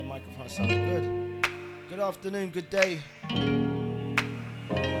Sounds good. Good afternoon, good day.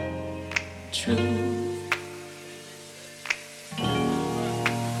 True.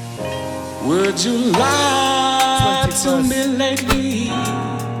 Would you lie to me lately?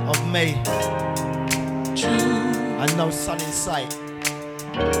 Of May. True. And no sun in sight.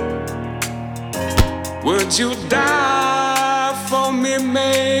 Would you die for me,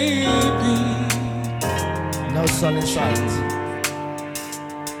 maybe? No sun in sight.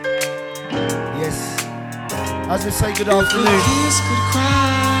 Yes. As we say good afternoon,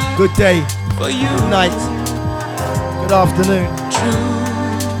 good day, good night, good afternoon. True.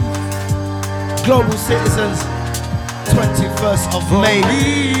 Global citizens, 21st of May.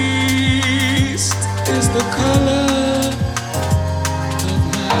 East is the color of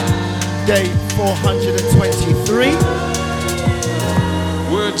my Day 423.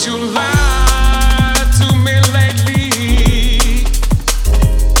 Would you lie to me lately?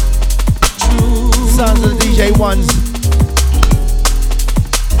 True. Sounds of the DJ ones.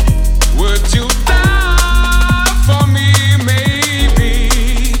 Would you die for me, maybe?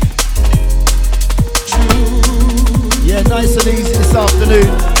 True. Yeah, nice and easy this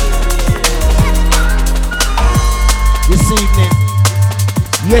afternoon. This evening.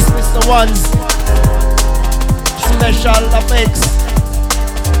 Yes, Mr. Ones. Special effects.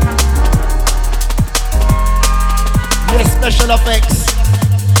 Yes, special effects.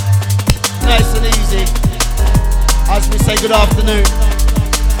 Nice and easy. As we say good afternoon.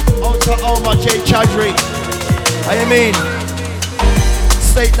 Ultra Omar J. Chaudhry. How you mean?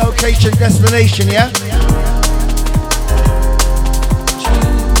 State, location, destination, yeah?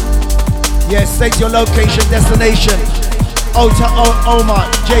 Yes, state your location, destination. Ultra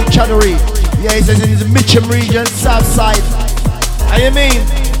Omar J. Chaudhry. Yeah, he says in the Mitcham region, south side. How you mean?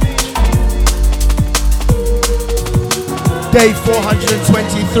 Day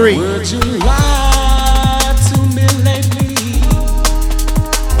 423. Would you lie to me lately?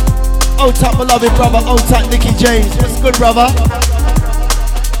 Old top beloved brother, old top Nicky James. What's good, brother?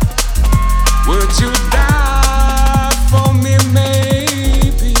 Would you die for me,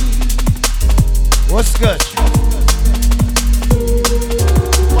 maybe? What's good?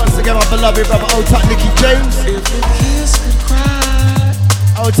 Once again, my beloved brother, old top Nicky James. If a kiss could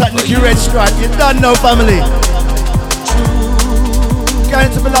cry. Old top Nicky Red Stripe. You done know, family. Going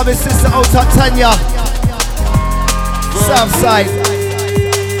to beloved sister, old top Tanya. South side.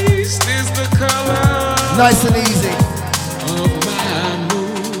 East is the color Nice and easy. of my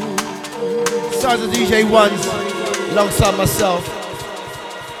mood. Sounds of DJ Ones, alongside myself.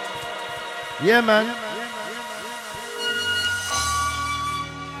 Yeah, man.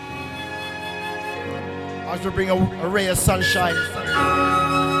 As we bring a ray of sunshine.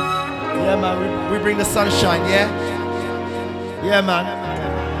 Yeah, man, we bring the sunshine, yeah? Yeah,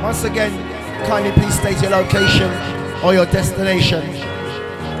 man. Once again, kindly please state your location or your destination.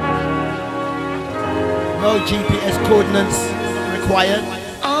 No GPS coordinates required.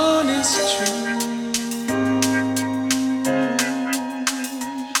 Honest truth.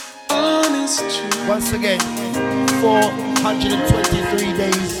 Honest truth. Once again, 423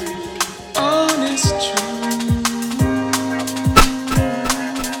 days. Honest truth.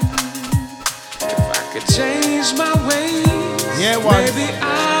 If I could change my ways, Yeah, once. maybe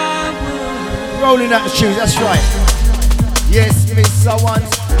I would. Rolling out the shoes, that's right. Yes, Mr. Ones,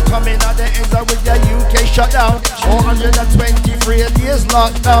 coming at the ends of with the UK shutdown. 423 days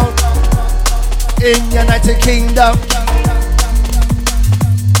lockdown in United Kingdom.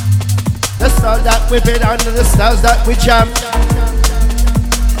 The style that we bid under the styles that we jam.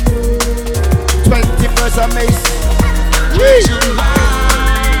 21st of May. Would you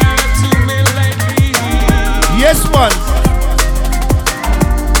lie to me lately? Yes, one.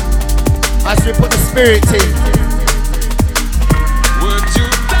 As we put the spirit in. Would you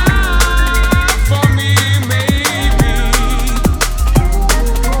die for me, maybe?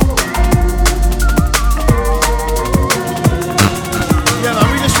 Yeah, man,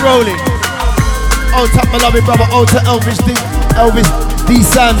 we just rolling. Old top beloved brother, old to Elvis D.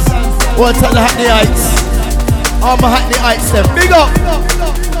 Sands. Old to the Hackney Heights. All my Hackney Heights them. Big up.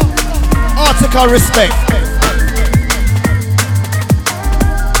 Article respect.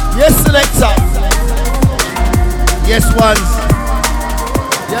 Yes, selector. Yes, ones.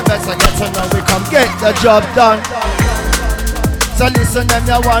 You better get to know we come get the job done. So listen and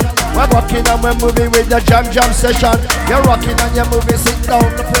you want. We're rocking and we're moving with the jam session. You're rocking and you're moving, sit down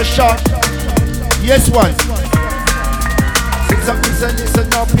the pressure. Yes, one. Six up, listen,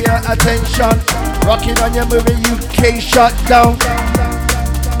 now pay attention. Rocking and you're moving, UK shut down.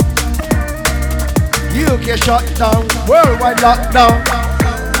 UK shut down, worldwide lockdown.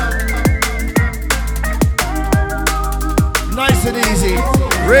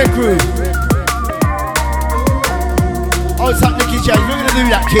 Ray Crew. Oh, it's up Nicky James. We're gonna do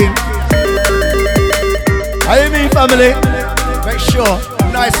that, King. How you mean, family? Make sure.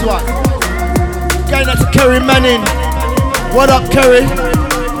 Nice one. Going out to Kerry Manning. What up, Kerry?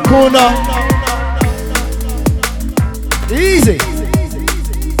 Corner. Easy.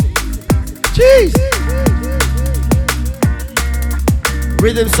 Jeez.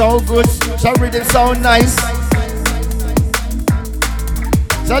 Rhythm sound good. So rhythm sound nice.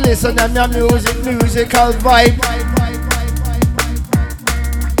 So listen to the musical vibe.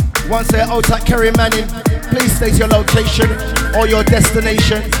 Once they're out at Kerry Manning, please state your location or your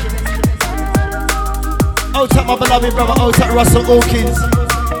destination. Out at my beloved brother, out at Russell Hawkins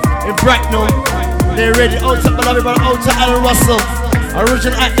in Bracknell. They're ready. Out at my beloved brother, out at Alan Russell,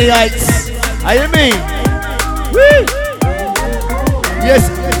 original at the Heights. How you mean? Woo! Yes,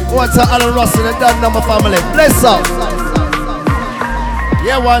 out at Alan Russell and that number family. Bless up.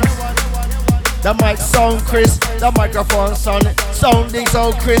 Yeah, one. The mic sound crisp, the microphone sounding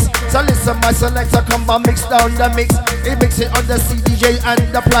so crisp. So listen, my selector come and mix down the mix. He mix it on the CDJ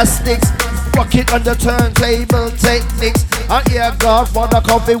and the plastics. Rock it on the turntable techniques. And here God for the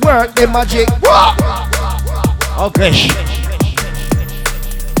coffee work the magic. Okay.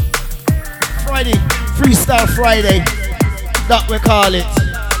 Friday, Freestyle Friday, that we call it.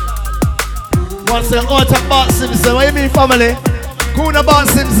 Once the autumn Bart Simpson, what you mean, family? Kuna Bart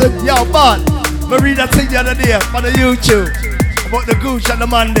Simpson, yo, Bart. I read that thing the other day on the YouTube about the gooch and the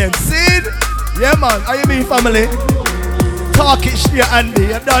man them. See? Yeah, man. How you mean, family? Talk it straight, Andy.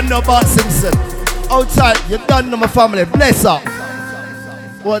 You done know Bart Simpson. Outside, you done know my family. Bless up.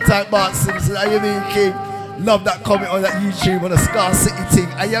 What type Bart Simpson? How you mean, King? Love that comment on that YouTube on the Scar City thing.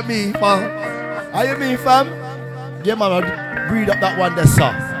 How you mean, fam? How you mean, fam? Yeah, man. I'll read up that one there,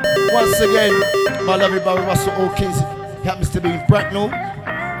 sir. Once again, my lovely brother Russell Hawkins. He happens to be in Bracknell.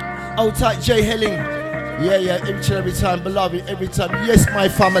 Out at J Helling. Yeah, every time, beloved, every time. Yes, my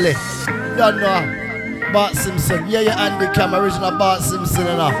family. Don't know Bart Simpson. Yeah, Andy Cam, original Bart Simpson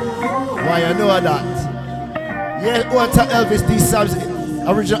and why you know that? Yeah, out at Elvis D. Sams,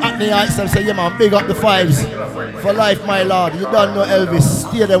 original Acne Heights. I say, yeah, man, big up the fives. For life, my lord. You don't know Elvis.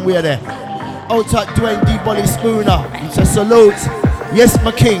 Stay them way there. Out at Dwayne D. Bolly Spooner. It's a salute. Yes,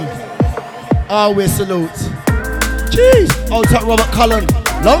 my king. Always salute. Jeez. Out at Robert Cullen.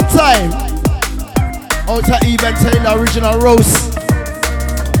 Long time. Out at Even Taylor, original roast.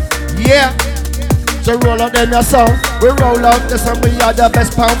 Yeah. So roll out them your song. We roll out the song. We are the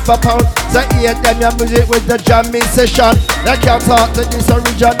best pound for pound. So hear them your music with the jamming session. They can't talk to this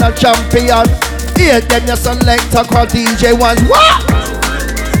original champion. Hear them your selector called DJ Ones. What?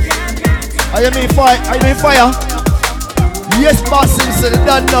 Are you mean fire? Are you mean fire? Yes, Bart Simpson,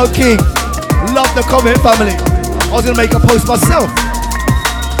 done no king. Love the comment, family. I was gonna make a post myself.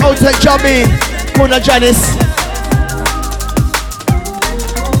 Oh, take Jobby, Mona Janice.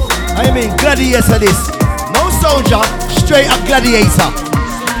 I mean, gladiator this. No soldier, straight up gladiator.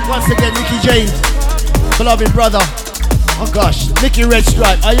 Once again, Nicky James, beloved brother. Oh gosh, Nicky Red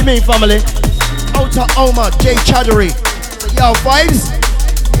Stripe. How you mean, family? Ota Omar, Jay Chowdhury. Yo, vibes.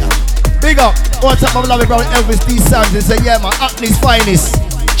 Big up. What's up, my beloved brother Elvis D. Sams and say, yeah, man, Acne's finest.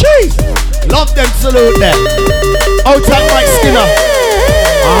 Jeez. Love them, salute them. Ota Mike Skinner.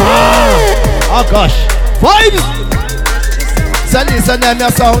 Oh gosh. Vibes. So listen them your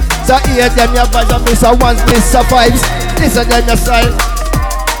sound. So hear them your vibes and Mr. Ones, Mr. Vibes. Listen them your style.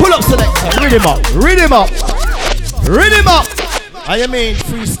 Pull up selector. Read him up. Read him up. Read him up. How you mean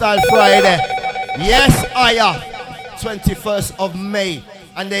Freestyle Friday? Yes, I am. 21st of May.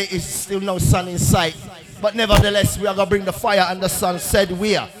 And there is still no sun in sight. But nevertheless, we are going to bring the fire and the sun, said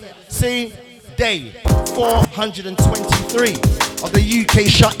we are. See, day 423 of the UK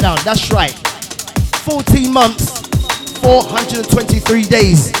shutdown. That's right. 14 months, 423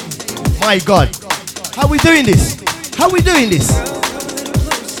 days. My God. How are we doing this? How are we doing this?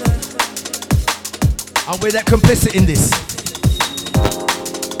 And we're that complicit in this.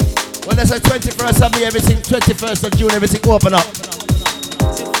 When they say 21st of May, everything, 21st of June, everything open up.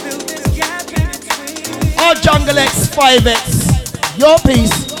 Our Jungle X, 5X, your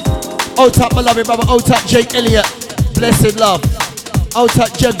piece. Out at my lovely brother, out at Jake Elliott, blessed love. Out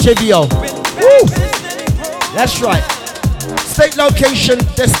at Jeb Jevio. Woo! That's right. State, location,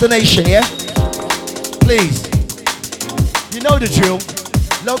 destination, yeah? Please. You know the drill.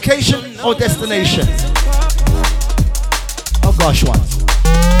 Location or destination? Oh gosh, once.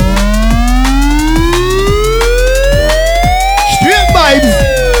 Street vibes.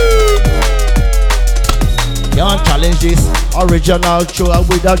 can't challenge this. Original true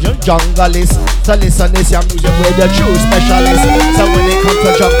with the junglist. So listen this your music with the true specialist. So when it comes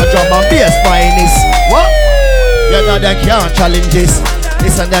to drum and bass finest. What? You know they can't challenge this.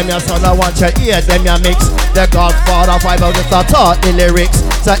 Listen them your son, I want you hear them your mix. The Godfather 5IVE-O just taught the lyrics.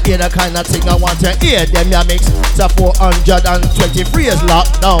 So hear the kind of thing I want to hear them your mix. So 423 is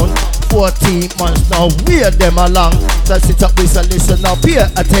locked down. 14 months now, wear them along. So sit up, listen now, pay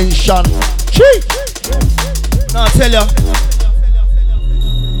attention. Chee! Now I tell you.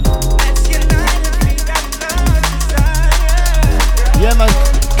 Yeah man,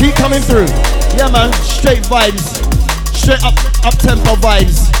 keep coming through. Yeah man, straight vibes. Straight up tempo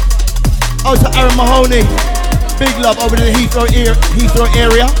vibes. Out to Aaron Mahoney. Big love over the Heathrow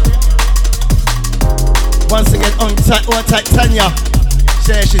area. Once again, on tight Tanya.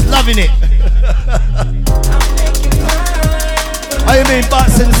 She's loving it. I mean, Bart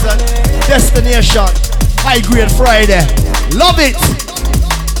Simpson, Destination, High Grade Friday. Love it.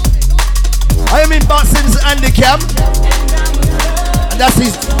 I mean, Bart Simpson and the Cam. And that's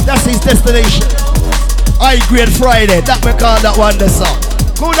his destination. High Grade Friday. That we call that one the song.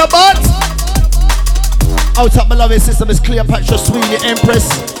 Cool the Bart. Out at my loving sister, Miss Cleopatra Sweeney Empress.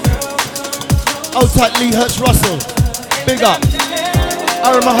 Out at Lee Hurts Russell. Big up.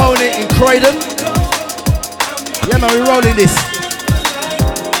 Aaron Mahoney in Croydon. Yeah man, we rolling this.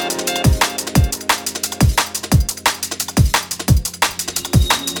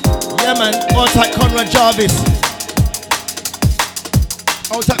 Yeah man, out at Conrad Jarvis.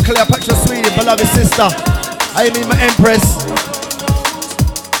 Out at Cleopatra Sweeney, beloved sister. I mean my Empress.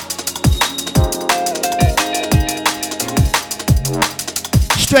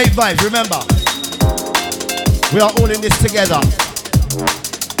 Straight vibes, remember. We are all in this together.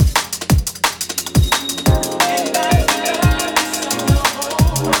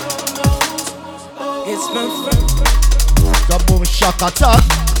 It's my first. The boom shock attack.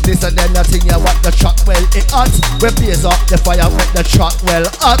 This and then nothing you want the truck well it hot. We blaze up the fire make the truck well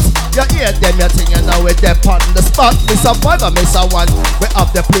hot. You hear them you think you know we dep on the spot. Miss a 5 and miss a 1. We have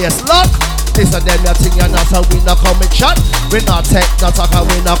the place locked. This and them you think you know so we not come and chat. We not take no talk and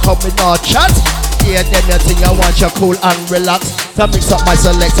we not come and not chat. Hear them you think you want you cool and relax. So mix up my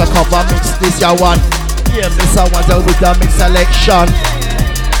selector cover mix this you want. Here miss a 1 with the mix selection.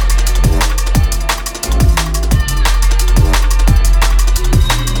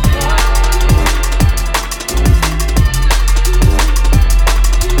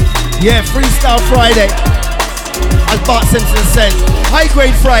 Yeah, Freestyle Friday, as Bart Simpson said, High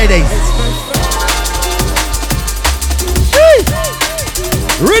Grade Friday. Hey!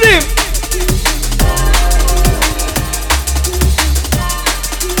 Rhythm!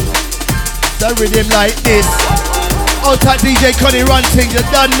 The rhythm like this. Out at DJ Connie Run Things, you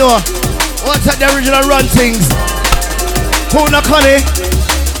don't know. Out at the original Run Things. Puna Connie,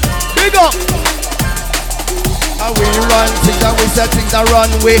 big up! And we run things and we set things that run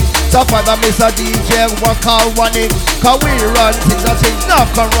with. So 5IVE Mr. DJ one call one in. Cause we run things and things not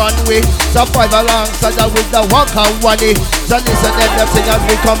can run with. So 5IVE alongside that with the one call one in. So listen them thing as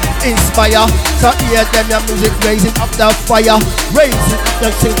we come inspire. So hear them your music raising up the fire. Raising up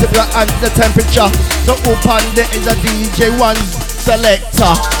the temperature and the temperature. So open the is a DJ one selector.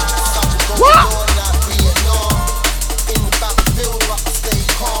 What?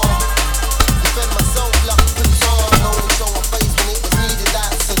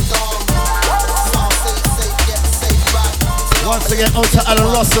 Once again, out to Alan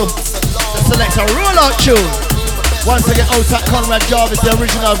Russell, the selector roll-out tune. Once again, out to Conrad Jarvis, the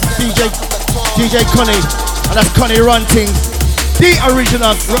original DJ Connie, and that's Connie Run Things, the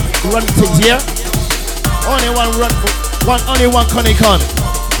original Run Things, yeah. Only one Connie Con.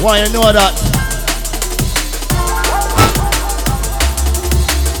 Why you know that?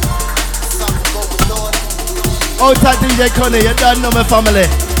 Out to DJ Connie, you don't know my family.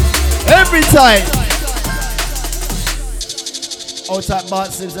 Every time. Out at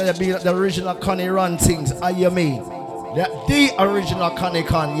Bart Simpson, the original Connie Run Things. Are you me? The original Connie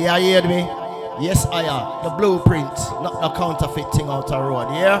Con. Yeah, you hear me? Yes, I am. The blueprint, not the counterfeit thing out the road.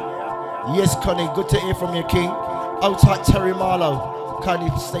 Yeah? Yes, Connie. Good to hear from you, King. Out at Terry Marlowe. Can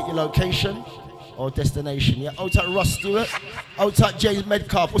you state your location or destination? Yeah. Out at Ross Stewart. Out at James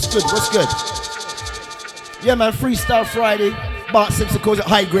Medcalf. What's good? What's good? Yeah, man. Freestyle Friday. Bart Simpson calls it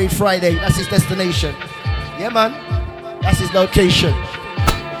High Grade Friday. That's his destination. Yeah, man. That's his location.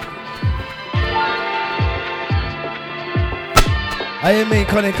 I mean,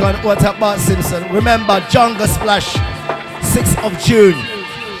 Connie Con, what up, Bart Simpson? Remember, Jungle Splash, 6th of June.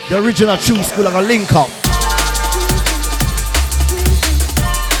 The original True School of a link up.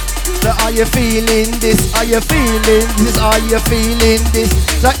 So So are you feeling this? Are you feeling this? Are you feeling this?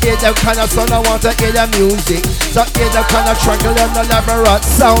 So hear the kind of sound, I want to hear the music. So hear the kind of triangle and the elaborate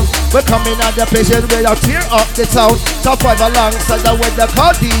sound. We're coming at the place where we'll tear up the town. So 5 alongside the weather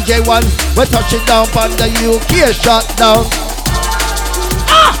called DJ One. We're touching down on the UK shutdown.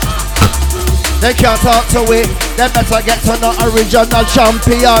 They can't talk to we. They better get to the original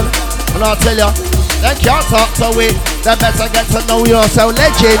champion. And I'll tell you, they can't talk to we. They better get to know yourself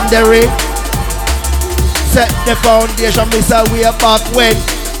legendary. Set the foundation, we say we are back when.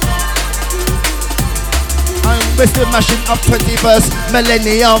 And we're still mashing up 21st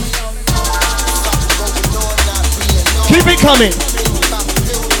millennium. Keep it coming.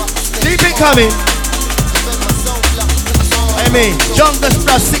 Keep it coming. I mean, Jungle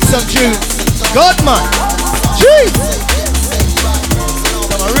Splash 6th of June. God man. Jeez.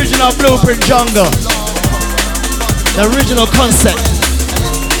 The original blueprint jungle. The original concept.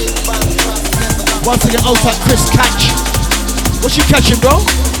 Once again, out at Chris Catch. What you catching, bro?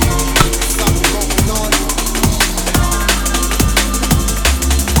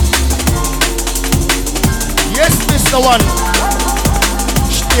 Yes, Mr. One.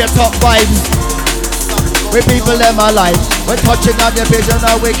 Stay top vibes. We people them alive. We're touching on the place and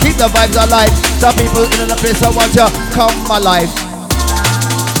now we keep the vibes alive. Some people in the place that want to come alive.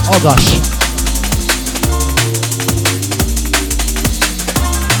 Oh gosh.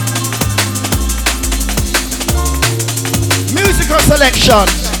 Musical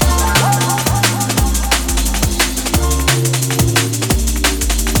selection.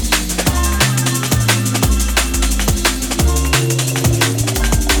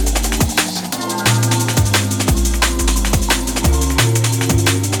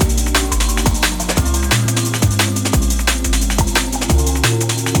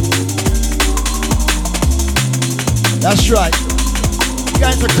 That's right.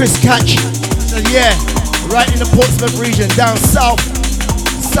 Going to Chris Catch. So yeah, right in the Portsmouth region, down south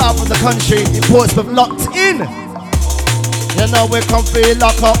of the country, in Portsmouth, locked in. You know we come feel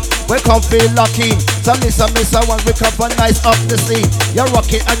lock up, we come feel lock in. So listen, Mr. One, we come for nice up the scene. You're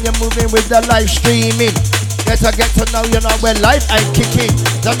rocking and you're moving with the live streaming. Get to know, you know, when life ain't kicking.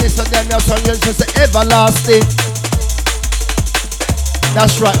 So listen, them your song, you're just everlasting.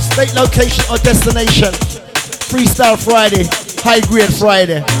 That's right, state location or destination. Freestyle Friday, High Grade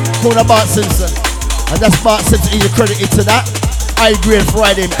Friday, corner Bart Simpson. And that's Bart Simpson, he's accredited to that. High Grade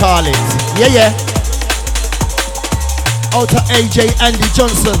Friday, call it. Yeah, yeah. Out to AJ Andy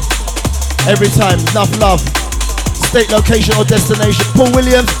Johnson. Every time, enough love. State location or destination. Paul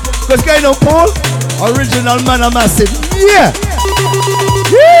Williams, what's going on, Paul? Original man, a massive. Yeah.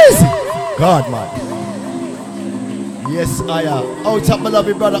 Yes. God, man. Yes, I am. Out up my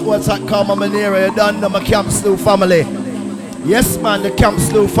lovely brother, what's that? Karma Manera, you done them, a Camp Slew family. Yes, man, the Camp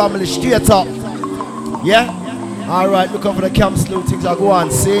Slew family, straight up. Yeah? Alright, look out for the Camp Slew things I go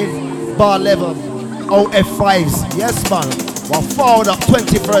on, see? Bar level, OF5s. Yes, man. We're forward up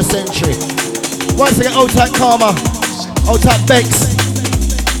 21st century. Once again, out at Karma, out at Bex.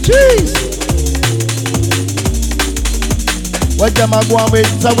 Jeez. What them I go on with,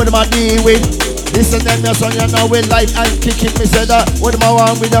 so what them I deal with? Listen them your son, you know we life and kicking. Me say that, what am I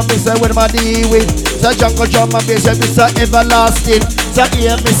want with them? Me say, what am I deal with? So jungle drum and bass, Mr. Everlasting. So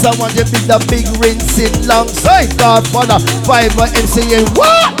here, Mr. Want to be the big rinsing. Alongside Godfather, 5IVE-O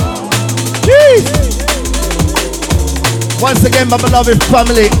what? Jeez! Once again, my beloved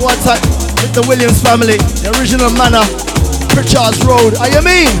family, what's that? With the Williams family, the original manor, Pritchard's Road, are you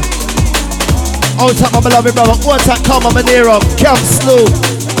mean? Out at my beloved brother, what's that? Karma Manera, Camp Slew,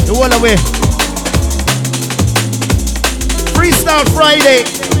 the one away. Freestyle Friday.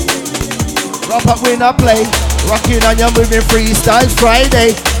 Wrap up when I play. Rocking and you're moving Freestyle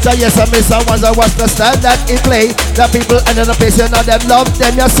Friday. So yes, I miss I once I watch the style that it play. The people under the place, you know them love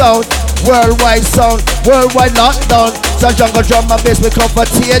them your sound. Worldwide sound, worldwide lockdown. So jungle drum and bass, we come for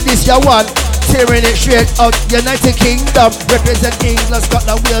tear this your one. Tearing it straight out United Kingdom. Represent England,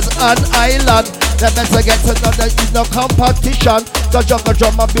 Scotland, Wales and Ireland. The better get to know there is no competition. The jungle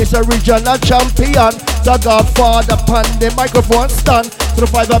drum and bass original champion. The Godfather pan the microphone stand. To the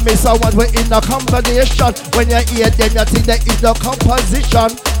 5IVE-O one we're in a combination. When you hear them you think there is no composition.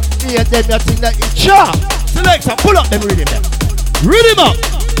 Hear them you think there is sharp. Selector, pull up them rhythm them. Rhythm up.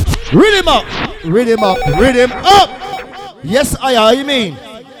 Rhythm up. Rhythm up. Rhythm up. Yes, I mean.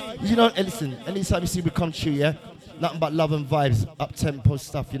 You know, listen, anytime you see we come true, yeah? Nothing but love and vibes, up-tempo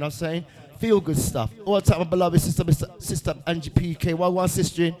stuff, you know what I'm saying? Feel good stuff. All the time, my beloved sister Angie PK, one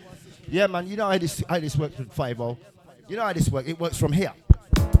sister. Yeah, man, you know how this works with 5IVE-O. You know how this works. It works from here.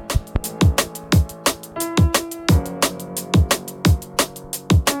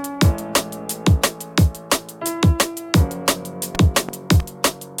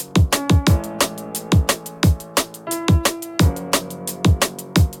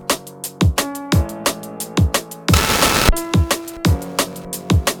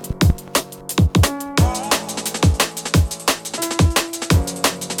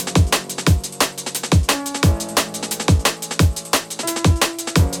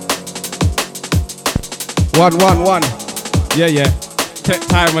 1. Yeah. Take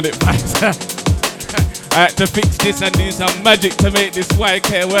time on it, guys. I had to fix this and do some magic to make this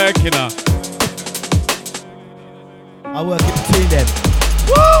YK work, you know. I work in between them.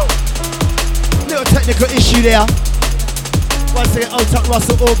 Woo! Little technical issue there. Once again, out at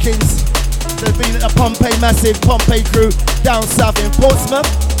Russell Hawkins. They've been at the Pompeii Massive Pompeii crew down south in Portsmouth.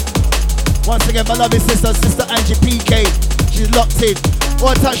 Once again, my lovely sister, Sister Angie PK. She's locked in.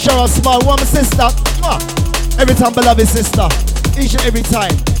 One touch, show her smile. One sister. Every time, beloved sister. Each and every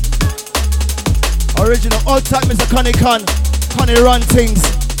time. Original, all time Mr. Connie run things.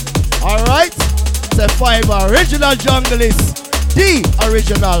 Alright? So 5 original junglist. The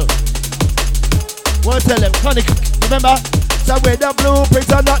original. What tell them? Connie, remember? So with the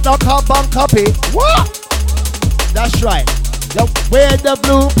blueprint and not the carbon copy. What? That's right. Yo, where the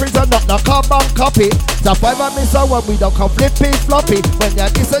blueprint and not the carbon copy. So 5 miss a one, we don't come flippy floppy. When you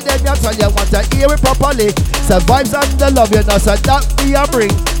listen them, you tell you want to hear it properly. So vibes and the love, you know, so that we a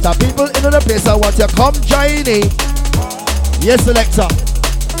bring. So people in the place, I want you come join in. Yes, selector.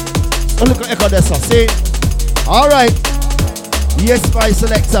 Oh, look at Echo Dessa, see? Alright. Yes, my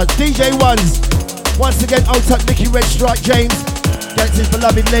selector. DJ Ones. Once again, out at Mickey Red Strike James. Gets his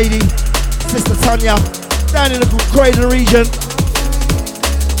beloved lady, Sister Tanya, down in the Croydon region.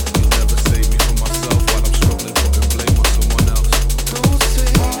 You never save me from myself while I'm struggling, putting blame on someone else. Don't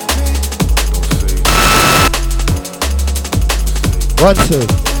save me. Don't save me. 1,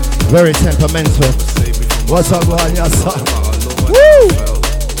 2. Very temperamental. What's up, on your son? Woo!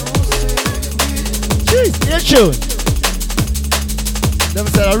 Jeez, your tune. Never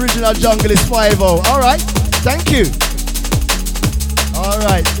said original jungle is 5-0. Alright, thank you.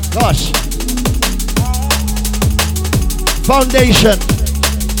 Alright, gosh. Foundation.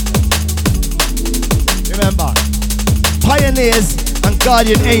 Remember, pioneers and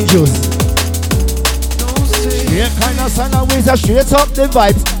guardian angels. Straight kind of sound and ways, straight up the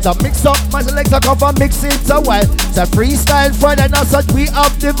vibes. So mix up my selector, come and mix it a while. So Freestyle Friday, now such we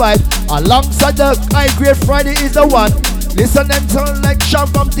up the vibe. Alongside the high grade Friday is the one. Listen them sound like shout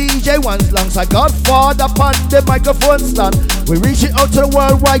from DJ Ones. Alongside Godfather upon the microphone stand. We reach it out to the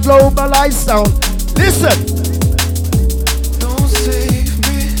worldwide globalized sound. Listen. Don't save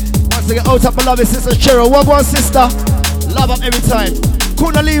me. Once again, out of my lovely sister Cheryl. One sister. Love up every time.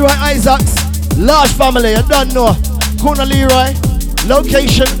 Kuna Leroy Isaacs. Large family, I don't know. Kuna Leroy.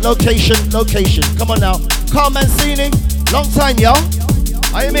 Location. Come on now. Carmen Sini. Long time, yo.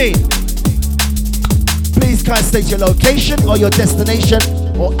 How you mean? Please can't state your location or your destination,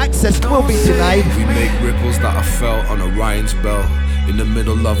 or access will be denied. We make ripples that I felt on Orion's belt. In the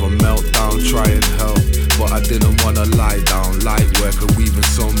middle of a meltdown, trying help, but I didn't wanna lie down. Light worker weaving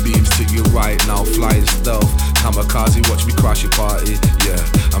sunbeams to your right now, flying stealth. Kamikaze, watch me crash your party, yeah.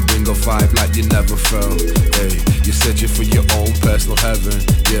 And bring a vibe like you never felt. Hey, you're searching for your own personal heaven,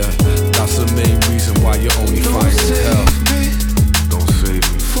 yeah. That's the main reason why you're only finding hell. Don't save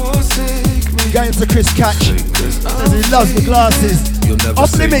me. Forsake me. Going to Chris Catch, says he loves the glasses. You'll never Off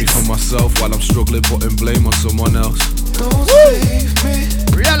save limits. me from myself while I'm struggling, putting blame on someone else. Don't save me.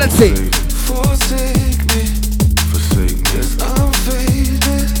 Reality. Forsake me. Forsake me. Yes, I'm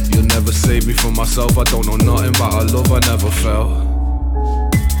faded. You'll never save me from myself. I don't know nothing about a love I never felt.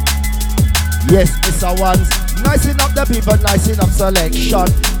 Yes, it's our ones. Nicing up the people, nicing up selection.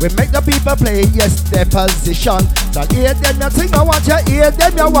 We make the people play, yes, their position. So hear them, you think I want you, hear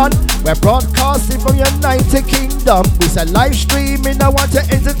them, you want. We're broadcasting from United Kingdom. We say live streaming, I want to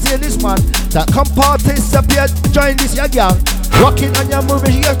entertain this man. So come participate, join this young gang. Rocking on your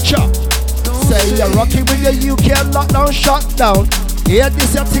movie, your chop. Say you're rocking with your UK lockdown, shutdown. Hear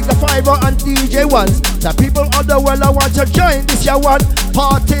this, you think the 5-0 and DJ Ones. The people on the world, I want to join this, you want.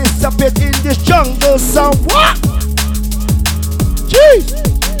 Participate in this jungle sound. What? Jeez.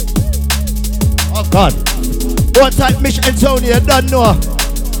 Oh God. What type Mitch Antonio, don't know.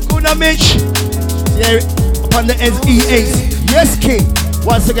 Kuna Mitch. Here upon the ends E8. Yes, King.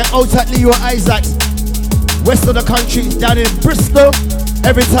 Once again, out at Leo Isaacs. West of the country, down in Bristol.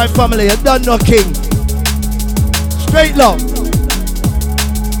 Every time family, you don't know, King. Straight love.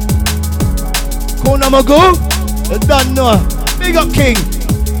 Kuna Mago, you don't know. Big up, King.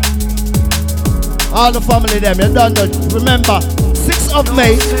 All the family them, you don't know. Remember, 6th of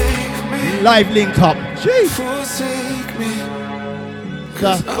May, live link up. Jeez.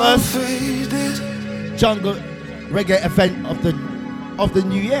 The first jungle reggae event of the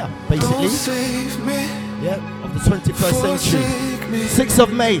new year, basically. Yeah, of the 21st century. 6th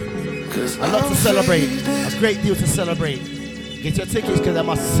of May. A lot to celebrate. A great deal to celebrate. Get your tickets because they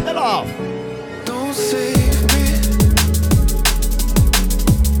must sell off. Don't save me.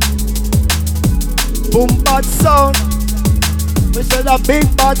 boom bad sound. We said a big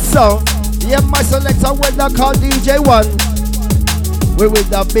bad sound. Yeah, my selector when I call DJ1. We with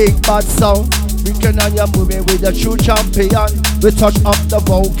the big bad sound. We can on your moving with the true champion. We touch up the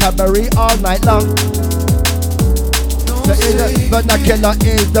vocabulary all night long. So the vernacular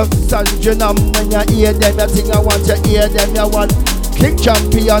is the sound. When you hear them, you think I want to hear them, you want. King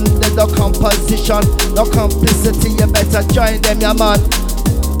champion, there's no composition, no complicity, you better join them, yeah man.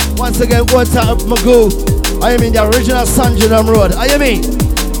 Once again, what's up, Magoo? I am in the original Sanjinam Road. I am in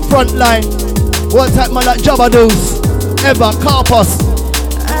front line. What type man like Jabadoos? Ever, Carpus.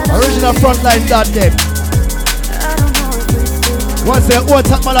 Original front line that day. Once again, what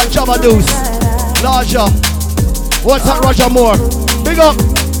type man like Jabadoos? Larger. What type Roger Moore? Big up.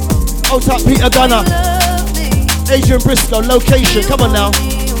 Out top Peter Gunner. Adrian Briscoe, location. Come on now.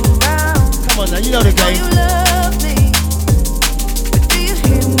 Come on now, you know the game.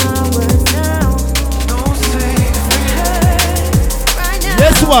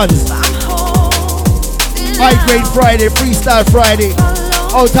 This one's High Grade Friday, Freestyle Friday.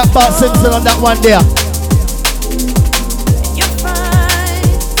 Oh, tap Bart Simpson on that one there.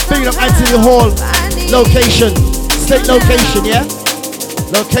 Big up Anthony Hall, location, state location, yeah?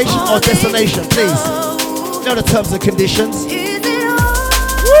 Location or destination, please. Know the terms and conditions.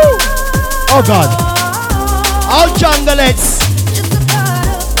 Woo! Oh God. All jungleettes.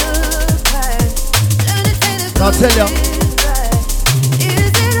 I'll tell you.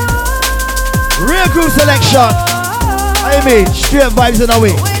 Real group selection. I mean, straight vibes in a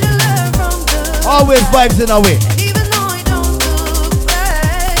way. Always vibes in a way.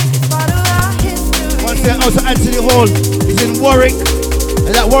 Once again, also Anthony Hall is in Warwick.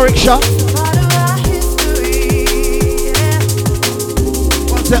 Is that Warwickshire?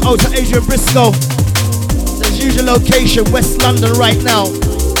 Once again, also Adrian Briscoe. There's usual location, West London right now.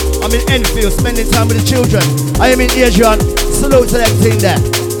 I'm in Enfield, spending time with the children. I am in Adrian. Salute to them thing there.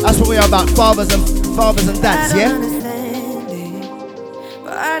 That's what we are about, fathers and dads, yeah?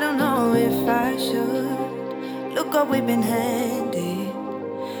 But I don't know if I should. Look what we've been handy.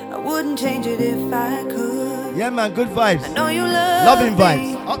 I wouldn't change it if I could. Yeah man, good vibes. I know you love loving me.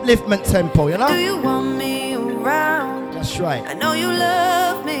 vibes. Upliftment tempo, you know? Do you want me around? That's right. I know you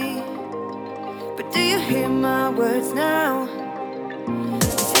love me. But do you hear my words now?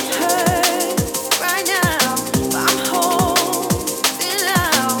 It hurts right now, but I'm holding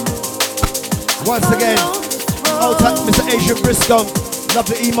out. Once again, old time Mr. Adrian Briscoe. Love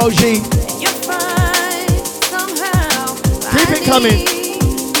the emoji. Keep it coming.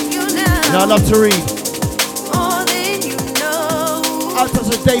 You know, I love to read. Out to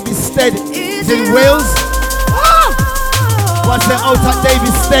David Stead. He's in Wales. Once again, old time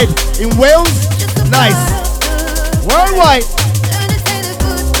David Stead in Wales. Nice. Worldwide.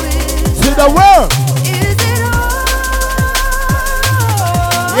 To the world.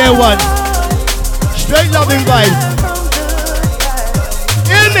 Yeah, one. Straight loving vibes.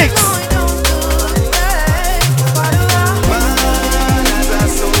 In mix.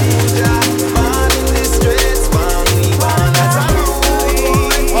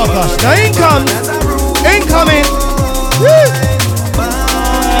 Oh gosh, now incoming. Woo.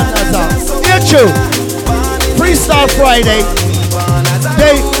 Here true. Freestyle Friday,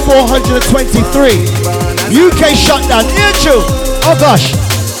 day 423. UK shutdown. Here true. Oh gosh.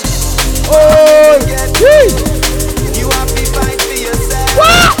 Oh,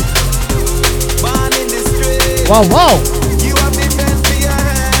 wow, wow.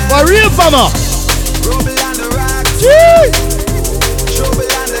 For real, farmer.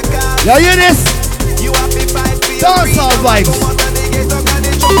 You hear this? Dancehall vibes.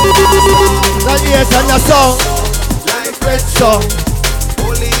 That ears and your song. Red song.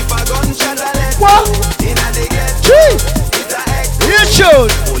 What? Here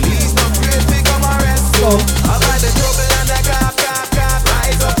tune.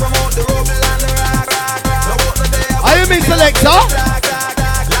 Are you mean selector?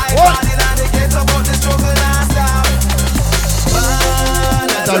 What?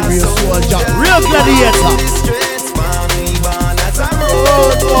 That's a real soldier, real gladiator.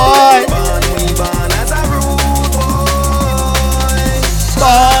 Oh boy.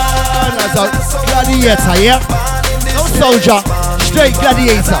 Born as a gladiator, yeah? No soldier, straight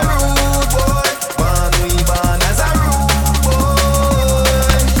gladiator.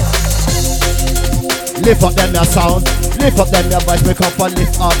 Lift up them your sound, lift up them your voice, make up and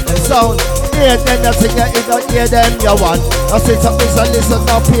lift up them sound. Hear them your thing, you don't hear them your one. Now sit up and listen,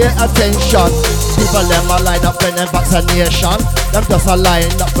 now pay attention. People them a line up when them vaccination. Them just a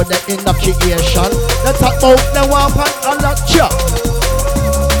line up with the inoculation. They talk about them one pan a lot chop.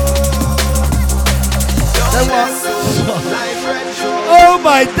 Then what? Oh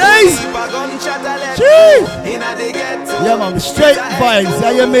my days! Jeez! Yeah man, straight vibes, how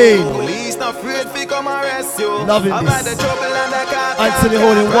you mean? Loving this. Anthony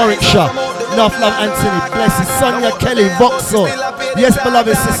Hall in Warwickshire. Enough love Anthony, bless you. Sonia Kelly, Vauxhall. Yes,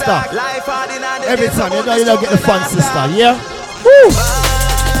 beloved sister. Every time, you know you don't get the fun, sister, yeah? Woo!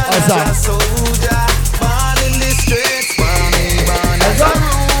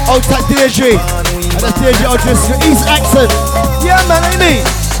 Old type Deirdre. And that's Deirdre out to East accent. Yeah man, I mean.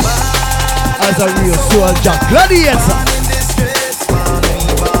 As a real soldier, gladiator.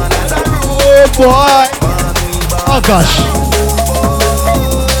 Oh boy. Oh gosh.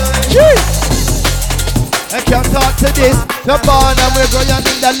 Jeez. I can't talk to this. We're born and we're going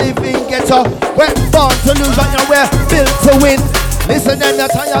in the living ghetto. We're born to lose but now we're built to win. Listen and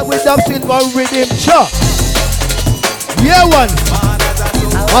not tired with the silver rhythm. Sure. Yeah one.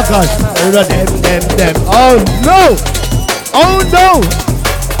 Oh gosh. Them. Oh no. Oh no.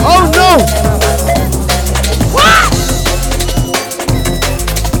 Oh no. What?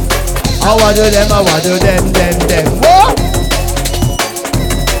 I want to them. What?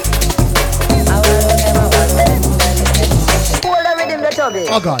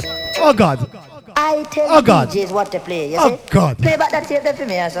 Oh God. I tell the DJs what to play, you see? God. Play back that tape there for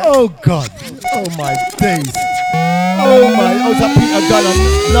me, sir. Oh God. Oh my days. Oh my. Out of Peter Gunn,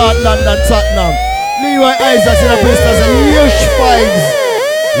 North London, Tottenham. Leroy Isaacs in the Bristol. Yush vibes.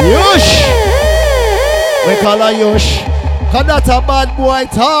 Yush. We call her Yush. Cause that's a bad boy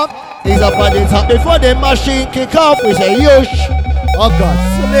talk. He's up on the top. Before the machine kick off, we say Yush. Oh God.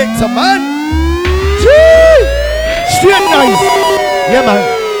 Selector man. Gee. Straight nice. Yeah man.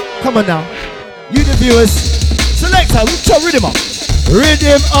 Come on now. You the viewers. Selector, we try rhythm up.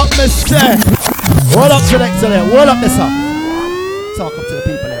 Rhythm up, mister. Roll up, selector there. Roll up this up. Talk up to the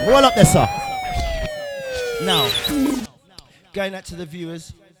people there. Roll up this up. Now, going out to the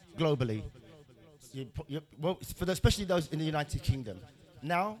viewers globally. Well, especially those in the United Kingdom.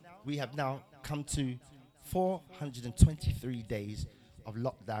 Now, we have now come to 423 days of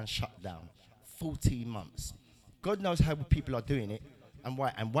lockdown, shutdown. 14 months. God knows how people are doing it and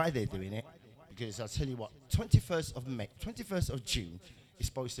why they're doing it. Because I'll tell you what, 21st of June is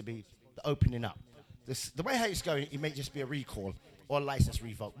supposed to be the opening up. The way how it's going, it may just be a recall or a license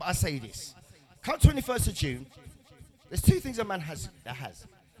revoke. But I say this, come 21st of June, there's two things a man has.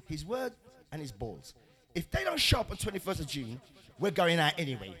 His word and his balls. If they don't show up on 21st of June, we're going out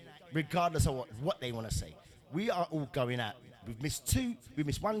anyway, regardless of what they want to say. We are all going out. We've missed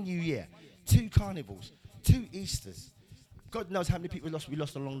one New Year, 2 carnivals, 2 Easters. God knows how many people we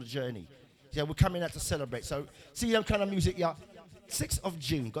lost along the journey. Yeah, we're coming out to celebrate. So, see them kind of music, yeah. 6th of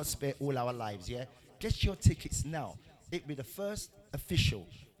June, God spare all our lives, yeah. Get your tickets now. It'll be the first official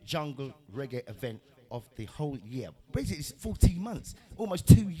jungle reggae event of the whole year. Basically, it's 14 months, almost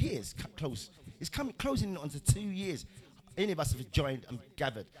 2 years close. It's closing on to 2 years. Any of us have joined and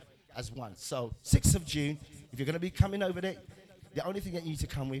gathered as one. So, 6th of June, if you're going to be coming over there, the only thing that you need to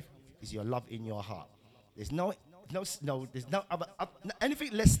come with is your love in your heart. There's no other,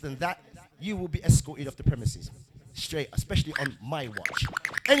 anything less than that, you will be escorted off the premises. Straight, especially on my watch.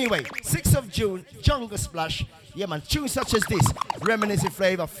 Anyway, 6th of June, Jungle Splash. Yeah man, tunes such as this, Reminiscent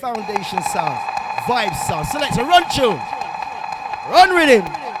Flavor, Foundation Sound, Vibe Sound. Select a run tune. Run with him.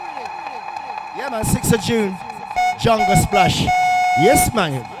 Yeah man, 6th of June, Jungle Splash. Yes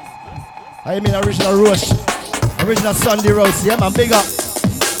man. I mean original roast, original Sunday roast. Yeah man, big up.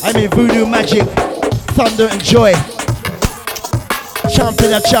 I mean Voodoo Magic, Thunder and Joy.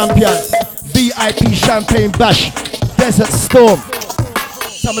 Champion of Champion, VIP Champagne Bash, Desert Storm.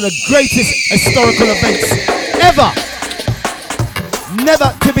 Some of the greatest historical events ever.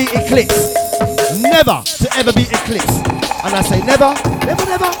 Never to be eclipsed. Never to ever be eclipsed. And I say never, never,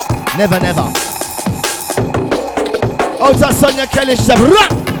 never, never, never. Out to Sonia Kelly, she said, rah!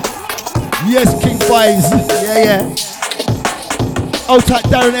 Yes, King Fives. Yeah. Out to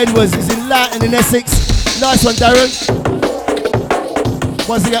Darren Edwards, he's in Latin in Essex. Nice one, Darren.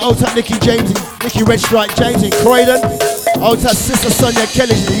 Once again, out to Nicky James, Nicky Red Stripe James in Croydon. Out to Sister Sonia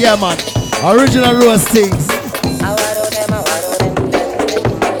Kelly, yeah man. Original Rose things.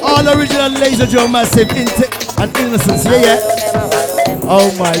 All original Laser Joe Massive, and Innocence, yeah.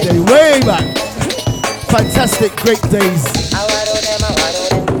 Oh my day, way back. Fantastic, great days.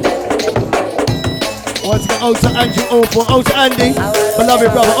 Once again, out to Andrew Awful, out to Andy,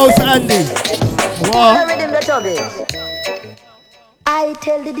 beloved brother, out to Andy. Wow. I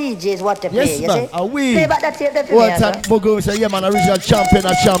tell the DJs what to play, yes, you man. see? Are we? Play back that tape there for One me, time, Mogo say, yeah man, original champion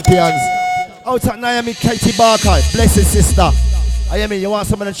of champions. Out at Naomi Katie Barker, blessed sister. I mean, you want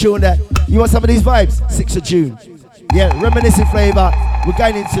some of the tune there? You want some of these vibes? 6th of June. Yeah, reminiscent flavor. We're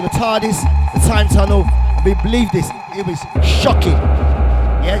going into the TARDIS, the time tunnel. We believe this. It was shocking.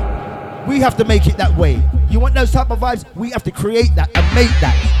 Yeah? We have to make it that way. You want those type of vibes? We have to create that and make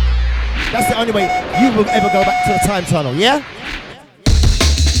that. That's the only way you will ever go back to the time tunnel, yeah?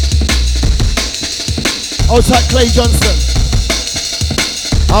 Old type Clay Johnson.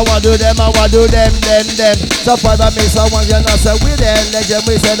 I want to do them, them. So 5IVE miss, I want you to say we them legend.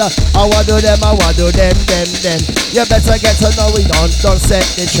 We said I want to do them, them. You better get to know we don't set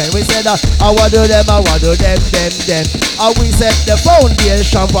the trend. We said I want to do them, them. And we set the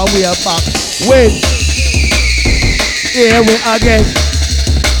foundation for we are back. Wait, here we again.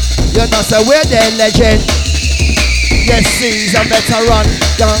 You know say we're the legend. Yes, he's a veteran.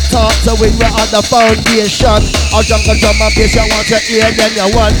 Don't talk to we were on the foundation. Our jungle drum and bass, you want to hear then you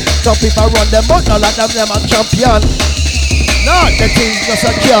want. Some people run them but not like them a champion. No, the thing's just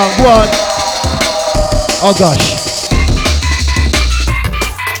a young one. Oh gosh.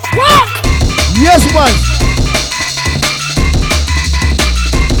 What? Yes, man.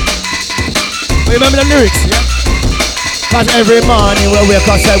 Remember the lyrics, yeah? Cause every morning we wake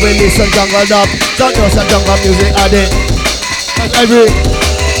up say we listen jungle dub. Don't know some jungle music at it. Cause every...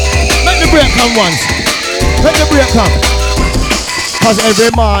 Make the break come once. Make the break come. Cause every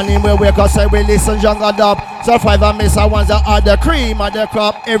morning we wake up say we listen jungle dub. So 5IVE miss the ones that are the cream of the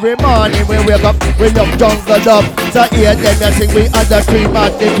crop. Every morning we wake up we love jungle dub. So hear them you think we are the cream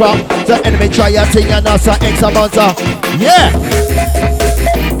of the crop. So enemy try a thing and us a X amount of... Yeah!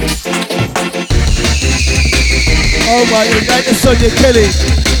 Oh my, you like the Sonia Kelly.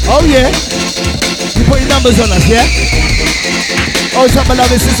 Oh yeah. You put your numbers on us, yeah? Oh, it's up my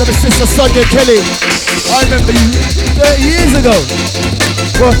loving sister, my sister Sonia Kelly. I remember you 30 years ago.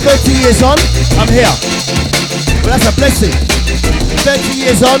 Well, 30 years on, I'm here. Well, that's a blessing. 30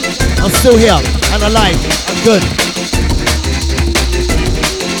 years on, I'm still here and alive. I'm good.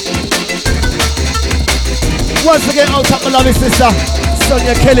 Once again, I'll tap my loving sister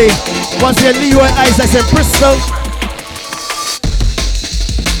Sonia Kelly. Once again, Leroy Isaacs in Bristol.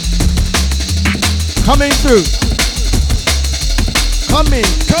 Coming through. Coming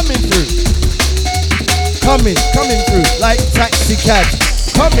through. Coming through. Like taxi cabs.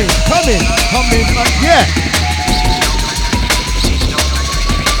 Coming. Yeah.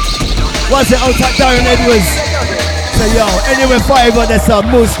 What's it? Old type Darren Edwards. So yo, anywhere 5IVE there's a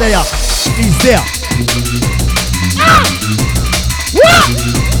moose there. He's there. Ah! What?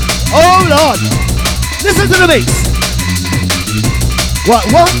 Oh Lord. Listen to the mix. What?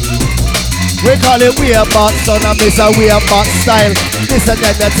 We call it way back, son of miss a way back style. This and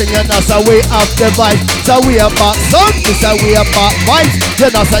that thing, you know, so we have the vibe. So we are back, son, this a way back vibes.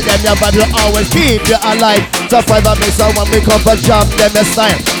 You know, so them your vibe will always keep you alive. So 5IVE miss a when we come for jam, them your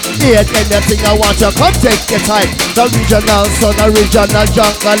style. Here, them your thing, I want you come take your time. The regional son, original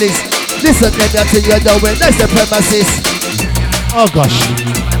junglist. Listen, them your thing, you know, that's the premises. Oh gosh.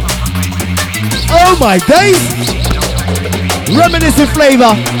 Oh my days. Reminiscent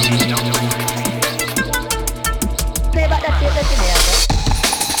flavor.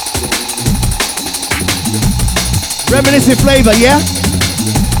 Reminiscent flavor, yeah?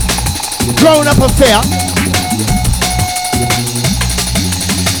 Grown up affair.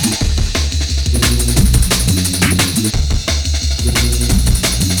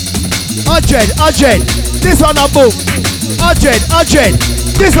 Ajed, this one a boom. Ajed,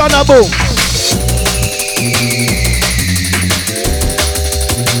 this one a boom.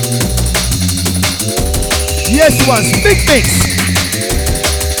 Yes, ones, big mix.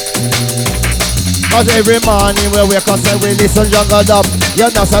 Cause every morning we wake up and we listen jungle dub.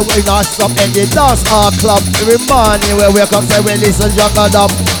 You know say we not stop in the dance hall club. Every morning we wake up and we listen jungle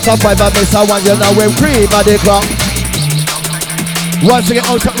dub. Some 5IVE miss a one, you know we cream of the crop. Once again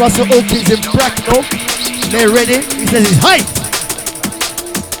out at Russell Hawkins in Bracknell. They ready? He says it's hype.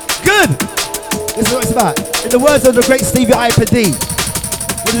 Good. This is what it's about. In the words of the great Stevie I.P.D.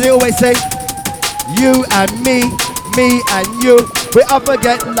 What does he always say? You and me and you. We up and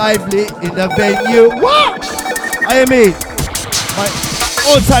get lively in the venue. What? I mean, my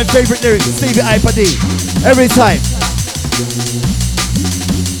all-time favorite lyrics, Stevie I.P.D. Every time.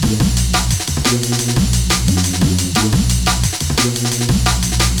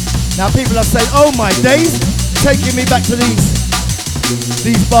 Now people are saying, oh my days, taking me back to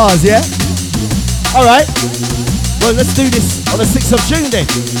these bars, yeah? All right. Well, let's do this on the 6th of June then.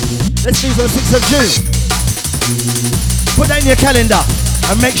 Let's do this on the 6th of June. Put that in your calendar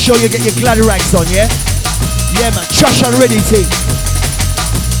and make sure you get your glad rags on, yeah? Yeah, man. Trash and ready, team.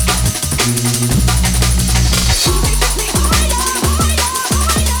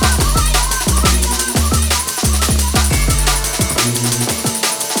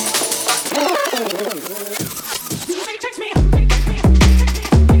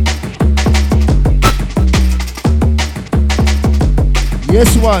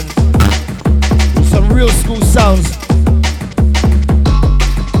 This one, with some real school sounds.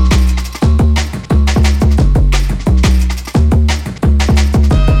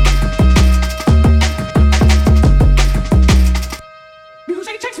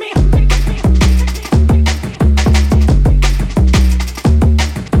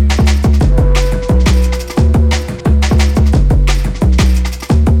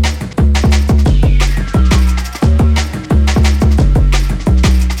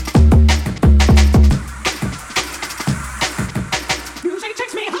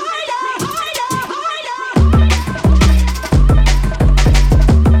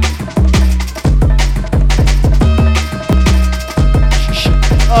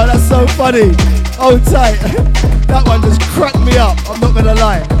 Funny, hold tight. That one just cracked me up. I'm not gonna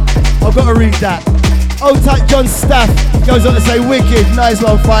lie. I've got to read that. Hold tight, John Staff. He goes on to say, wicked, nice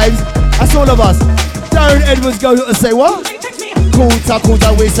one, Fives. That's all of us. Darren Edwards goes on to say, what?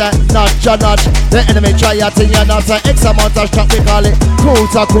 Kuta, we say, nudge. The enemy try your thing, you not say, X amount of shot, we call it.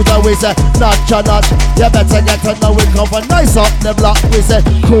 Kuta, we say, nudge. You better get to know we come for nice up the block, we say.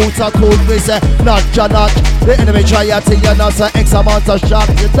 Kuta, we say, nudge. The enemy try your thing, you not say, X amount of shot,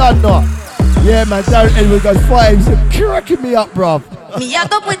 you don't know. Yeah, man, Darren Edwards goes, Fives, you're cracking me up, bruv. Me, I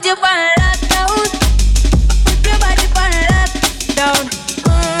go put your body lockdown. Put your body lockdown.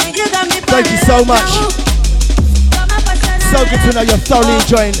 You got me. Thank you so much. So good to know you're thoroughly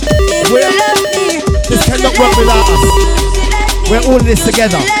enjoying. This cannot work without us. We're all in this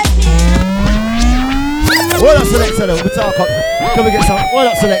together. What up, selector? Can we get some? What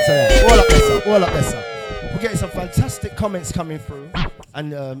up, selector? There. What up, there, sir? We're getting some fantastic comments coming through,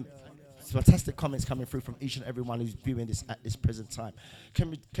 and fantastic comments coming through from each and everyone who's viewing this at this present time.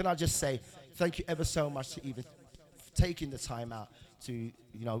 Can I just say thank you ever so much to even taking the time out to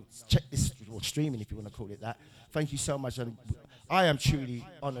check this, or streaming if you want to call it that. Thank you so much, and I am truly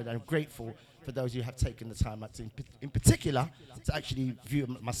honoured and grateful for those who have taken the time out to, in particular, to actually view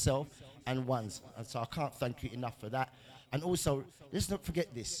myself and ones. And so I can't thank you enough for that. And also, let's not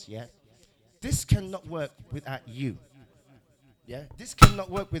forget this, yeah? This cannot work without you. Yeah? This cannot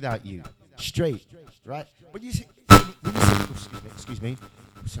work without you. Straight, right? When you say, excuse me,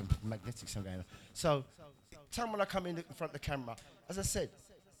 some magnetic sound going on. So, time when I come in front of the camera, as I said,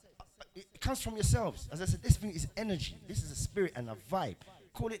 it comes from yourselves. As I said, this thing is energy. This is a spirit and a vibe.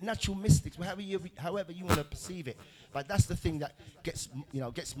 Call it natural mystics, however you want to perceive it. But that's the thing that gets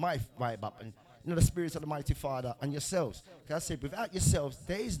my vibe up, and the spirits of the Mighty Father and yourselves. Because I said, without yourselves,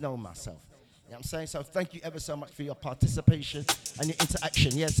 there is no myself. You know what I'm saying? So thank you ever so much for your participation and your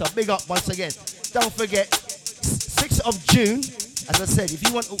interaction. Yeah, so big up once again. Don't forget, 6th of June, as I said, if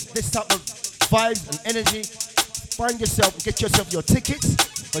you want this type of vibes and energy, get yourself your tickets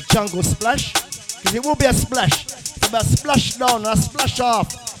for Jungle Splash, because it will be a splash. It's about splash down and a splash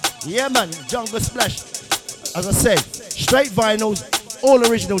off. Yeah, man, Jungle Splash. As I said, straight vinyls, all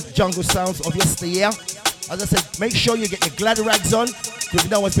original jungle sounds of yesteryear. As I said, make sure you get your glad rags on, because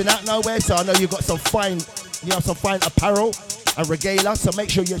no one's been out nowhere, so I know you've got some fine apparel and regalia, so make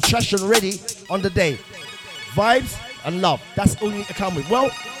sure you're trash and ready on the day. Vibes and love, that's all you need to come with.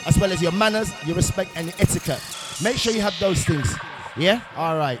 Well, as well as your manners, your respect and your etiquette. Make sure you have those things. Yeah?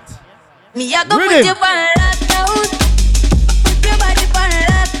 All right. Me, I go put your body lockdown. Put your body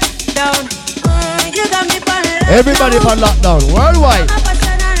lockdown. You got me lockdown. Everybody on lockdown, worldwide.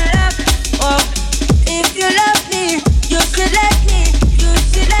 If you love me, you should let me. You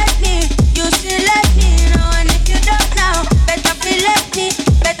should let me. You should let me know. And if you don't now, better feel let me.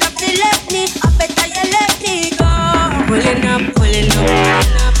 Better feel let me. I better you let me go. Pulling up, pulling up.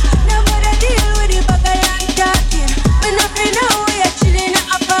 Nobody deal with the bugger and talking. When I feel now we are chilling at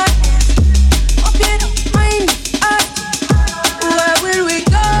apartments. Okay, don't mind us. Where will we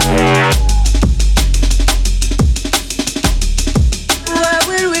go? Where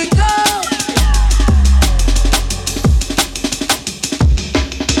will we go?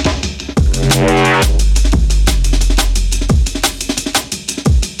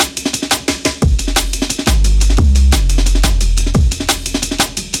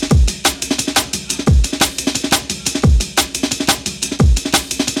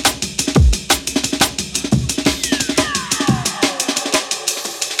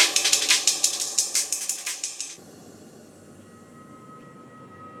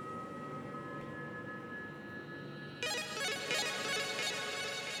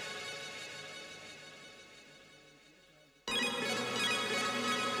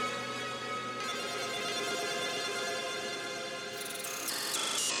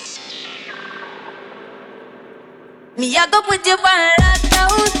 Me, I go put your body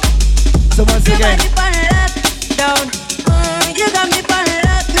lockdown. So once again, You got me lockdown. You got me lockdown.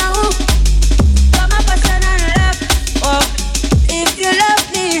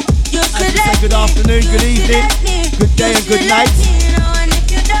 afternoon, good evening, good day and good night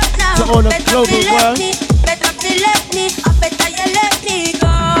to all the global world.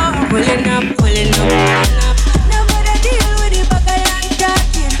 Pulling up, pulling up. Nobody deal with the bugger and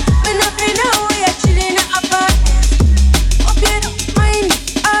talking. When nothing now, we are chilling at apartments. Okay, mind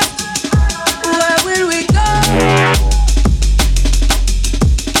up. Where will we go?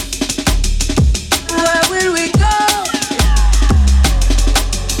 Where will we go?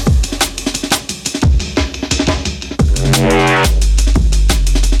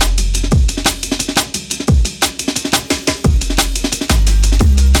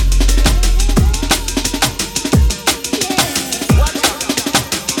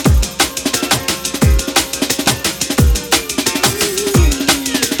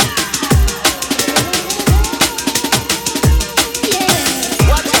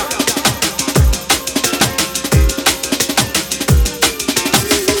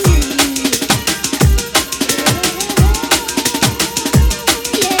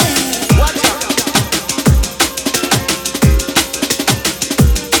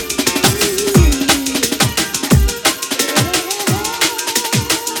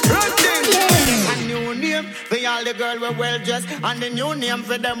 And the new name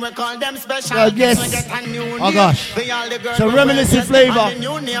for them, we call them special. Yes. Oh gosh. So reminiscent flavor.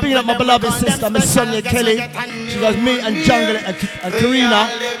 Being up my beloved sister, Miss Sonia Kelly. She goes, me and Jungle and Karina.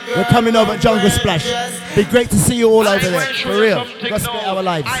 We're coming over at Jungle Splash. Be great to see you all over there. For real. Let's spend our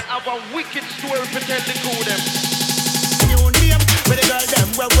lives. I have a wicked story for telling to them. New name for the girl them,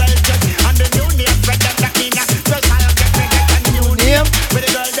 we're well judged. And the new name for them, that mean a special get a new name for the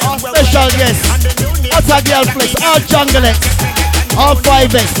girl them, our special guest. What's our girl flex? Our Jungle X. All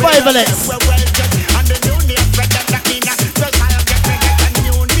 5X, 5LX.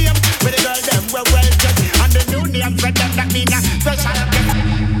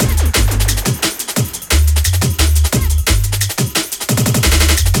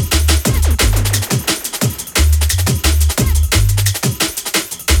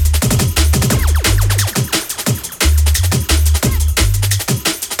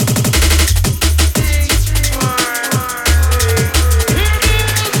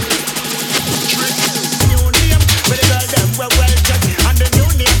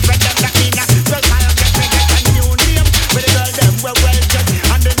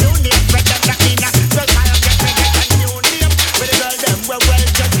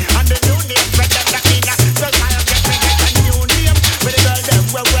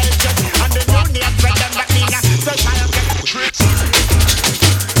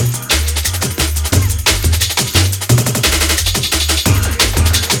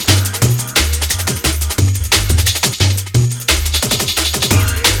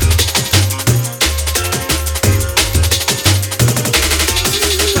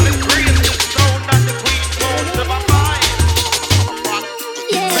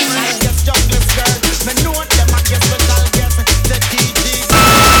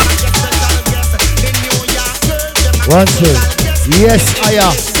 One, two. Yes, I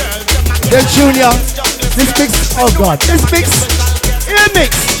am. Then Junior. This mix. Oh God. This mix. Ear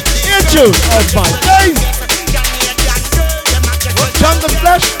mix. Ear tune. Oh my days. Jungle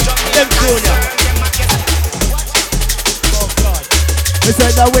Flash. Then Junior. Oh God. This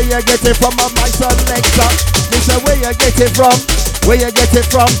is the way you get it from my selector. This is where you get it from. Where you get it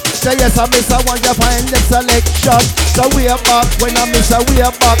from? Say yes, I miss I want you find the selection. So we are back when I miss a we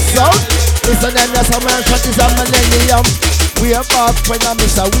are back sound. Listen and yes, I'm a shot is a millennium. We are back when I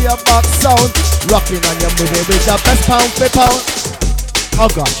miss a we are back sound. Rocking on your movie with the best pound for pound. Oh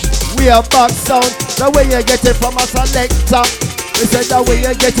gosh, we are back sound. The way you get it from a selector. They said the way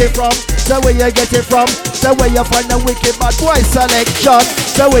you get it from. The way you get it from. The way you find the wicked bad boy selection.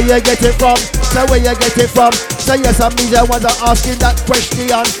 The way you get it from. The way you get it from. So yes, I mean the ones are asking that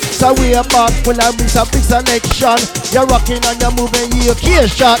question. So we are back when I miss a big selection. You're rocking and you're moving, you can't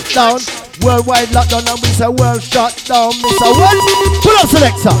shut down. Worldwide lockdown and we say world shut down. Miss a what? Pull up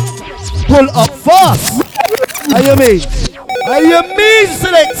selector. Pull up fast. How you mean? How you mean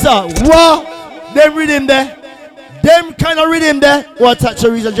selector? What? Them rhythm there. Them kind of rhythm there. What touch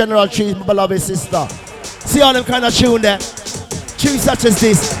the reason General Trees, my beloved sister. See all them kind of tune there. Tunes such as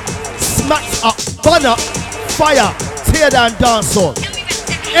this. Smacks up, burn up, fire, tear down dancehall.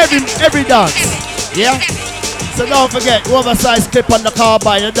 Every dance. Yeah? So don't forget, oversized clip on the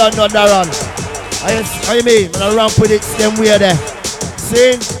carbine, you don't know that run. How you mean? When I ramp with it, them way there.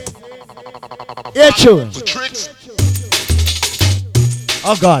 See? Yeah, true.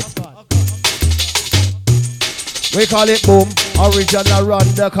 Oh God. We call it boom, original run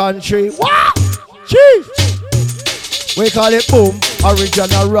the country. What? Chief. We call it boom,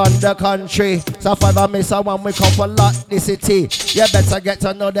 Original run the country. So 5IVE miss a one, we come for lot the city. You better get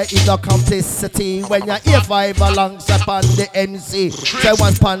to know there is no complicity. When you hear 5 alongside pan the MC. Say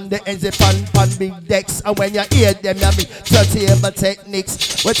once pan the MC, pan big decks. And when you hear them, you be turntable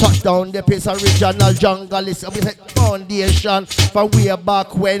techniques. We touch down the piece original jungle. Listen, we set foundation from way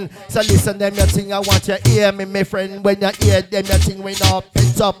back when. So listen them, you think I want you hear me, my friend. When you hear them, you think we not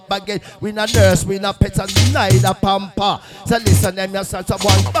pet up again. We not nurse, we not pet and neither pamper. So listen them, you start up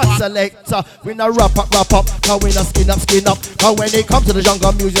one bad selector. We not wrap up, cause we not skin up. Cause when it comes to the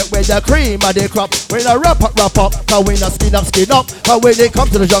jungle music, where the cream of the crop. We not wrap up, cause we not skin up. Cause when it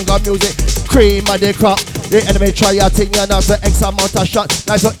comes to the jungle music, cream of the crop. The enemy try a thing and have the X amount of shot.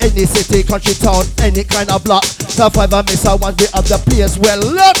 Nice for any city, country, town, any kind of block. So 5IVE miss a one, we have the place well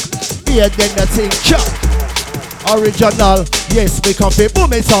look. Here then the thing chop. Original, yes we come fi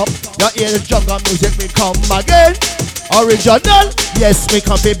boom it up. You hear the jungle music, we come again. Original, yes we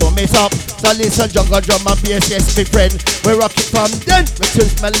come fi boom it up. So listen jungle drum and bass, yes my friend. We rock it from then, we till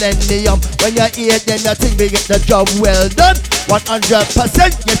millennium. When you hear them, you think we get the job well done. 100%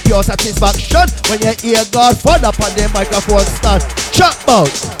 get pure satisfaction. When you hear God Father upon the microphone stand. Chop out,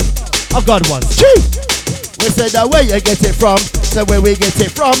 I've got one. Chief. We say the way you get it from, the way we get it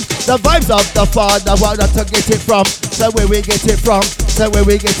from. The vibes of the Father, where to get it from. The way we get it from, the way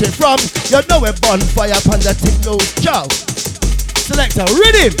we get it from. You know we're bonfire upon the thing loose. Ciao. Selector,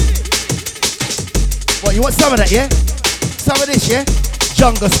 rhythm. What, you want some of that, yeah? Some of this, yeah?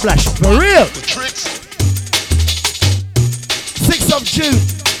 Jungle Splash, for real. 6th of June,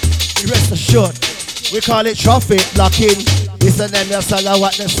 you rest assured. We call it traffic blocking. Listen them, you sell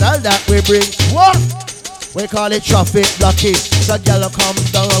what the style that we bring. What? We call it traffic blocking. The girl come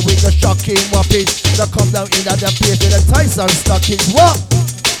down with the shocking whopping. They come down in the place with the Tyson stockings. What?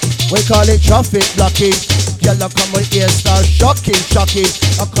 We call it traffic blocking. Girl come with ear start shocking.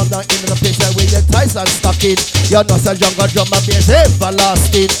 I come down in the place with the Tyson stockings. You know the jungle drum and bass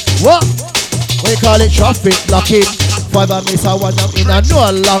everlasting. What? We call it traffic blocking. 5IVE miss a one in a no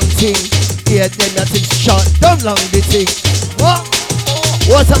long thing. Here then the thing short down long the thing. What?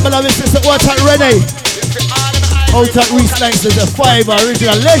 What's up my love sister? What's up Renee? Out at Reese Langston, the 5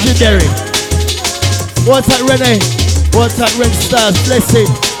 original legendary. What's at Renee? What's at Ren Stars? Blessing.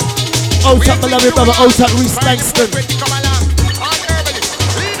 Out at my lovely brother, out at Reese Langston.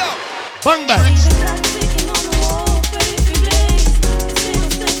 Bang bang.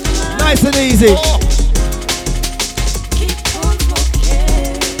 Nice and easy.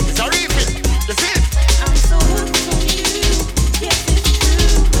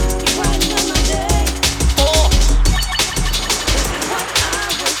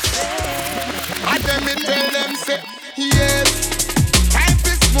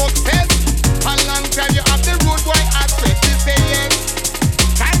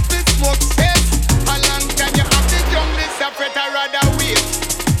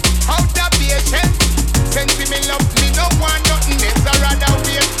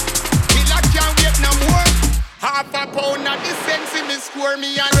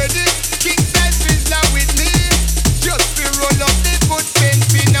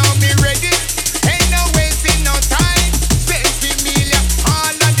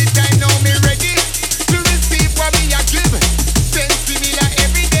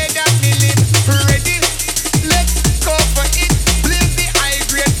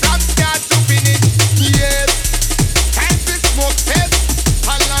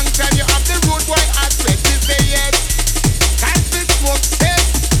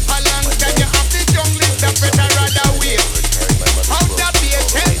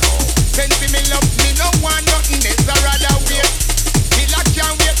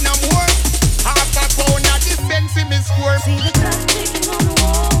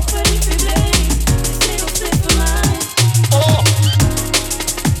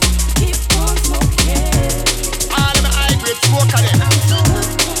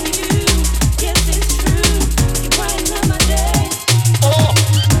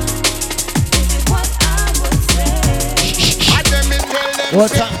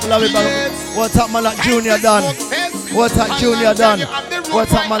 What's up, man, like Junior Don? What's up, Junior Don?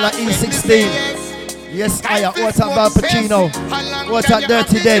 What's up, man, like E16? Yes, Aya. What's up, Val Pacino? What's up,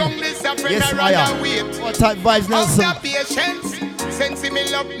 Dirty Dead? Yes, Aya. What's up, Vibes Nelson? That's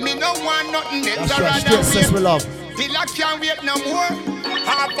right, straight sis we love. Till I can't wait no more.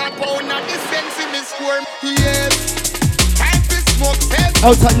 Half a pound of this sense in me squirm. Yes. Time to smoke test.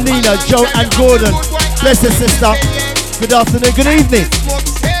 Out at Nina, Joe and Gordon. Bless your sister. Good afternoon, good evening.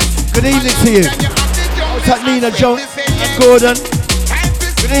 Good evening to you. Out at Nina, Joe and Gordon.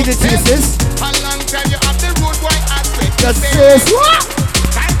 Good evening to you, sis. Yes, sis. What?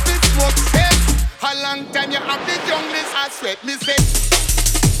 Time to smoke set. A long time you have the jungle I sweat me set.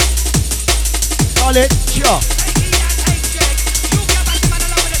 Call it, sure.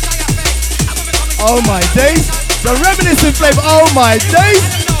 Oh my days. The reminiscent flavor. Oh my days.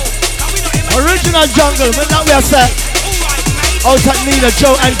 Original jungle. When that we are set. Oh, that Nina,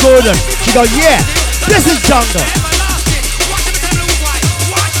 Joe and Gordon. She goes, yeah, this is jungle.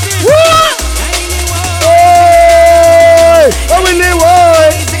 What? Hey, oh, we live,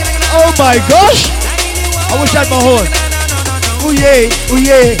 oh my gosh. I wish I had my horn. Ooh yeah, ooh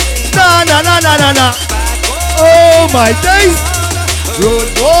yeah. Na na na na na na. Oh my days. Road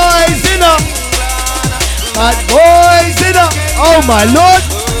boys in up. Bad boys in up. Oh my lord.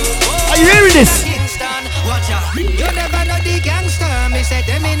 Are you hearing this? You never know the gangster, me say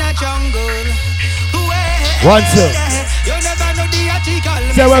them in a jungle. 1, 2. You never know the article.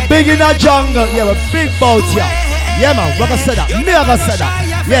 So we're big in the jungle. Yeah, we're big bout here. Yeah man, we're gonna say that. Me gonna say that.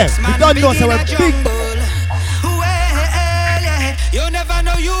 Yeah, we don't know so we're big. You never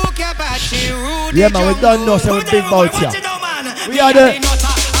know you can batch rude. Yeah man, we don't know so we're big bout here. We are the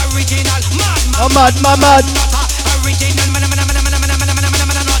original oh mad. Original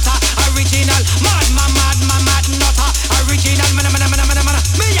mad nutter. Original me a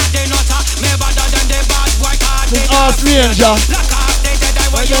the nutter. Me better than the bad boy card. This Arse Ranger.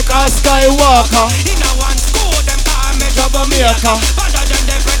 When you call Skywalker. In a one school them call me Troublemaker. Better than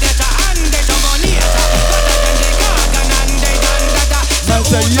the predator and the Terminator. Better than the Gargan and the Dandada. Man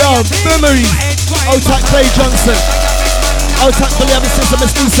say yo, memories. Out at Clay Johnson. Out at the other sister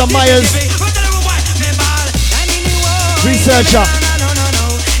Miss Lisa Myers. Researcher.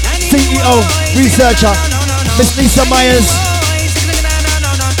 CEO. Researcher. Miss Lisa Myers.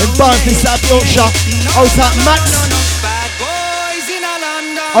 In Barnsley, South Yorkshire. Out at Max.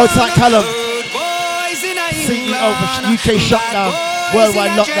 Out at Callum. CEO for UK shutdown.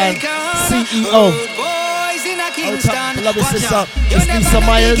 Worldwide lockdown. CEO. Out at the lovely sister Miss Lisa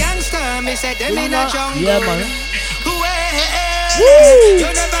Myers. Yeah man. Woo!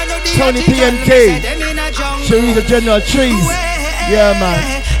 Tony PMK. Sharita General Trees. Yeah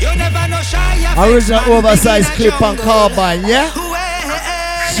man. Original oversized clip on carbine, yeah?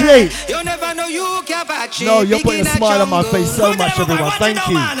 Straight. No, you're putting a smile on my face so much, everyone. Thank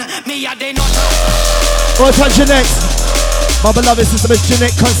you. Oh, touch your next. My beloved sister, Miss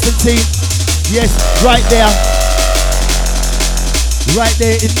Jeanette Constantine. Yes, right there. Right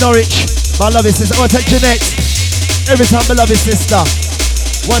there in Norwich. My beloved sister. Oh, touch your next. Every time, beloved sister.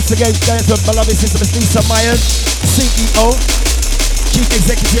 Once again, going to beloved sister, Miss Lisa Myers, CEO, Chief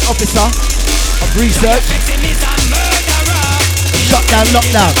Executive Officer of Research. Shutdown,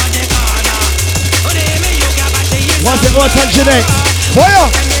 lockdown. Once it all touch your next. Fire!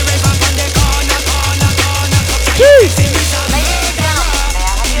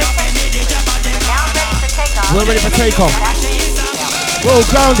 We're ready for takeoff. We're all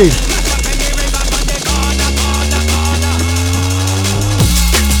grounded.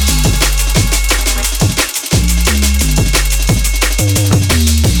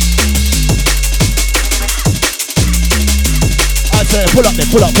 Pull up there,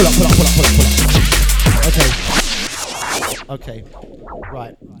 pull up. Okay.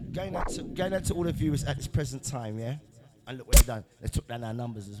 Right. Going out to all the viewers at this present time, yeah? And look what they've done. They took down our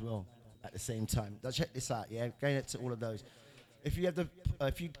numbers as well at the same time. Now check this out, yeah? Going out to all of those. If you can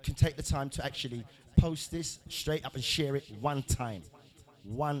take the time to actually post this straight up and share it one time,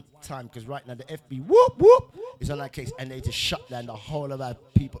 because right now the FB whoop is on that case, and they just shut down the whole of our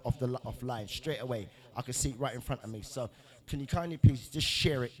people offline straight away. I can see it right in front of me. So can you kindly please just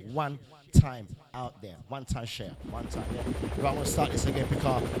share it one time out there? One time share. One time, yeah? Right, I'm going to start this again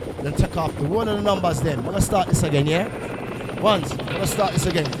because then take off the one of the numbers then. I'm going to start this again, yeah? Once. I'm going to start this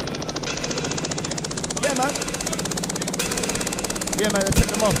again. Yeah, man. Yeah, man, take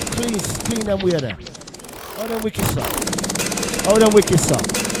them off. Clean them weird there. Oh, them wicked stuff. Oh, them wicked stuff.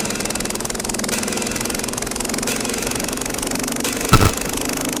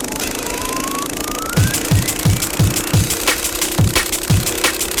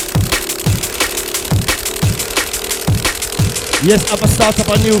 Yes, I'm gonna start up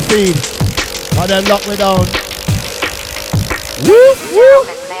a new feed. And then lock me down. Woo, woo.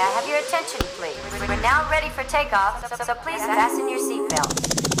 May I have your attention, please? We're now ready for takeoff, so please fasten your seatbelt.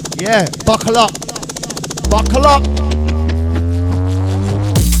 Yeah, buckle up. Buckle up.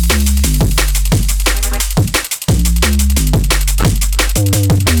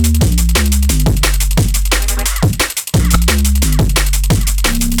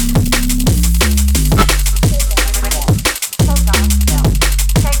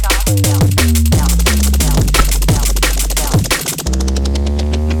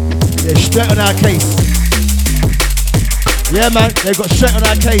 our case. Yeah, man, they got straight on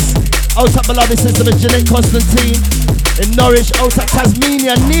our case. Out at beloved sister, Miss Jeanette Constantine in Norwich. Out at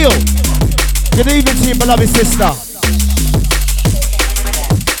Tasmania, Neil. Good evening to you, beloved sister.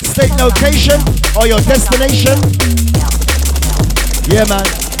 State location or your destination. Yeah, man.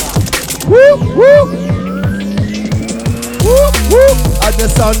 Woo, woo. Woo, woo. At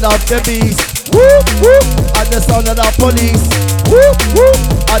the sound of the beast. Woo, woo. At the sound of the police. Woo, woo.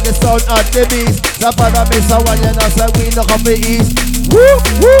 At the sound of the beast. The father miss a one, you know, so we look up the east. Woo,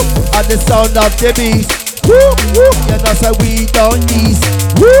 woo. At the sound of the beast. Woo, woo. You know, so we down east.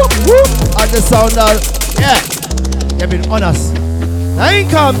 Woo, woo. At the sound of, yeah. You've been on us. Now ain't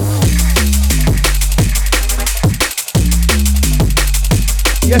come.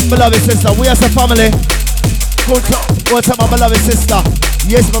 Yes, beloved sister, we as a family. Go to my beloved sister.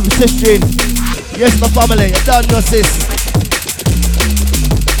 Yes, my sister. Yes, my family. You don't know, sis.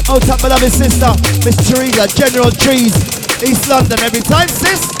 Out to beloved sister, Miss Teresa, General Trees, East London. Every time,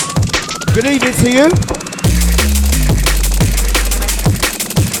 sis. Good evening to you.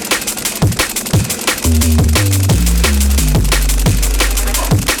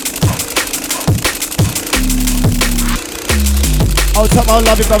 Out up my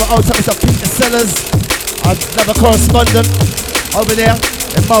lovely brother, out up Mr. Peter Sellers, another correspondent over there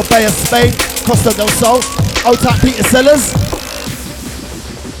in Marbella, Spain, Costa del Sol. Out up Peter Sellers.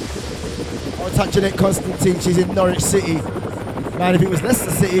 Out up Jeanette Constantine, she's in Norwich City. Man, if it was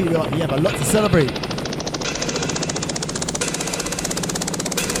Leicester City, you have a lot to celebrate.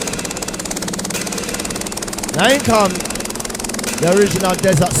 Now in come the original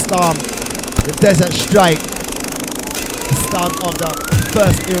Desert Storm, the Desert Strike. Start of the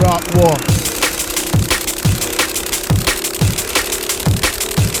first Iraq War.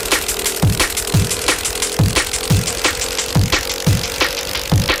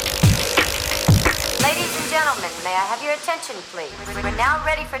 Ladies and gentlemen, may I have your attention, please? We're now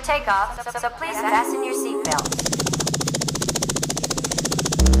ready for takeoff, so please fasten your seatbelts.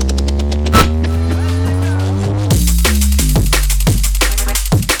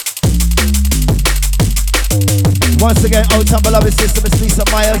 Once again, old time beloved sister, Miss Lisa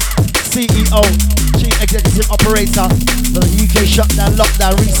Myers, CEO, Chief Executive Operator for the UK Shutdown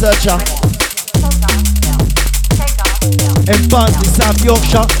Lockdown Researcher. In Barnsley, South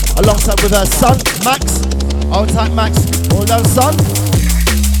Yorkshire, alongside with her son, Max. Old time Max, well done, son.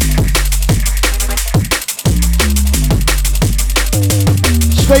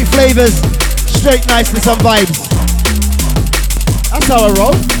 Straight flavours, straight niceness and vibes. That's how I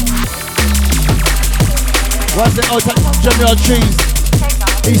roll. Once the old General Trees,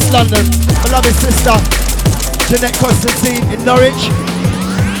 East London, beloved sister, Jeanette Constantine in Norwich.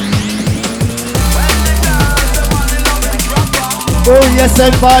 Oh yes,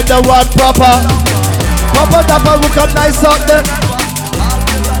 and by the one proper dapper, look up nice up there.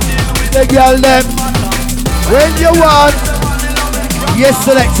 The girl them, when you want, yes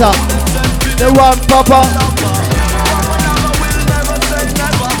selector, the one proper.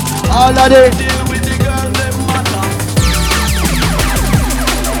 All of it.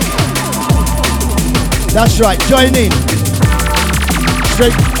 That's right, join in.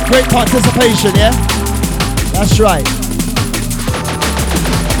 Straight, great participation, yeah? That's right.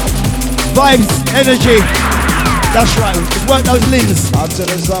 Vibes, energy. That's right, work those limbs.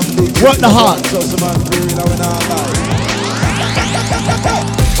 Work the heart.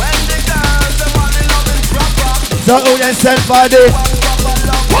 The audience sent by the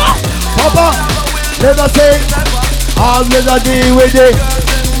Papa, never say, I'll never deal with it.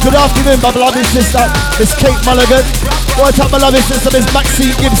 Good afternoon, my beloved sister, Miss Kate Mulligan. What's up, my beloved sister, Miss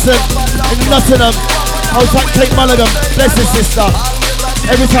Maxine Gibson in Nottingham. What's up, Kate Mulligan? Bless you, sister.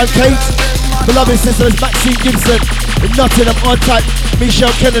 Every time, Kate, beloved sister, Miss Maxine Gibson in Nottingham. On type,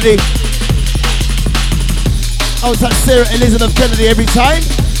 Michelle Kennedy. On type, Sarah Elizabeth Kennedy. Every time,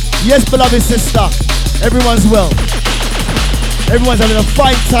 yes, beloved sister. Everyone's well. Everyone's having a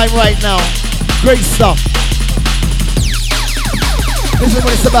fine time right now. Great stuff. This is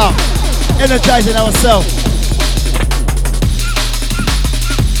what it's about, energizing ourselves.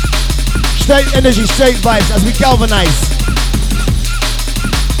 Straight energy, straight vibes as we galvanize.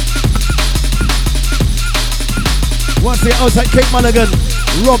 Once again, outside Kate Mulligan,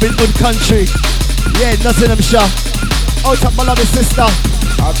 Robin Hood Country. Yeah, Nottinghamshire. Outside my lovely sister,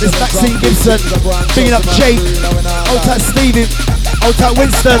 Miss Maxine Gibson. Picking up Jake. Outside Stevie. Outside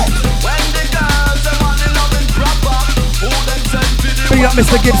Winston. Bring up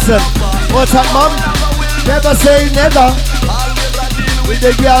Mr. Gibson. What's up, mum? Never say never. With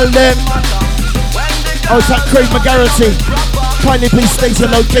the girl them. Outside Craig McGarrity. Kindly please state your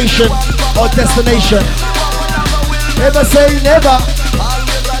location or destination. Never say never.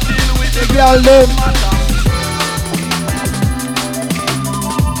 The girl them.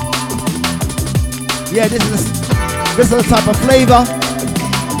 Yeah, this is the type of flavor.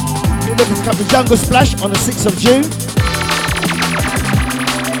 You're looking to come to Jungle Splash on the 6th of June.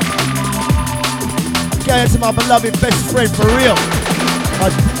 Going to my beloved best friend for real. My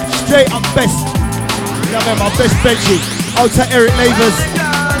straight up best. You know, my best Benji. Out to Eric Neighbours.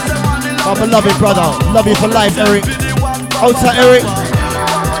 My beloved brother. Love you for life, Eric. Out to Eric.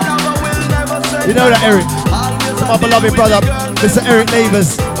 You know that, Eric. To my beloved brother, Mr. Eric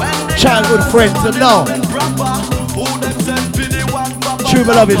Neighbours. Childhood friend to know. True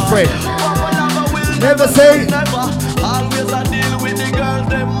beloved friend. Never say.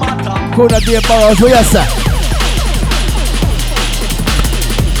 Cool idea, Burrows. Where you say?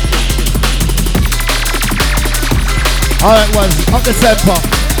 Alright, ones, up the tempo.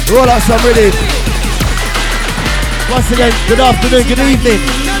 Roll out some rhythm. Once again, good afternoon, good evening.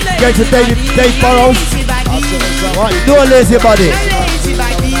 Going to Dave Burrows. Right, do a lazy body.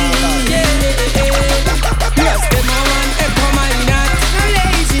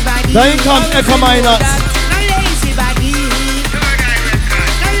 Then comes Echo Minot.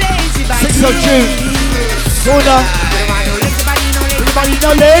 6th of June. Sooner. Everybody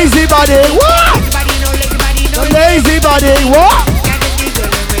no lazy body. What? No lazy body. What?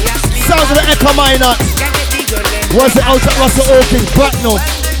 Sounds of the Echo Minot. What's it out at Russell Hawkins? Bracknell.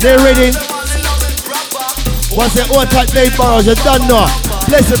 They're ready. What's it out at Dave Burrows? You done know.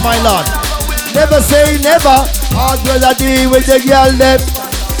 Blessed my Lord. Never say never. Hard brother deal with the girl them.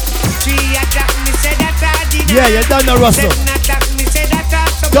 Yeah, you done know Russell.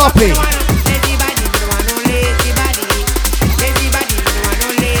 Copy.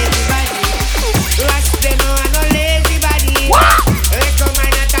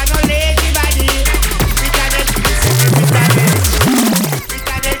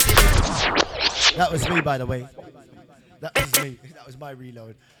 That was me, by the way. That was me. That was my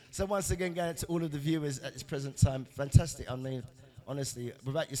reload. So once again, going to all of the viewers at this present time, fantastic. I mean, honestly,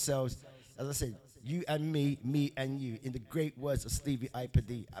 without yourselves, as I said, you and me and you. In the great words of Stevie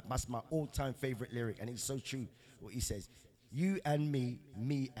I.P.D., that's my all-time favorite lyric, and it's so true what he says. You and me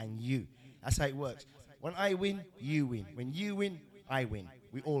and you. That's how it works. When I win, you win. When you win, I win.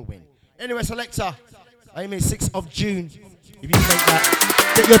 We all win. Anyway, selector, I mean 6th of June. If you make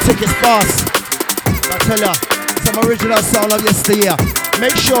that, get your tickets fast. I tell ya, some original sound of yesteryear.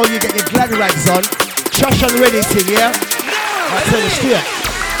 Make sure you get your glad rags on. Trash and ready thing, yeah? I tell you straight.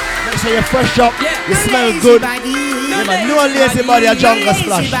 Make sure you're fresh up, you smell good. Yeah, man, no lazy body a Jungle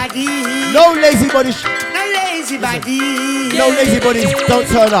Splash. No lazy body. No lazy bodies don't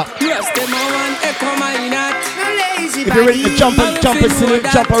turn up. If you're ready to jump and salute,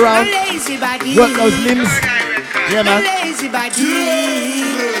 jump around, work those limbs. Yeah, man.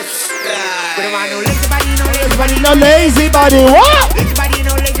 No lazy body, what?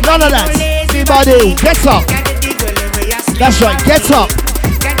 None of that. Lazy body, get up. That's right, get up.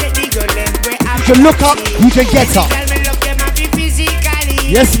 You can look up, you can get up.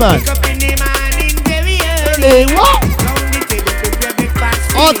 Yes, man. Hey, what?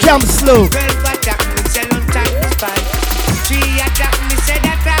 All camp slow.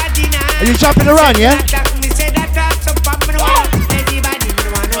 Are you jumping around, yeah?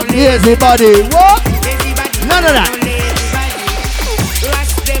 Lazy body, what? None of that.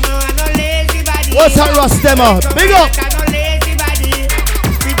 What's that Rastema? Big up.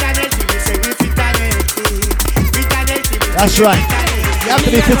 That's right. You have to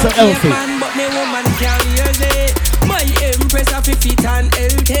be fit and healthy.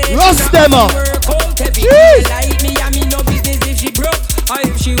 Rastema. Jeez.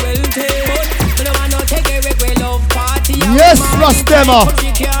 Yes, Rastema.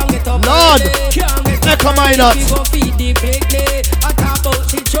 Lord. Echo Minot.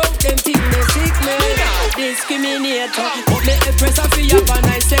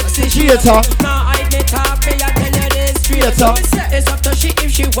 Theater. It's up to she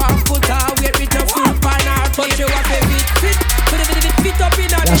if she walk, put her weight with no food pan her, but she want to fit up in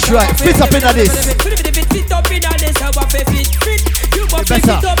her. That's right, fit up in her this. Fit up in her this, how I fit. You want to fit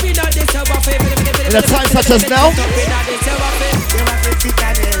up in her this, how I fit. In a time such as now,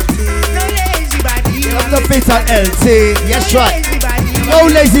 you have the fit and LT. Yes, right.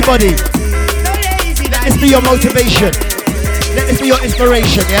 No lazy body. Let this be your motivation. Let this be your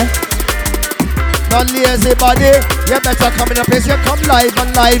inspiration, yeah? Non lazy body, you better come in a place, you come live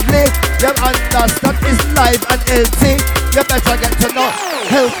and lively. You understand is live and healthy. You better get to know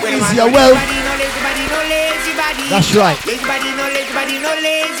health is your wealth. body. That's right. Lazy body, no lazy body, no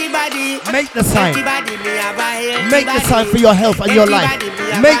lazy body. Make the time. Healthy body, me have a healthy Make the body. time for your health and your Healthy life. body, me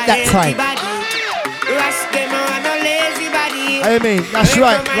have Make a that healthy time. body. Rush them on no lazy body. I mean, that's Wake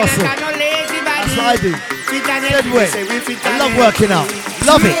right, up, man, Russell. I got no lazy body. That's what I do. Fit and Dead healthy, way. say we fit I and love healthy. working out.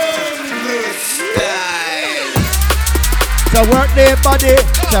 Love it. So work their body,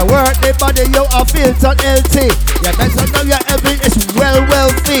 so work their body, you are built on LT. You better know your every is well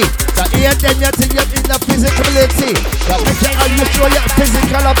wealthy. So here then you think you're in the physicality. So make sure you show your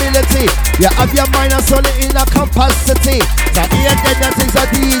physical ability. You have your mind and soul in a capacity. So here then you think the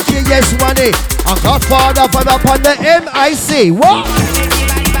DJ yes money. And Godfather for up on the MIC. What?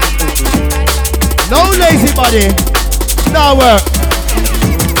 No lazy body. No work.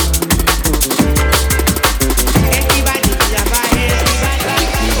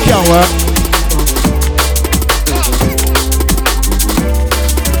 Can't work.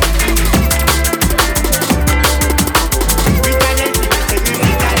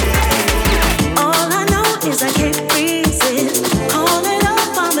 All I know is I can't resist. Call it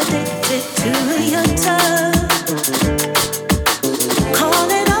up, I'm addicted to your touch. Call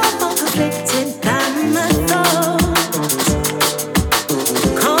it up, I'm conflicted by my thoughts.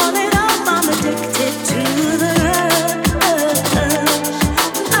 Call it up, I'm addicted to the rush.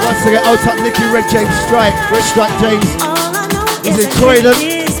 Once again, out top Nicky Red James Strike. Red Strike James. All I know Is is it I Croydon?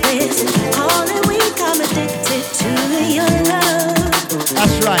 can't resist. Call it weak, I'm addicted to your love.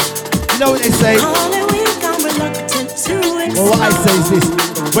 That's right. You know what they say? Call it weak, I'm reluctant to explode. Well, what I say is this.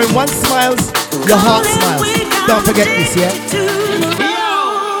 When one smiles, your heart smiles. Don't forget this, yeah?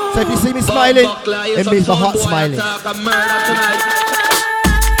 So if you see me smiling, it means my heart's smiling.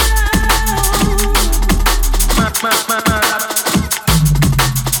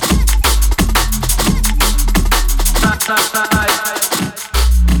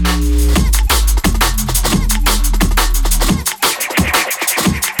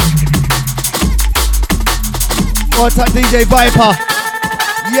 What's up, DJ Viper?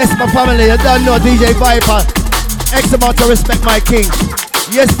 Yes, my family, you don't know DJ Viper. X amount of respect, my king.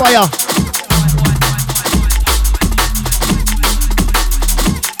 Yes, fire.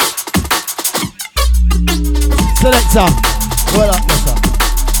 Selector. Well up, yes, sir.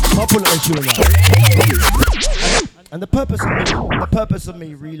 I'll pull up the tune now. And the purpose of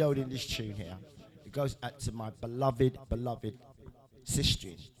me reloading this tune here, it goes out to my beloved sister.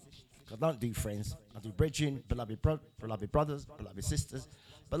 I don't do friends. I do brethren, beloved brothers, beloved sisters,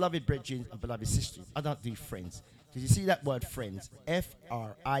 beloved brethren, and beloved sisters. I don't do friends. Did you see that word friends? Friends.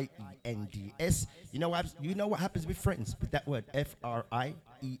 You know what happens with friends? With that word, friends.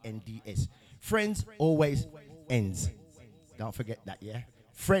 Friends always ends. Don't forget that, yeah?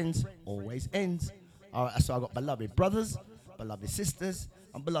 Friends always ends. All right, so I got beloved brothers, beloved sisters,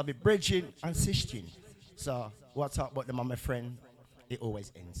 and beloved brethren and sisters. So what's up about them, my friend? It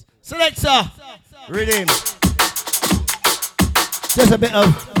always ends. Selector, rhythm. Just a bit of,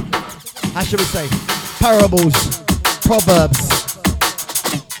 how should we say, parables, proverbs.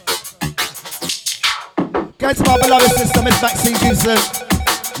 Go to my beloved sister, Miss Maxine Gibson.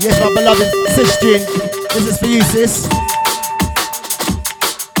 Yes, my beloved sister. This is for you, sis.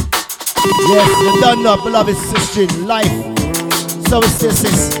 Yes, you don't know, beloved sister. Life. So is this,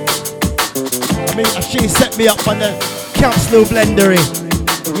 sis. I mean, she set me up on the Camp Slow Blendery.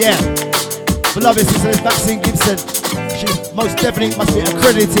 Yeah. Beloved sister is Maxine Gibson. She most definitely must be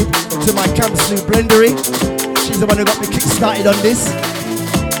accredited to my Camp Slow Blendery. She's the one who got me kick-started on this.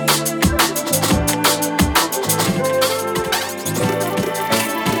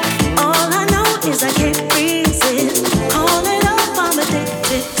 All I know is I can't resist. Call it up, I'm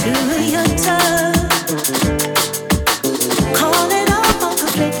addicted to your touch. Call it up, I'm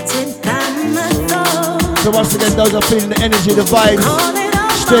conflicted by my thoughts. So once again, those are feeling the energy, the vibes, Call it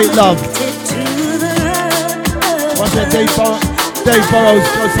up, straight I'm love. addicted to the rush. Once again, Dave Burrows,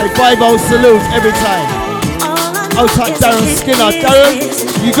 go say 5-0 salute every time. All I know Old tight is I Darren can't Skinner. resist. Darren,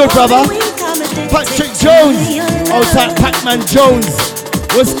 you good, Call brother? it weak, I'm addicted Patrick to Jones. your Old love. tight Pac-Man Jones.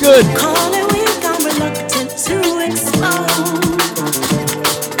 What's good? Call it weak, I'm reluctant to explode.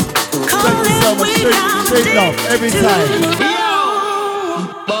 Call Thank you so it much. weak, I'm Straight love every addicted time. to the road.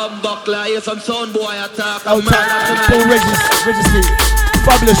 Old tight Paul Registry.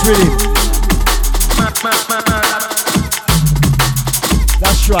 Fabulous rhythm.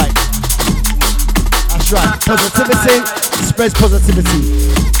 That's right. That's right. Positivity spreads positivity.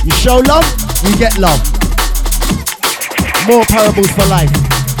 You show love, you get love. More parables for life.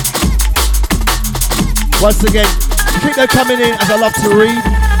 Once again, keep them coming in as I love to read.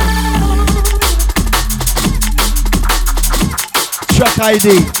 Truck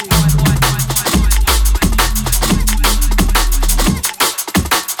ID.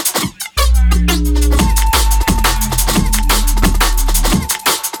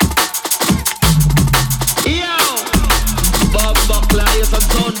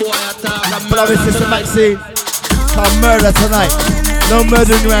 But love his sister Maxine. Can't murder tonight. No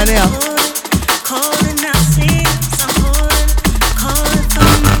murdering around here.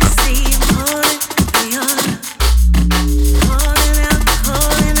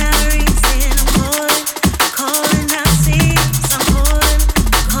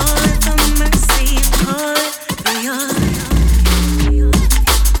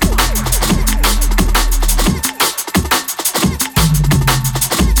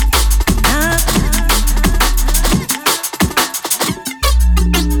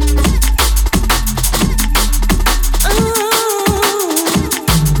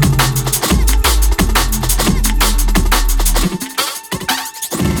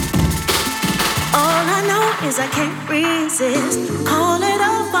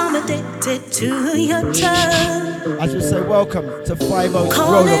 I should say welcome to 5IVE-O's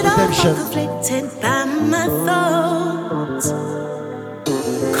Road of Redemption. By my thoughts.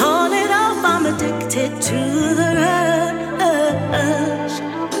 Call it off, I'm addicted to the rush.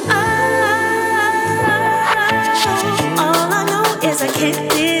 All I know is I can't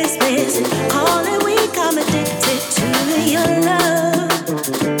dismiss it. Call it weak, I'm addicted to your love.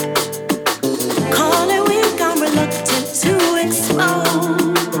 Call it weak, I'm reluctant to expose.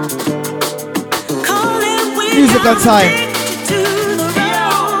 Musical time.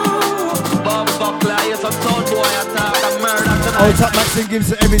 Old Top Maxine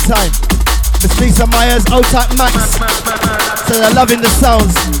gives it every time. Miss Lisa Myers, Old Top Max. So they're loving the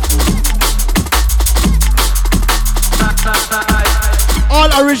sounds. All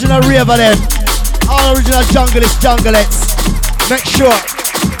original raver then. All original jungleists. Make sure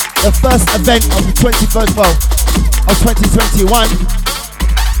the first event of the 21st of 2021.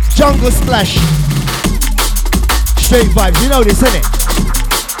 Jungle Splash. Straight vibes, you know this, innit?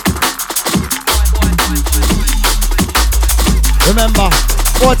 Remember,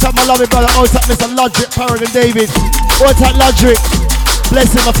 all time my lovely brother, all time Mr. Logic, Paragon David, all time Logic,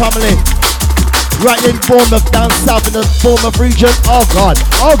 blessing my family. Right in Bournemouth, down south in the Bournemouth region. Oh God,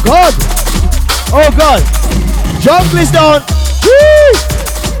 oh God, oh God. Jungle is down. Woo!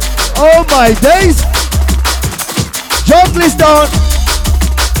 Oh my days. Jungle is down.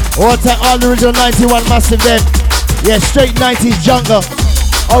 All time all the original 91 massive then. Yeah, straight 90s jungle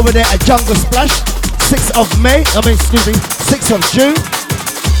over there at Jungle Splash, 6th of May, 6th of June.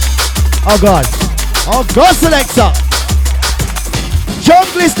 Oh God, selector.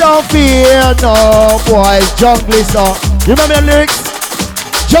 Jungle is down fear, no boy, jungle is down. You remember the lyrics?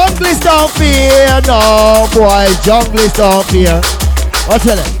 Jungle is down fear, no boy, jungle is down fear. I'll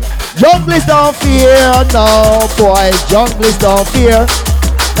tell you. Jungle is down fear, no boy, jungle is down fear.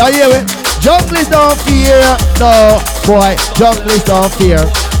 Now hear it. Jungle is don't fear, no boy, jungle is don't fear.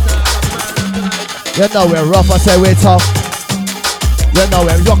 You know we're rough, I say we're tough. You know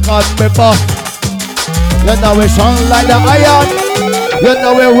we're rock on me buff. You know we're strong like the iron. You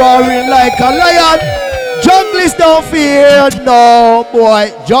know we're roaring like a lion. Jungle is don't fear, no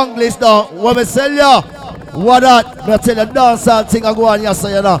boy, jungle is don't. What me tell ya? What that? Me tell you dancehall thing I go on here, so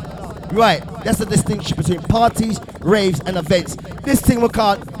you know. Right, that's the distinction between parties, raves, and events. This thing we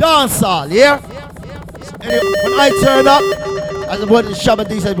call dancehall, yeah? When I turn up, as the word in Shabba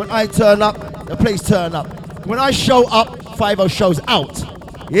D says, when I turn up, the place turn up. When I show up, 5IVE-O shows out.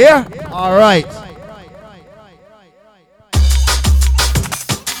 Yeah? Alright.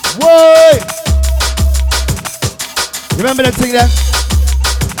 Whoa! You remember that thing there?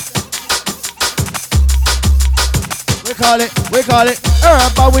 We call it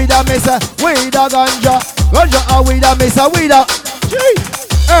herba with a mesa, with a ganja. Ganja with a mesa, with a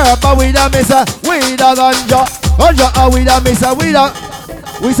herba with a mesa, with a ganja. Ganja with a mesa, with a.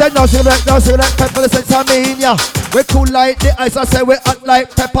 We said no cigarette, pepper, the Samania. We cool like the ice, I say we hot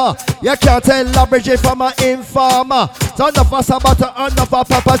like pepper. You can't tell a Bridget from an informer. So enough of saboteur, enough of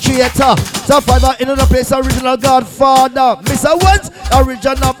perpetrator. So 5IVE-O in the place, original Godfather. Mr. Woods,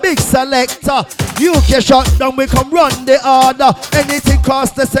 original big selector. UK shut down, we come run the order. Anything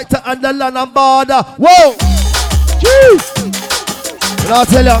cost the sector and the land and border. Whoa! Jeez! And I'll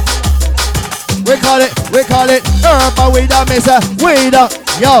tell you, we call it herba with a mesa, with a.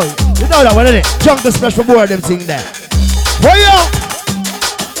 Yo, you know that one, innit? Jungle Splash for more of them thing there. Fire!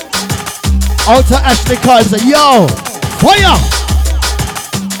 Outer Ashley Carl say, yo, fire!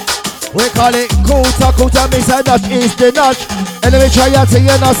 We call it Kuta Mesa Notch is the notch. And let me try out to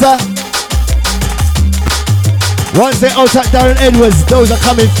you now, sir. Once they out at Darren Edwards, those are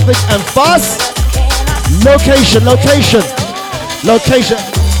coming thick and fast. Location.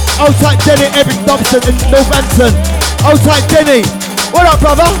 Outside Denny, Eric Dobson in Northampton. Outside Denny. What up,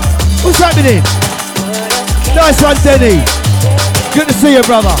 brother? What's happening? Nice one, Denny. Good to see you,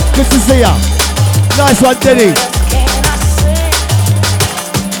 brother. Good to see ya. Nice one, Denny.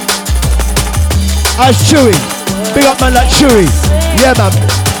 As Chewy. Big up man like Chewy. Yeah, man.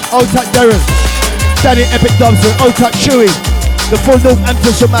 Old Tack Darren. Danny Epic Dobson. Old Tack Chewy. The full North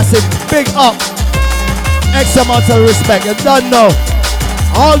Hamptonshire massive. Big up. X amount of respect. You don't know.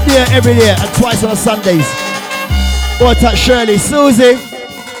 All day, every day, and twice on Sundays. Old Tack Shirley. Susie.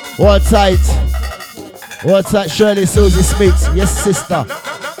 Old tight. Old Tack Shirley. Susie Smith. Yes, sister.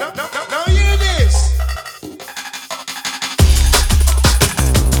 Now hear this.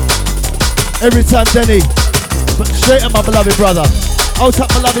 Every time, Denny. But straight at my beloved brother. Out at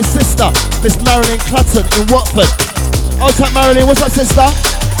my beloved sister, Miss Marilyn Clutton in Watford. Out at Marilyn, what's up, sister?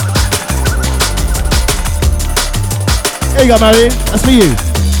 Here you go, Marilyn. That's for you.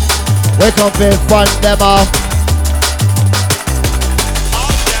 Wake up and fun them off.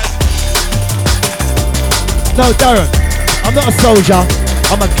 No, Darren, I'm not a soldier.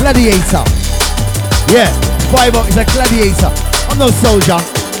 I'm a gladiator. Yeah, 5IVE-O is a gladiator. I'm no soldier.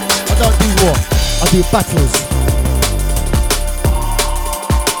 I don't do war. I do battles.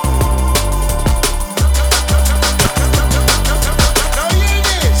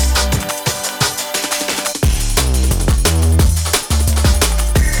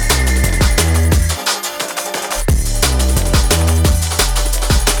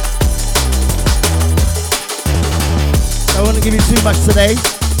 I won't give you too much today.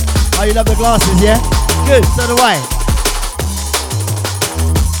 Oh, you love the glasses, yeah? Good, so do I.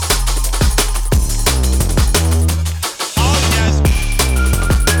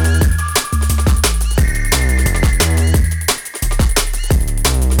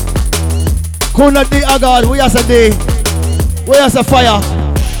 Kuna di agad, we has a day. We has a fire.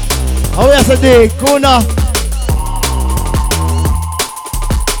 And we has a day. Kuna.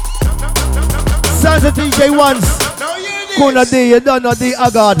 Sounds of DJ once. Kuna D, you don't know D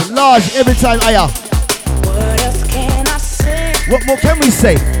agad. Large every time higher. What else can I say? What more can we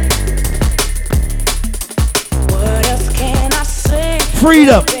say? What else can I say?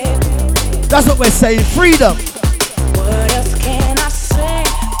 Freedom. That's what we're saying. Freedom. What else can I say?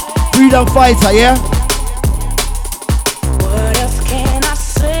 Freedom fighter, yeah? What else can I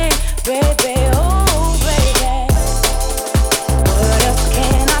say? Baby, oh baby. What else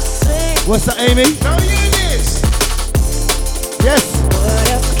can I say? What's that, Amy? Now hear this. Yes.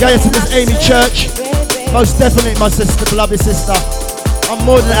 Going to this Amy church. Most definitely, my sister, beloved sister. I'm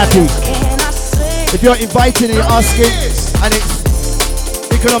more than happy. If you're invited and you're asking, and it's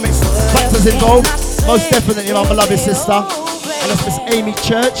economics factors involved, most definitely, my beloved sister. And that's Miss Amy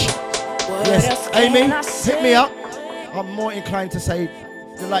Church. Yes, Amy, hit me up. I'm more inclined to say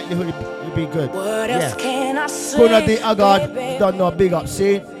the likelihood you'll be good. Yeah. Kuna di agad, don't know, big up.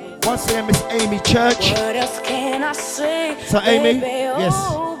 See? Once again, Miss Amy Church. So Amy, yes,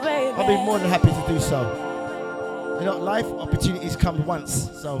 I'll be more than happy to do so. You know, life opportunities come once,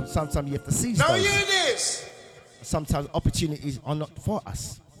 so sometimes you have to seize Now those. hear this. Sometimes opportunities are not for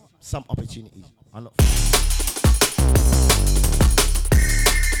us. Some opportunities are not for us.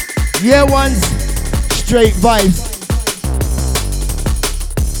 Yeah, ones, straight vibes.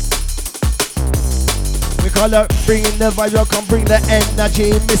 We call it bringing the vibes, we come bring the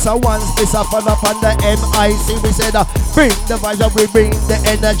energy. Miss a ones, miss a 5 up on the MIC. We said bring the vibes and we bring the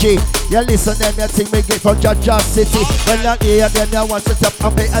energy. You listen them, you think we get from Jaja City. When you hear them, you want to stop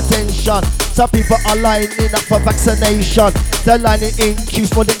and pay attention. Some people are lining up for vaccination. They're lining in queues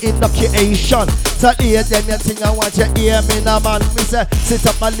for the inoculation. So hear them, you think I want you hear me now, man. We say sit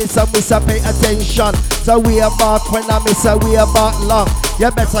up and listen, we say pay attention. So we are back when I miss a we are back long.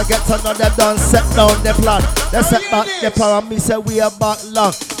 You better get to know them, don't set down the plan. They set back the plan, me say we are back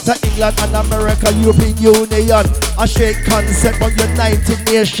long. So England and America, European Union, a straight concept of United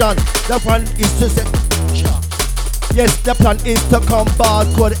Nations. The plan is to set. Yes, the plan is to come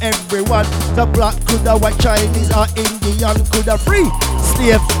barcode everyone. The black could have white, Chinese or Indian could have free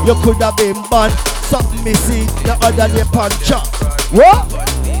slave. You could have been born. Something me see the other day punch up. What?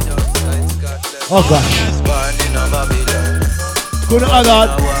 Oh gosh. Good oh God.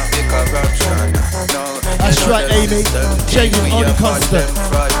 That's right, Amy. Changing on the constant.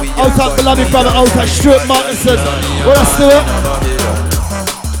 Out at beloved brother, out at Stuart Martinson. What else do it?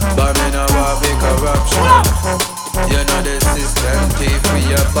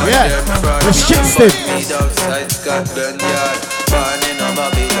 Yeah, the shit stick.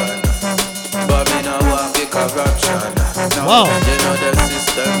 Wow.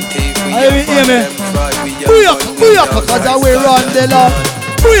 I hear me. Booyaka, booyaka, cause we run the land.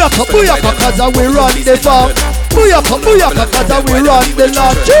 Booyaka, booyaka, cause we run the farm. Booyaka, booyaka, cause we run the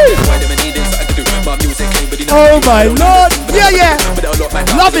land. Oh my Lord. Yeah.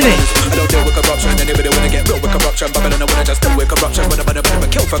 Loving it. I don't deal with corruption. Anybody wanna get real with corruption? Babylon, I wanna just deal with corruption. But I'm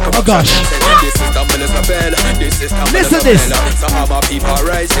kill for corruption. Oh gosh. This is dumbbell as my fell. This is dumbbell as Listen this. So how my people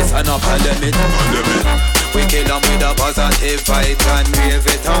rise this and up a limit. We kill them with a positive vibe and wave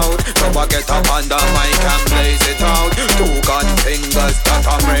it out. So I get up on the mic and blaze it out. Two gun fingers that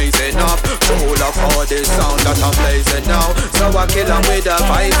I'm raising up. True love for this sound that I'm blazing now. So I kill them with the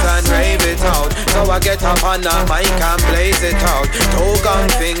vibes and rave it out. So I get up on the mic and blaze it out. Two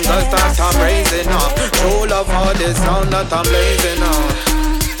gun fingers that I'm raising up. True love for this sound that I'm blazing out.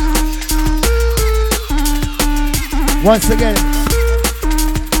 Once again,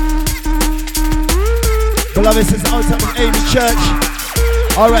 beloved sister, out of Amy Church.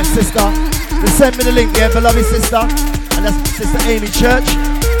 Alright, sister. They sent me the link, yeah, beloved sister. And that's Sister Amy Church.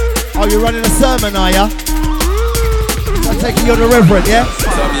 Are you running a sermon, are ya? I'm taking you to the reverend, yeah?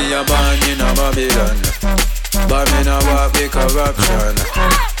 So me a born in a Babylon, but me no walk with corruption.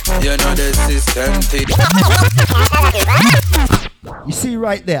 You know the system You see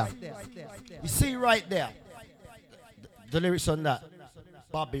right there. You see right there. The lyrics on that.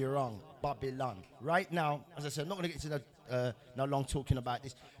 Babylon. Right now, as I said, I'm not going to get into no long talking about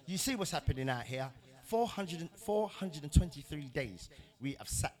this. You see what's happening out here. 423 days we have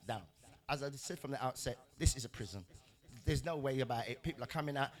sat down. As I said from the outset, this is a prison. There's no way about it. People are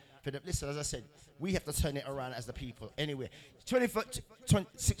coming out for the. Listen, as I said, we have to turn it around as the people. Anyway,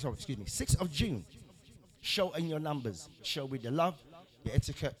 6th of June. Show in your numbers. Show with your love, your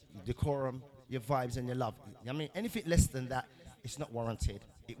etiquette, your decorum, your vibes, and your love. I mean, anything less than that, it's not warranted.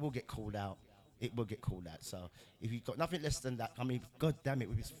 It will get called out. So if you've got nothing less than that, I mean, God damn it,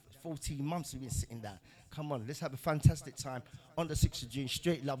 we've been 14 months we've been sitting down. Come on, let's have a fantastic time on the 6th of June.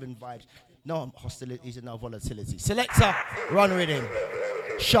 Straight love and vibes. No hostilities and no volatility. Selector, run with him.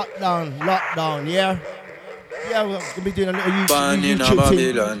 Shut down, lockdown, yeah? Yeah, we're going to be doing a little YouTube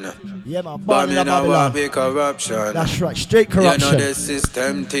thing. Yeah, man, born in Babylon. Corruption. That's right, straight corruption. You know the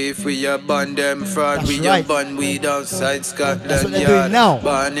system thief, we a ban them fraud. That's we right. a ban weed outside Scotland. That's what they're doing now.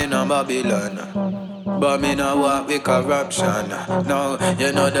 Born in a Babylon, but me no walk with corruption. No,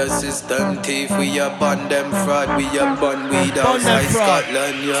 you know the system thief, we a ban them fraud. We a ban weed outside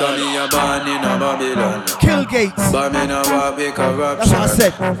Scotland. Yeah. So me a ban in a Babylon. Kill Gates. But me no walk with corruption. That's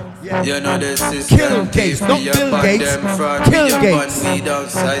what I said. Yeah. You know the system Kill Gates, thief, not we a Bill ban Gates. them fraud. Kill we a Gates. ban weed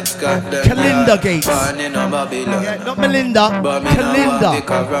outside Scotland. Kalinda Gates. Born in a Babylon. Yeah, not Melinda. But me no walk with Kalinda.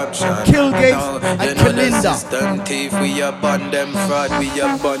 corruption. Kill Gates No, and you know the Kalinda. system thief, we a ban them fraud. We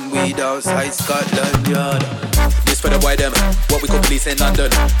a ban weed outside Scotland Yard. This for the boy them, what we call police in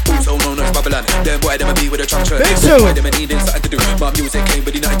London. Also known as Babylon. Them boy them a be with a trunk shirt. Big two. Boy them a needing something to do. My music ain't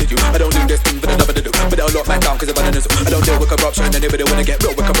really nothing to do. I don't do this thing for the love of the do. But I'll lock my down cause I'm an I don't deal with corruption. Anybody wanna get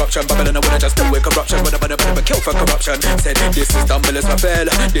real with corruption. Babylon I wanna just deal with corruption. When I'm a kill for corruption. Said this is dumbbell as my fell.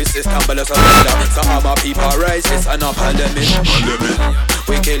 This is dumbbell as my fell. So all my people rise this and up a limit.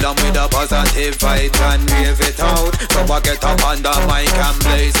 We kill them with a positive vibe and wave it out. So I get up on the mic and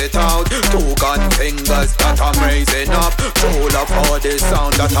blaze it out. Two gun fingers that I'm raising up. True love for this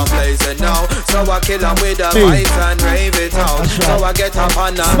sound that I'm blazing now. So I kill them with the vibes and rave it out. Right. So I get up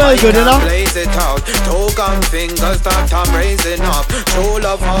on the Smell mic good, and enough? blaze it out. Two gun fingers that I'm raising up. True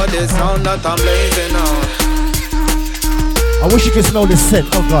love for this sound that I'm blazing out. I wish you could smell this scent.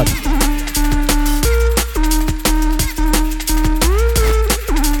 Oh God.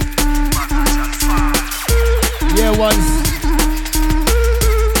 Yeah, once.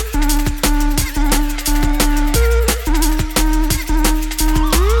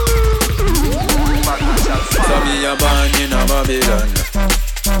 So me a born in a Babylon,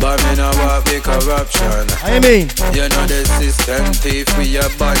 but me no walk with corruption. I mean. You know the system thief, we a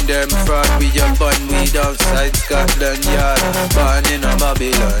ban them fraud. We a ban weed outside Scotland Yard. Born in a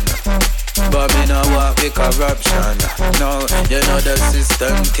Babylon, but me no walk with corruption. No, you know the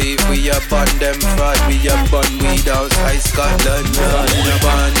system thief, we a ban them fraud. We a ban weed outside Scotland Yard. Me no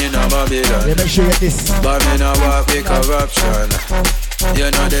born in a Babylon, Yeah, make sure you get this. but me no walk with corruption.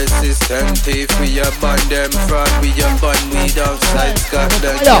 You know the system thief, we a ban them fraud. We a ban weed outside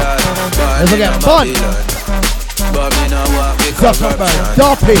Scotland Yeah. Yard. Don't forget, bun. But me no walk with Zuckerberg, corruption.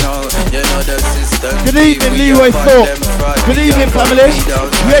 Doppy. No, you know the system Good thief, evening, we Leroy a ban Thorpe. them fraud. Good We a evening, ban family. weed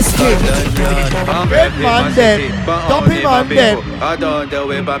outside Yes, King. Scotland Yard. Good man, then. Doppy man, then. I don't deal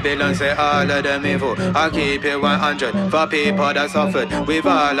with Babylon, say all of them evil. I keep it 100 for people that suffered. We've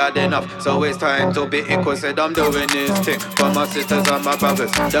all had enough, so it's time to be equal. Said I'm doing this thing for my sisters and my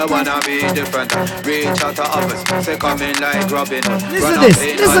brothers. They wanna be different, reach out to others. Say coming like Robin Hood. Listen this,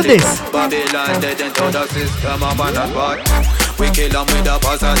 listen this. Babylon, they didn't tell the system of an but We kill 'em with a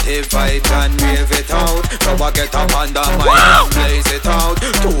positive vibe and rave it out. So I get up under my and blaze it out.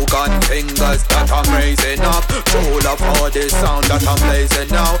 Two gun fingers that I'm raising up. Full of all this sound that I'm blazing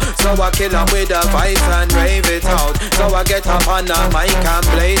now. So I kill 'em with a vibe and rave it out. So I get up on the mic and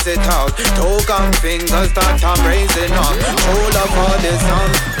blaze it out. Two gun fingers that I'm raising up. Full of all this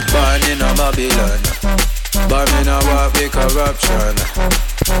sound. Burning a Babylon. Burning a work with corruption.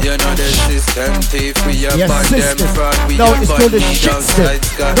 You know the system thief. We are burn them fraud. We no, are it's called a shit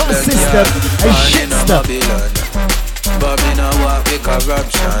system. Not a system, a shit system. Burning a work with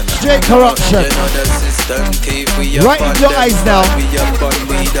corruption. Straight corruption. You know the system thief. We are right in your eyes now. We are burn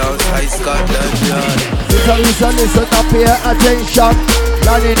weed outside Scotland Yard. Listen up, pay attention.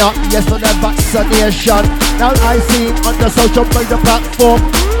 Lining up, yes, for the vaccination. Now I see on the social media platform,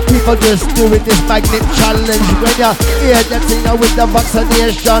 people just doing this magnet challenge. When you hear them thing with the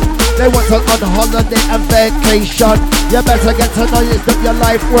vaccination, they want to on holiday and vacation. You better get to know is that your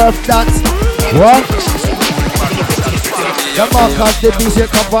life worth that. What? The markers, the music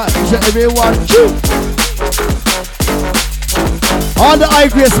cover, everyone. All the high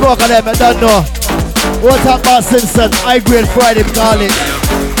grade smoke on them, I don't know. What's up, Mark Simpson? High grade Friday, we call it.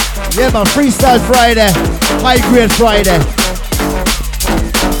 Yeah, man, Freestyle Friday, high grade Friday.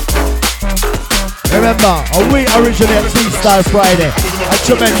 Remember, we originally at Freestyle Friday, a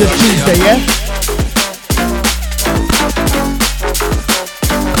tremendous Tuesday, yeah?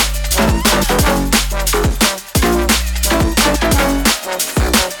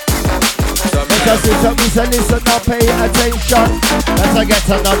 Listen now, pay attention. Let's get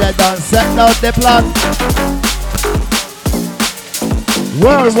to know the dance, set out the plan.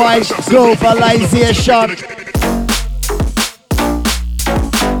 Worldwide globalization.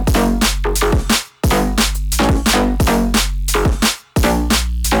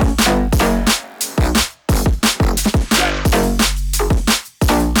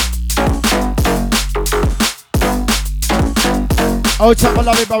 Oh, top of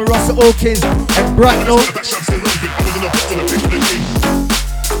love by Russell Hawkins and Bracknell.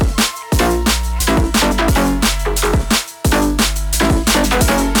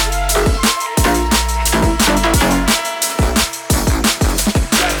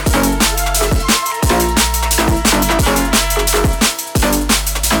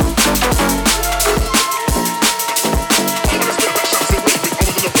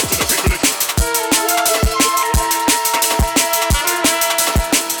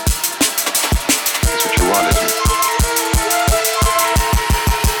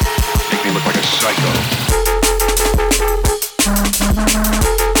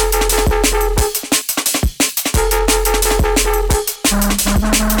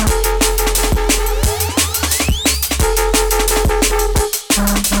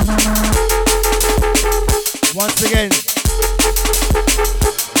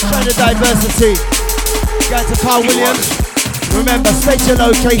 Diversity. Going to Carl Williams. Remember, state your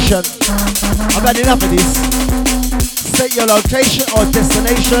location. I've had enough of this. State your location or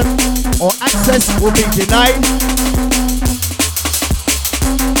destination, or access will be denied.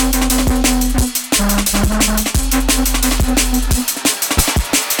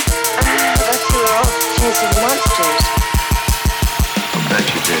 That's you were all chasing monsters. I bet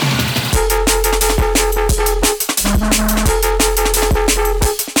you did.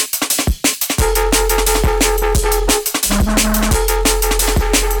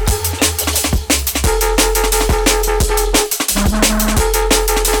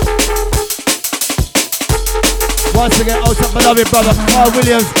 Once again, out of beloved brother Carl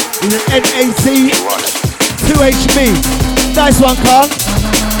Williams is an NAC 2HB. Nice one, Carl.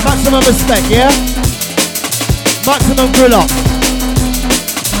 Maximum respect, yeah? Maximum grill up.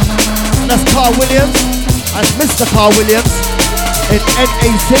 And that's Carl Williams. That's Mr. Carl Williams in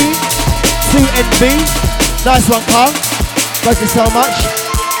NAC 2NB. Nice one, Carl. Thank you so much.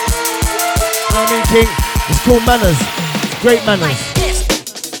 You know what I mean, King? It's called manners. Great manners.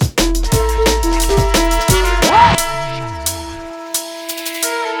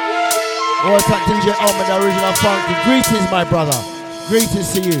 What's up, DJ Omen, the original funky. Greetings, my brother.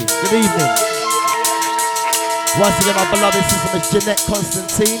 Greetings to you. Good evening. Once again, my beloved sister, Miss Jeanette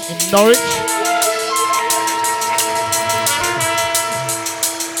Constantine in Norwich.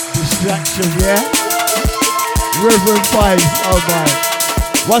 Distraction, yeah? Reverend Fives, oh my.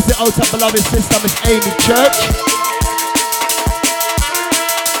 Once again, out of beloved sister, Miss Amy Church.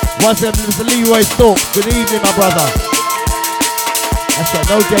 Once again, Mr. Leroy Thorpe. Good evening, my brother. That's right,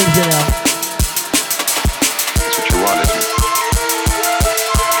 no games in here.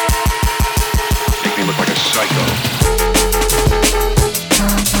 Look like a psycho.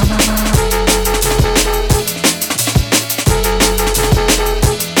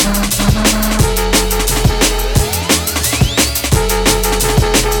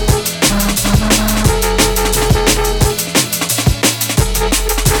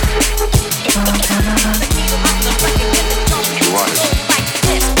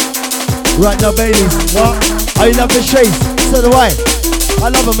 Right now, babies, what? I love the shades, so do I. I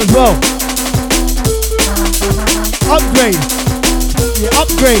love them as well. Upgrade. Yeah,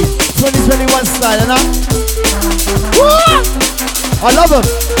 upgrade. 2021 style, and I love them.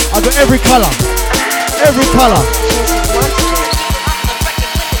 I got every color. Every color.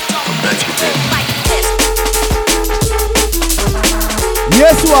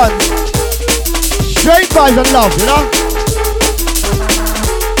 Yes, one. Straight vibes and love, you know?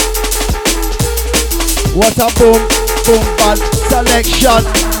 What a boom, boom, bad selection.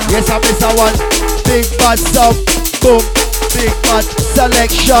 Yes, I miss a one. Big bad sound, boom, big bad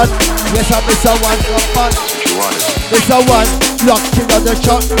selection. Yes, I miss a one. Miss a one. Locking on the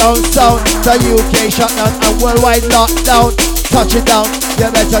shutdown sound. The UK shutdown and worldwide lockdown. Touch it down. You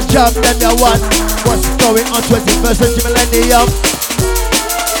better jump them you want. What's going on 21st century millennium?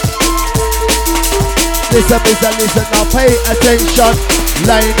 Listen, now pay attention.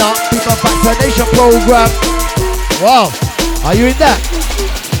 Line up, people vaccination program. Wow, are you in that?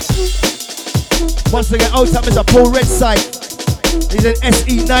 Once again, out time is a Paul Red side. He's an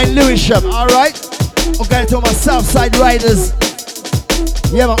SE9 Lewisham, alright? I'm going to my Southside Riders.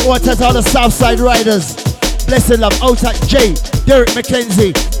 Yeah, man, all to all the Southside Riders. Blessed love, out at J, Derek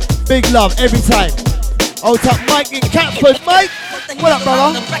McKenzie. Big love every time. Out at Mike in Catford. Mike, what up,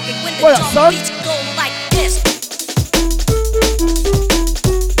 brother? What up, son?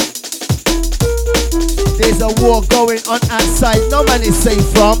 There's a war going on outside, no man is safe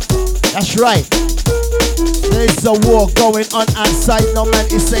from. That's right. There's a war going on outside, no man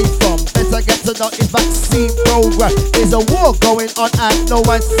is safe from. Better get to know his vaccine program. There's a war going on and no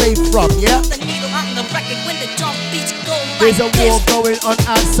one's safe from, yeah? There's a war going on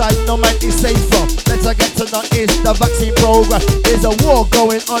outside, no man is safe from. Better get to know is the vaccine program. There's a war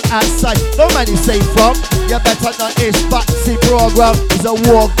going on outside, no man is safe from. You better know is vaccine program. There's a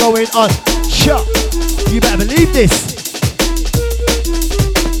war going on. Sure. You better believe this.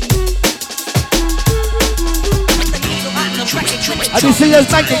 Have you seen those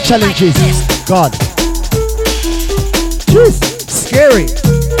banking challenges? God. Jeez, scary.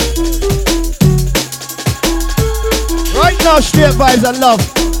 Right now, straight vibes and love.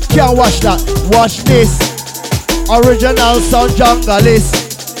 Can't watch that. Watch this. Original sound junglist.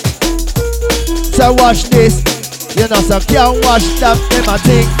 So watch this. You know, so can't watch that. Them a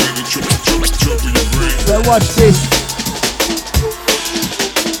thing. So watch this.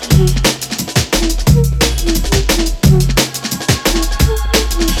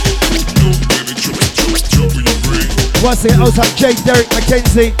 Once again, I was like Jake, Derek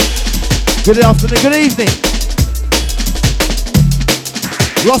McKenzie. Good afternoon, good evening.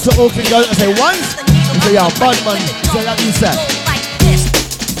 Russell Auckland goes and say once. He say, yeah, bud man. He say that you said.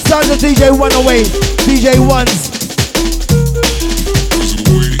 Sounds of DJ 108, DJ Ones.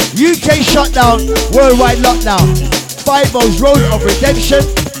 UK shutdown, worldwide lockdown. 5IVE-O's Road of Redemption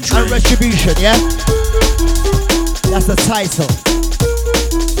and Retribution, yeah? That's the title.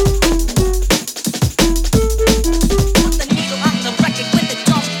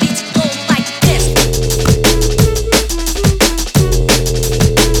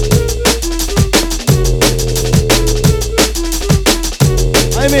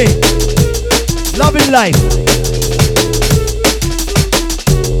 I mean, loving life.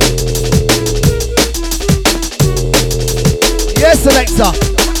 Yes, selector.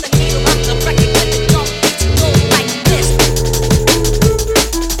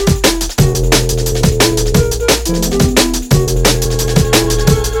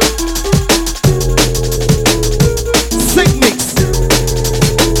 Sick mix.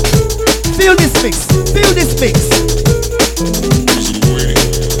 Feel this mix. Feel this mix.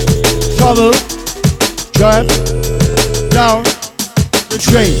 Trouble. Drive. Down. The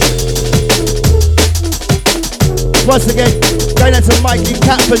train. Once again, going out to Mike in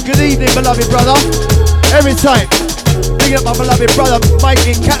Catford. Good evening, beloved brother. Every time. Big up my beloved brother, Mike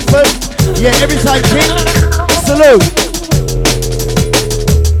in Catford. Yeah, every time, King. Salute.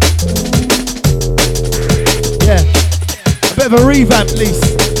 Yeah. A bit of a revamp, at least.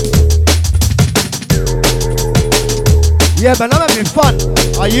 Yeah, man, I'm having fun.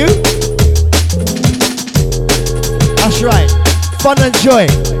 Are you? That's right. Fun and joy.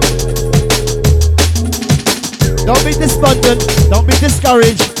 Don't be despondent, don't be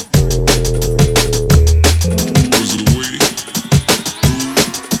discouraged.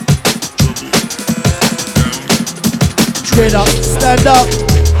 Get up, stand up.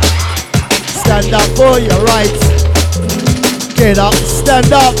 Stand up for your rights. Get up,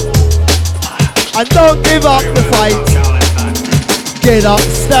 stand up. And don't give up the fight. Get up,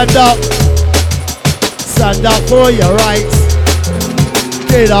 stand up. Stand up for your rights.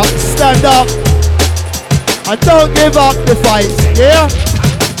 Get up, stand up, and don't give up the fight, yeah?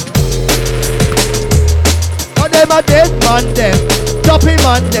 But them a dead man, them. Choppy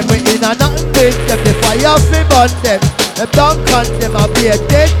man, them. We in a nothing with them. The fire fi burn them. Them don't condemn, a be a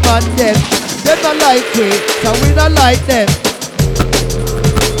dead man, them. Them not like we, so we not like them.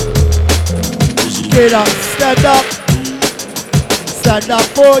 Get up, stand up. Stand up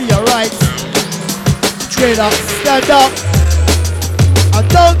for your rights. Get up, stand up. And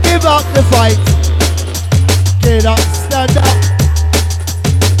don't give up the fight. Get up, stand up.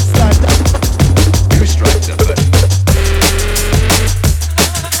 Stand up. You strike the first.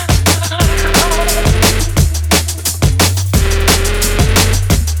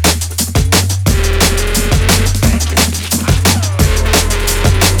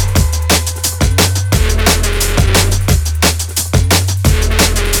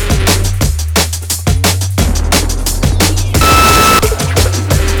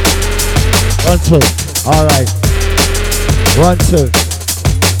 One, two. All right. 1, 2.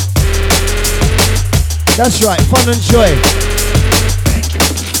 That's right. Fun and joy.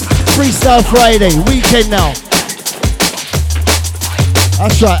 Freestyle Friday. Weekend now.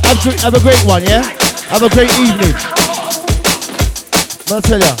 That's right. Have a great one, yeah? Have a great evening. I'll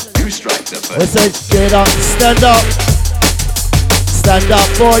tell ya. You strike the first. We say, get up, stand up. Stand up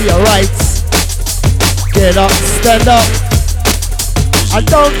for your rights. Get up, stand up. And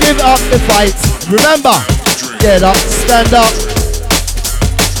don't give up the fight. Remember, get up, stand up.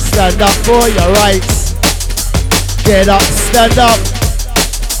 Stand up for your rights. Get up, stand up.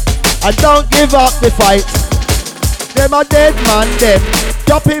 And don't give up the fight. Them a dead man, them.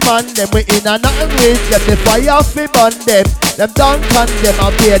 Choppy man, them. We in a nothing with them. The fire fi burn them. Them don't condemn,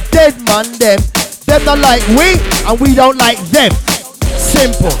 I'll be a dead man, them. Them not like we, and we don't like them.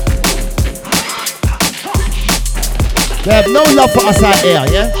 Simple. They have no love for us out here,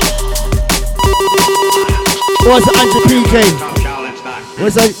 yeah? What's the anti-PK?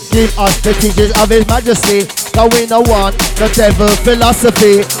 What's the give us the teachers of His Majesty? Cause we no want the devil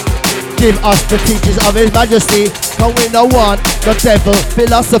philosophy. Give us the teachers of His Majesty. Cause we no want the devil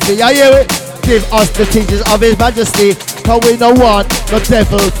philosophy. You hear it? Give us the teachers of His Majesty. Cause we no want the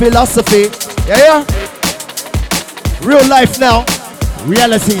devil philosophy. Yeah? Real life now.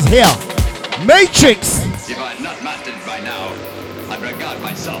 Reality is here. Matrix. If I'm not mastered by now, I'd regard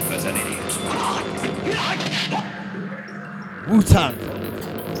myself as an idiot. Wu-Tang.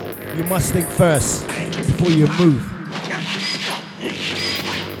 You must think first before you move.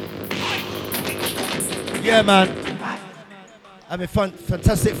 Yeah, man. Having fun,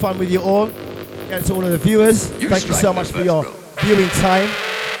 fantastic fun with you all. And to all of the viewers, thank you so much for your viewing time.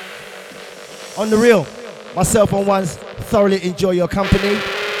 On the real, myself and ones thoroughly enjoy your company.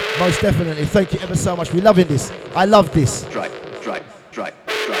 Most definitely. Thank you ever so much. We're loving this. I love this. Strike.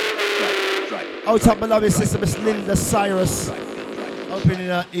 Oh, top beloved sister, Miss Linda Cyrus.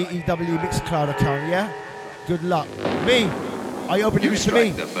 Opening an EEW Mixcloud account, yeah? Good luck. Me? Are you opening it to me?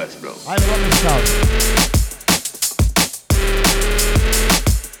 The first, bro. I haven't got Mixcloud.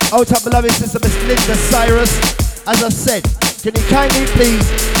 Oh, top beloved sister, Miss Linda Cyrus. As I said, can you kindly please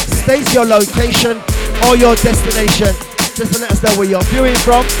state your location or your destination just to let us know where you're viewing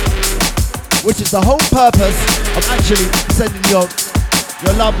from, which is the whole purpose of actually sending your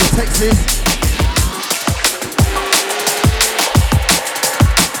love, your texts.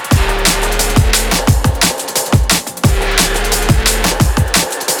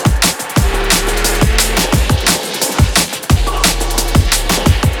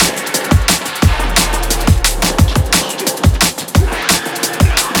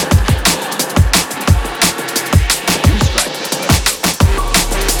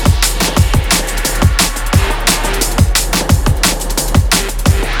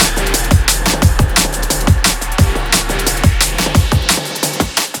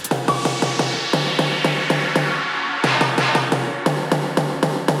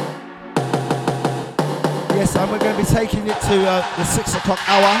 Taking it to the 6 o'clock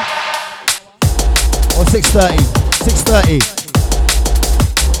hour or 6:30. 6:30.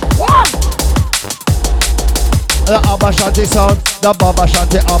 What? The Abba Shanti sound, the Baba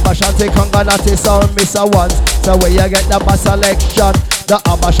Shanti, Abba Shanti, Conganati sound, Mr. Ones. So where you get the bass selection? The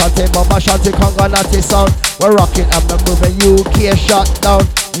Abba Shanti, Baba Shanti, Conganati sound. We're rocking and we're moving. UK shut down,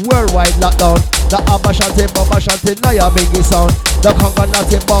 worldwide lockdown. The Abba Shanti, Baba Shanti, now your biggie sound. The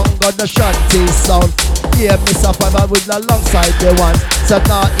Conganati bongo, the Shanti sound. Yeah, Mr. 5IVE with alongside the one. So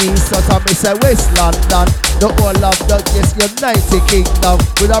now east, so me say West London. The whole of the yes, United Kingdom.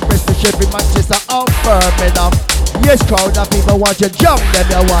 With a British ship in Manchester and Birmingham. Yes, crowd of people want you jump them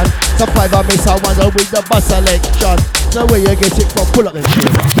you want. So 5IVE-O with the bus selection. So where you get it from, pull up them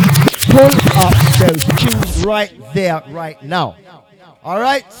tunes. Pull up those tunes right there, right now.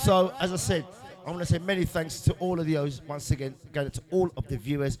 Alright, so as I said, I want to say many thanks to all of those once again, to all of the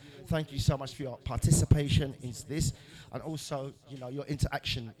viewers. Thank you so much for your participation in this, and also, you know, your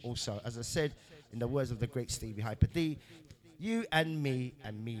interaction. Also, as I said, in the words of the great Stevie Hyper D, you and me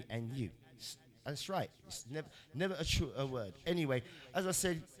and you. That's right. It's never a truer word. Anyway, as I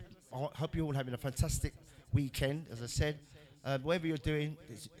said, I hope you're all having a fantastic weekend. As I said, whatever you're doing,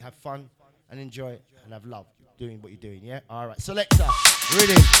 have fun and enjoy it and have love doing what you're doing. Yeah. All right. Selector,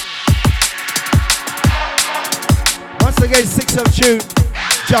 ready. Once again, 6th of June,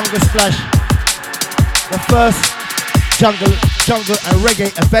 Jungle Splash. The first jungle and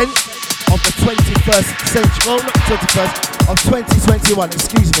reggae event of the 21st century. Well, not 21st, of 2021,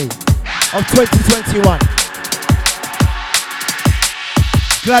 excuse me. Of 2021.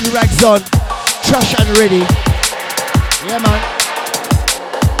 Glad rags on, trash and ready. Yeah, man.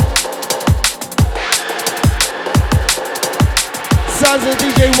 Sounds of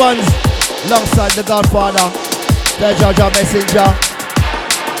DJ Ones, alongside the Godfather, the Jaja Messenger.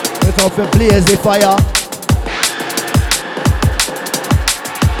 We come for blaze the fire.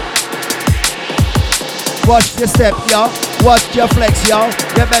 Watch the step, yo. Watch your flex, yo.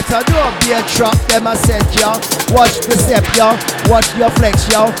 You better don't be a truck, them I said, yo. Watch the step, yo. Watch your flex,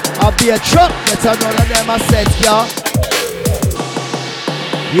 yo. I'll be a truck, better know that them I said, yo.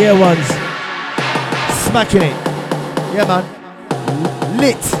 Yeah, ones. Smacking it. Yeah, man.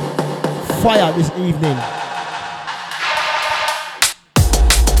 Lit. Fire this evening.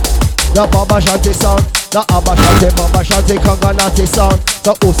 The Baba Shanti sound. The Abba Shanti, Baba Shanti, Kanganati sound.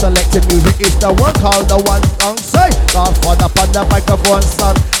 The who selected music is the one called the one song. Say, Godfather upon the microphone,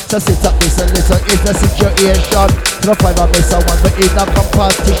 son. So sit up, listen, is the situation. The 5IVE-O, but in a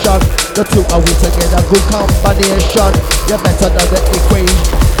competition. The two are we together, good combination. You better know the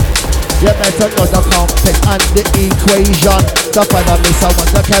equation. You better know the complex and the equation. The 5IVE-O,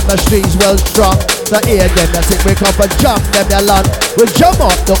 the chemistry's well strong. The air them, I think we come for jump them the land. We jump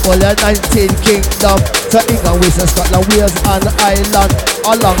up the whole 19 kingdom. So England, Wales, Scotland, Wales and Ireland.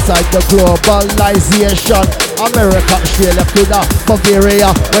 Alongside the globalization. America, Australia, Canada,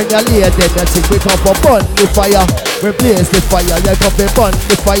 Bavaria. When you lay them, I think we come for burn the fire. We blaze the fire, you come for burn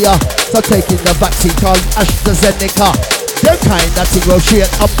the fire. So taking the vaccine called AstraZeneca. The kind of thing will straight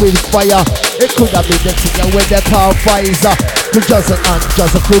up with fire. It could have been the thing when they call Pfizer. The Johnson and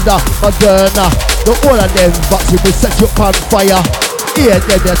Johnson could have Moderna. The whole of them vaccine will set you on fire. Here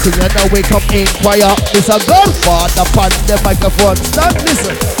then the thing and now we come inquire. It's a Godfather upon the microphone. Stand,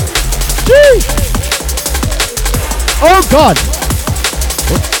 listen. Gee. Oh God.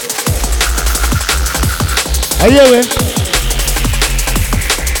 Are you hearing?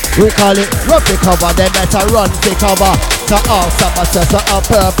 We call it run for cover, they better run for cover. To all saboteurs, a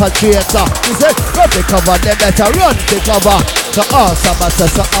perpetrator. We say run for cover, they better run for cover. To all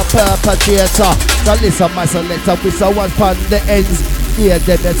saboteurs, a perpetrator. Now listen my selector, we saw one on the ends. Here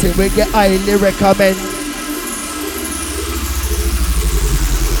then the thing we get highly recommend.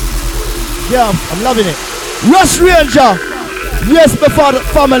 Yeah, I'm loving it. Rush Ranger, yes before the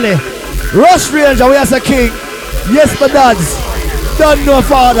family. Rush Ranger, we as a king. Yes my dads. Don't know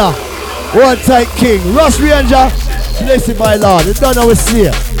father, one tight king. Rush Ranger, blessed my Lord. You don't know what's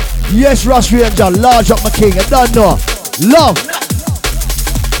here. Yes, Rush Ranger, large up my king. You don't know. Love.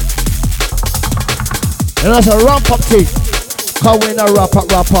 And that's a ramp up thing. Cause we no wrap up.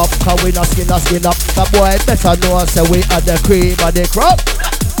 Cause we no skin up. That boy better know say we are the cream of the crop.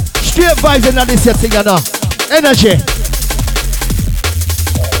 Straight vibes in this thing, you know. Energy.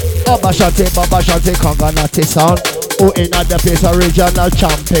 Baba Shanti, Kanganati sound. Who in the place original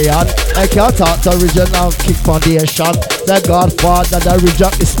champion. I can't talk the original kick foundation. The Godfather, the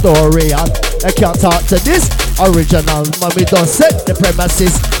original historian. I can't talk to this original. Mommy don't set the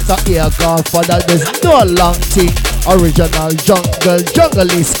premises. So here Godfather, there's no long thing. Original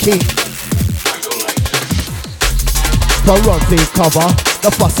jungle is king. So run for cover. The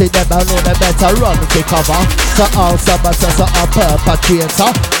fussy them I know they better run for cover. So all saboteurs are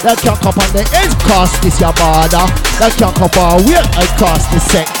perpetrator. They can't come on the edge cross this your border. They can't come on way across the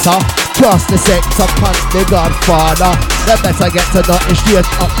sector. Cross the sector past the Godfather. They better get to nothing straight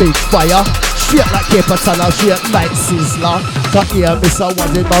up big fire. Straight like Capital, straight like Sizzler. So here Mr.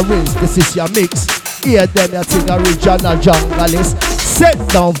 Ones in my rings, this is your mix. Here them you think original junglist. Set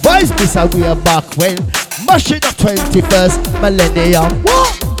down vibes, this a way back when. Mash it up 21st millennium.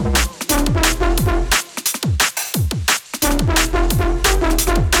 What?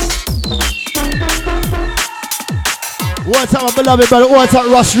 All time, my beloved brother. All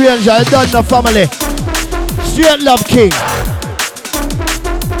time, Ross Ranger. I done the family. Straight love king.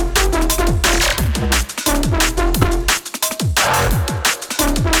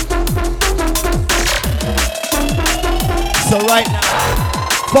 So right now,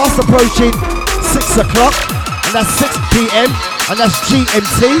 fast approaching 6 o'clock, and that's 6 p.m. and that's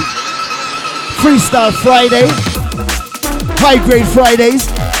GMT. Freestyle Friday, high grade Fridays.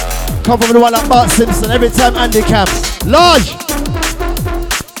 Come from the one like Bart Simpson every time Andy Camp. Large.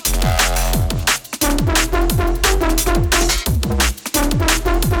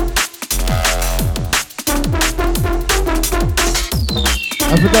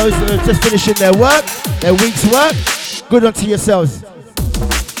 And for those that are just finishing their work, their week's work, good on to yourselves.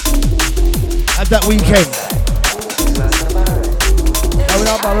 Have that weekend.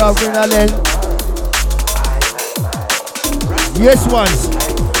 Yes, ones.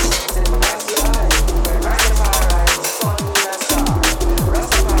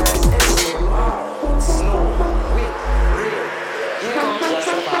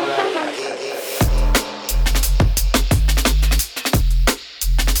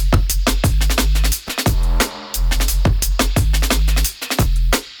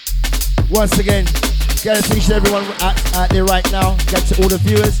 Once again, congratulations everyone out there right now. Get to all the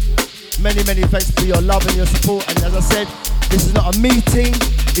viewers. Many, many thanks for your love and your support. And as I said, this is not a me thing,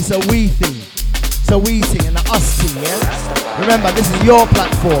 it's a we thing. It's a we thing and a us thing, yeah? Remember, this is your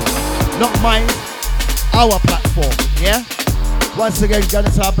platform, not mine, our platform, yeah? Once again, going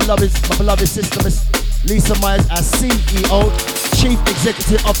to our beloved, my beloved sister, Miss Lisa Myers, our CEO, Chief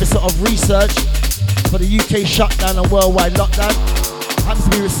Executive Officer of Research for the UK shutdown and worldwide lockdown. Happens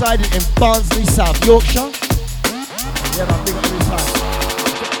to be residing in Barnsley, South Yorkshire. Yeah, man, big up every time.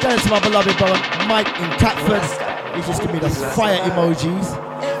 Going to my beloved brother Mike in Catford. He just give me the fire emojis.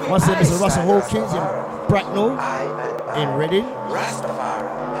 Once again, Mr. Russell Hawkins in Bracknell, in Reading.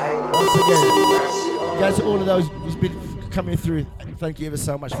 Once again, guys, to all of those who's been coming through, thank you ever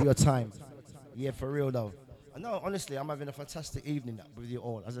so much for your time. Yeah, for real though. No, honestly, I'm having a fantastic evening with you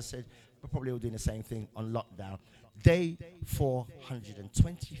all. As I said, we're probably all doing the same thing on lockdown. Day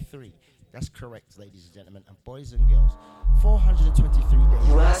 423. That's correct, ladies and gentlemen, and boys and girls. 423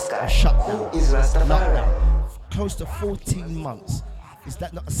 days of shutdown, lockdown, close to 14 months. Is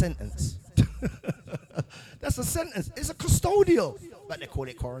that not a sentence? That's a sentence. It's a custodial, but they call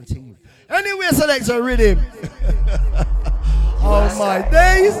it quarantine. Anyway, selector rhythm. Oh my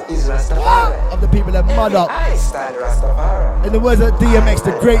days! Of the people that mud up. In the words of DMX,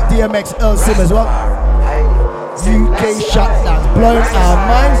 the great DMX Earl Simmons, what? UK shutdowns, blowing our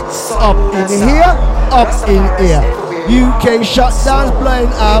minds up in here, up in here. UK shutdowns,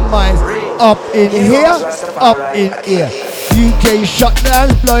 blowing our minds up in here, up in here. UK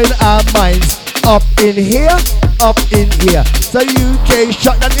shutdowns, blowing our minds up in here, up in here. So UK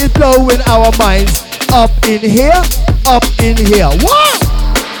shutdown is blowing our minds up in here, up in here. What?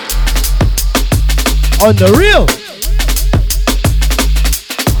 On the real.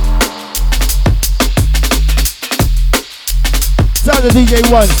 Sound the DJ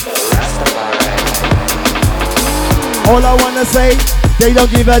once. All I wanna say, they don't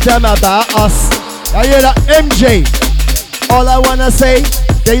give a damn about us. I hear that MJ. All I wanna say,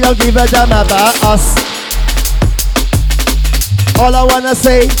 they don't give a damn about us. All I wanna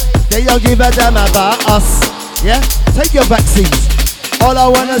say, they don't give a damn about us. Yeah? Take your vaccines. All I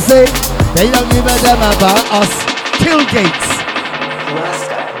wanna say, they don't give a damn about us. Kill Gates.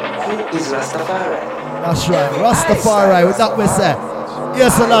 Who is Rastafari? That's right, Rastafari, with that we say.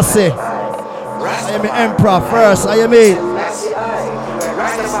 Yes, and I say. I am the emperor first, I am it.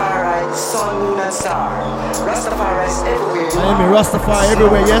 Rastafari, sun, moon, and star. Rastafari is everywhere. I am a Rastafari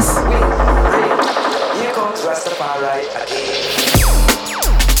everywhere, yes? Here comes Rastafari again.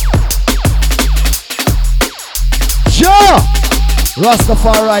 Sure!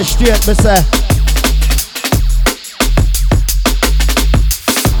 Rastafari straight, me say.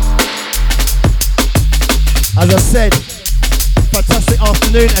 As I said, fantastic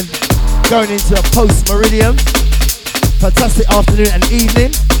afternoon and going into a post-meridian. Fantastic afternoon and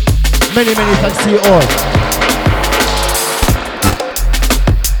evening. Many, many thanks to you all.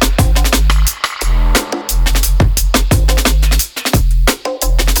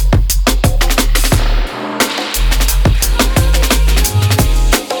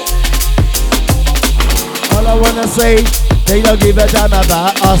 All I wanna say, they don't give a damn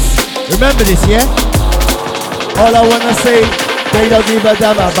about us. Remember this, yeah? All I wanna say, they don't give a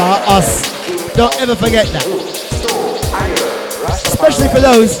damn about us. Don't ever forget that. Especially for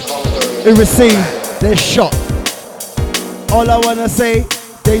those who receive their shot. All I wanna say,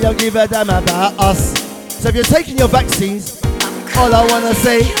 they don't give a damn about us. So if you're taking your vaccines, all I wanna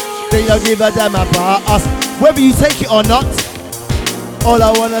say, they don't give a damn about us. Whether you take it or not, all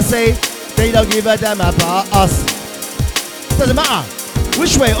I wanna say, they don't give a damn about us. Doesn't matter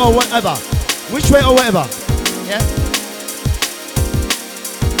which way or whatever. Which way or whatever. Yeah?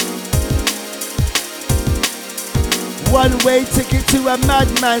 One-way ticket to a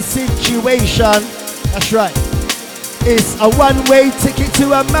madman situation. That's right. It's a one-way ticket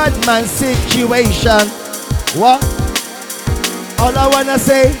to a madman situation. What? All I wanna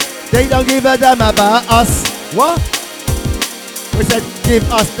say, they don't give a damn about us. What? We said, give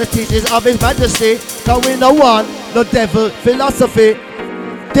us the teachings of His Majesty. Cause we no one, no devil philosophy.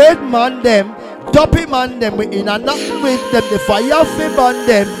 Dead man them, dopey man them. We in a nothing with them. The fire fi burn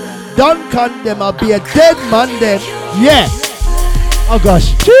them. Don't condemn, I'll be a dead man them. Yeah. Oh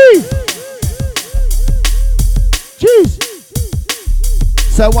gosh. Jeez. Jeez.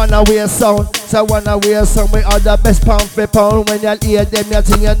 So wanna wear sound. So wanna wear some. We are the best pound for pound. When you hear them, you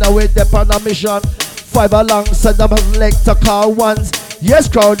think you know it. They're on a mission. 5 alongside the select to call ones. Yes,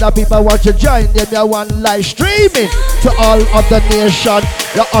 crowd of people want to join them. You want live streaming to all of the nation.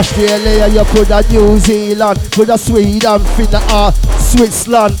 You Australia, you could have New Zealand, could have Sweden, Finland,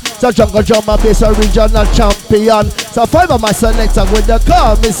 Switzerland. So jungle drummer bass original champion. So 5 of my selector with the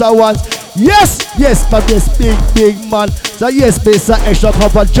call, Mr. Ones. Yes, yes, but this big man. So yes, Mr. Extra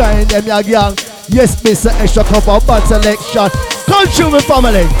Copper, join them, your gang. Yes, Mr. Extra Copper, band selection. Country with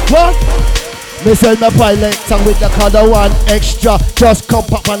family. What? Me sell my pilot and with the color one extra. Just come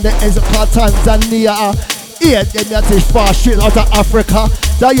pop on the ends of Tanzania. Hear them ya teach far straight out of Africa.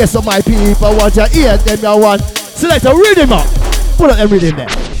 So yes, so my people want to hear them ya want. Select a rhythm up. Put up them rhythm there.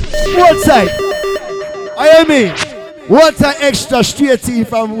 One side. I mean, one time extra straight in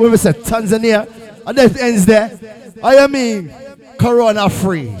from where we said Tanzania. And that ends there. I mean, Corona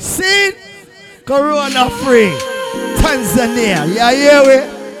free. See? Corona free. Tanzania. Yeah, yeah, we.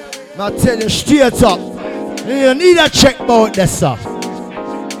 I tell you straight up, you need a check about this stuff.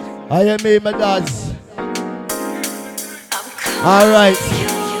 I mean, my dads. Alright,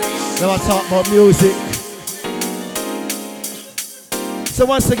 now I talk about music. So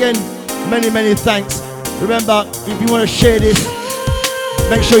once again, many thanks. Remember, if you want to share this,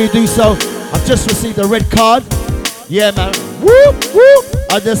 make sure you do so. I've just received a red card. Yeah, man. Whoop, whoop.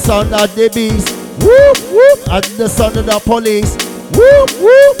 At the sound of the bees. Whoop, whoop. At the sound of the police. Whoop,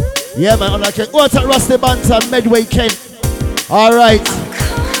 whoop. Yeah, man, I'm like, what's that Rusty Bantam, Medway Kent? Alright.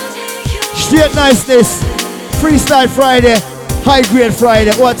 Straight niceness. Freestyle Friday. High grade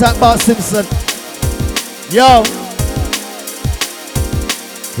Friday. What's that Bart Simpson? Yo.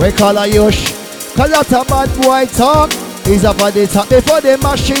 We call a Yush. Cause that's a bad boy talk. He's up on the top. Before the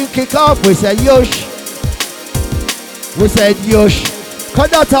machine kick off, we said Yush. We said Yush. Cause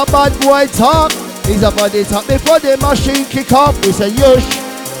that's a bad boy talk. He's up on the top. Before the machine kick off, we said Yush.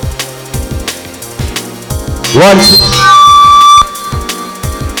 Once.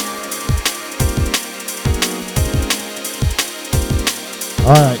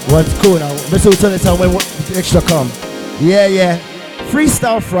 Alright, what's cool now? Let's do turn it on when the extra come. Yeah, yeah.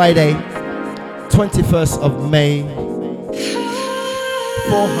 Freestyle Friday, 21st of May.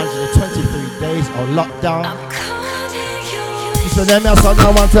 423 days of lockdown. So them else I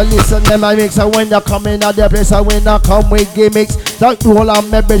don't want to listen. Them I mix and when they come in at their place and when they come with gimmicks. Don't roll on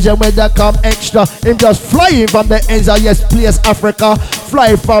my bridge and when they come extra. Him just flying from the ends of yes place Africa.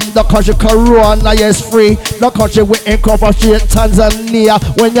 Fly from the country Corona, yes free. The country we incorporate Tanzania.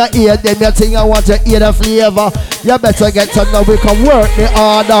 When you hear them, you think I want to hear the flavor. You better get to know we can work the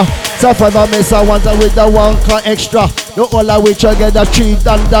order. So for the miss I want to with the one car extra. The all of we together 3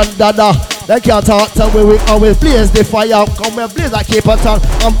 dan. They can't talk to we always blaze the fire. Come we blaze like keep it on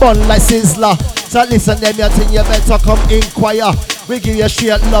and burn like sizzler. So listen them, you think you better come inquire. We give you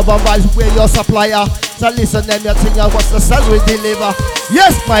straight love and vibes, we're your supplier. So listen them, you think you what's the size we deliver.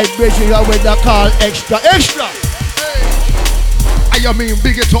 Yes, my bridge, you are with the call extra. Hey. I mean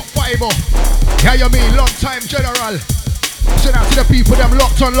big it up 5-0. Yeah, you mean long time general. Send out to the people them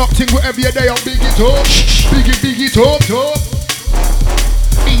locked in wherever you're there. Big it up, big it up.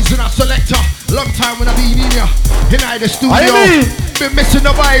 Easy enough selector. Long time when I been in here in the studio. Been missing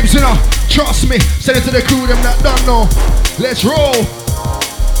the vibes, you know. Trust me. Send it to the crew them that don't know. Let's roll.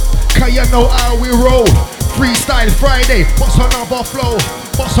 Cause you know how we roll. Freestyle Friday. What's another flow?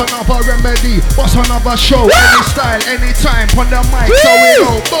 What's another remedy? What's another show? Any style, anytime on the mic. So we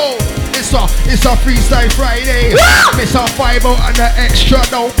go. Boom. it's a Freestyle Friday. Miss a 5-0 and the extra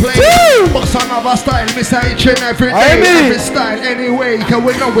don't play. Box another style, miss a each and every day. Every style anyway, can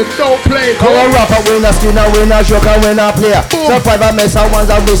we know we don't play. Come on, rap up, win a skin, a win a joke, a win a player. So 5 miss a ones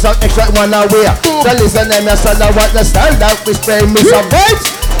and miss a extra one away. So listen them, you sound out what the style that we spray. Miss a vibes,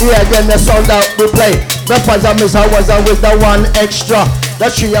 yeah, then the sound that we play. The 5 miss a ones and with the one extra. The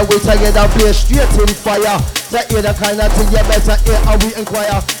 3 we together play straight in fire. The hear the kind of thing you better hear how we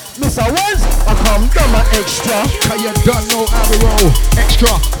inquire. Mr. Ones, I come down my extra. Cause you done know how we roll. Extra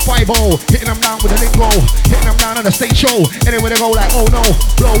 5-0, hitting them down with the lingo. Hitting them down on the stage show. Anyway they go like, oh no,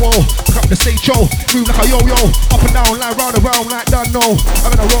 blow, whoa. Pick up the stage show, move like a yo-yo. Up and down, like round and round, like done no.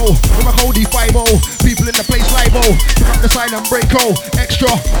 I'm in a roll with my Cody 5-0. People in the place live-o. Pick up the sign and break-o.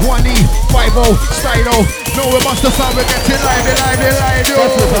 Extra 1E, 5-0, style-o. No, we must have sound, we get it live, yo.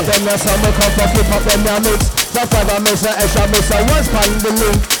 Flip up them, that's how we come for flip up them, mix. The 5 miss a extra, miss a ones pan the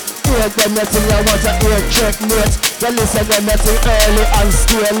link. Hear them nothing you want to hear checkmate. You listen them nothing early and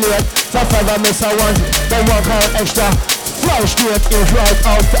stay late. So 5 miss a ones, they work out extra. Fly straight in right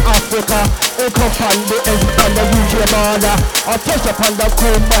out to Africa. It come from the end on the UK border. I touch upon the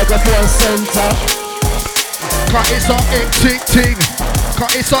cool microphone center. Cause it's a hectic thing.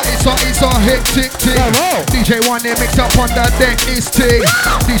 Cause it's a hectic thing. DJ one day mix up on the deck is thing.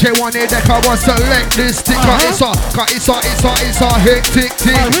 DJ one day deck I want to select this thing. Cause it's a hectic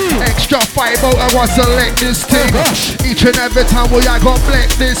thing. Extra 5-0 I want to select this thing. Each and every time we I go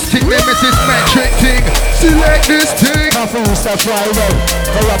black this thing. They miss this metric thing. Select this thing. Freestyle Friday.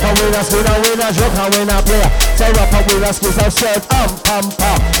 The rapper with us, we don't win a joke and win a player. So rapper with us, kiss our shirt,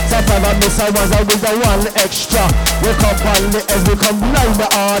 pamper. So 5 miss a ones and with the one extra. We come on the ends, we come line the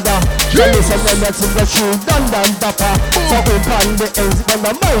order. So listen them that's in the true dun dapper. So we pan the ends from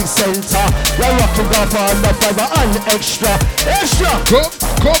the mind center. You're rocking up on the 5 and extra.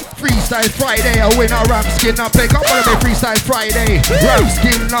 Come, Freestyle Friday. I win a rap skin I play. Come on me Freestyle Friday. Rap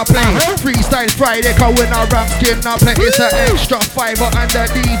skin I play. Freestyle Friday. Come win a rap skin I play. It's an extra 5 and the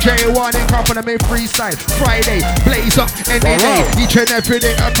DJ one in come on me Freestyle Friday. Blaze up any day. Each and every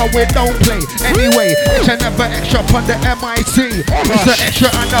day I come we don't play. Anyway, each and every extra on the MIT. It's the extra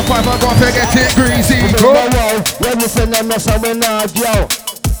and the 5 I'm gonna get it greasy. When you send them mess up in yo.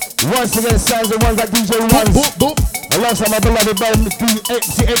 Once again sounds the ones that DJ ones. Alongside my beloved band,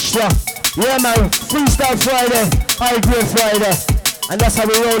 the extra. Yeah man, Freestyle Friday, I-Grade Friday. And that's how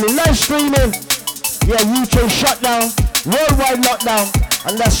we rolling. Live streaming. Yeah, UK shutdown, worldwide lockdown.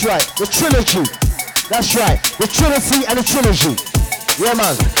 And that's right, the trilogy. That's right, the Trinity and the trilogy. Yeah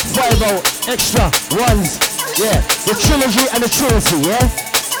man, 5-0, extra, ones. Yeah, the trilogy and the trinity, yeah?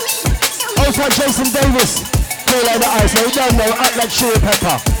 Also Jason Davis, play like the ice, so you don't know, act like chili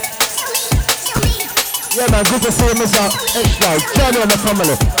pepper. Yeah man, good to see you, Mr. Extra, Johnny and the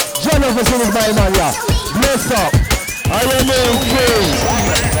family. Johnny of the is my man, yeah. Bless up. I am in king.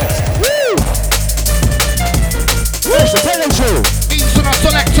 Woo! Extra, tell them true. Eastern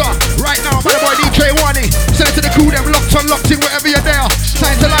selector, right now, my boy DJ Wani. Send it to the crew, them locked in, wherever you're there.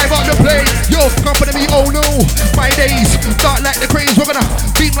 Time to live up the play. Yo, company me, oh no. My days, dark like the craze. We're gonna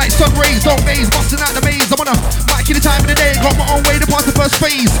beam like sun rays, don't maze, busting out the maze. I'm on a mic in the time of the day. Got my own way to pass the first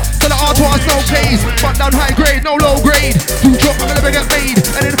phase. Tell the R2Rs no plays. Front down high grade, no low grade. Do drop, I'm gonna get made.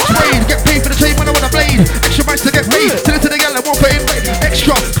 And in the parade, get paid for the trade when I want a blade. Extra mics to get paid. Send it to the gallon, won't put in raid.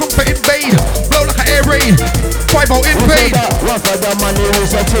 Extra, comfort invade. Blow like an air raid. 5-0 invade. One for the money, we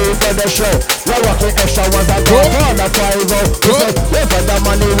say two for the show. You're rocking extra ones that go for the 5-0. We say one for the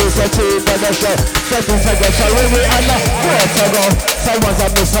money, we say two for the show. 30 seconds, so we and the 4 to go. So ones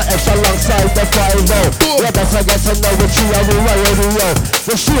that miss the extra alongside the 5-0. Let us get to know which you are, we already know.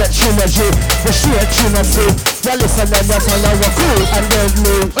 The straight trilogy, the straight trinity. You listen them, that's when I was cool and then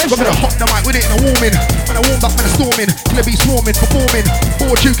new. We're gonna hop the mic with it in a warming. When I warm up, when I storming. Gonna be swarming, performing.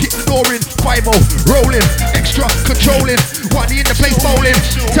 4-2, kick the door in. 5-0, rolling. Extra, controlling. 1E in the place bowling.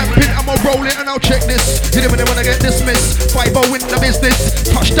 Tapping, I'm a rolling and I'll check this. You never know when I get dismissed. 5-0 in the business.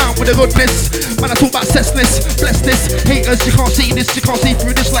 Touchdown with the goodness. Man, I talk about cessness. Bless this. Haters, you can't see this. You can't see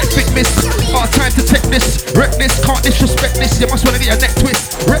through this like thick mist. Hard time to take this. Wreck this, can't disrespect this. You must wanna get your neck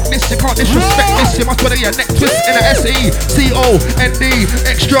twist. Wreck this, you can't disrespect this. You must wanna get your neck twist. In a SECOND.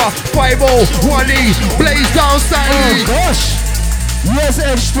 Extra 5-0 1E. Blaze down style. Oh gosh. Yes,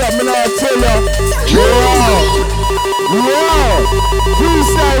 extra, man, I'll tell you. Wow.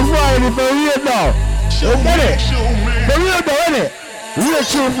 Freestyle Friday for real now. You get it? For real now, innit? Real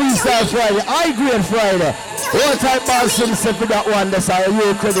true Freestyle Friday. I-Grade Friday. One time man Simpson for that one. That's how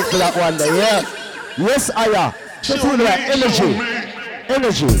you credit for that one there, yeah? Yes, I am. So to that energy.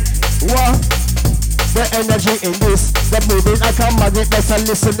 Energy. What? the energy in this. The moving like a magnet, better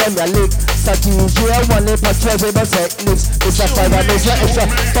listen them your lick. So DJ one in patrolable techniques. It's a 5IVE extra extra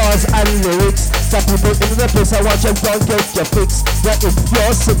bars and lyrics. Some people in the place I want you don't get your fix. Yeah, if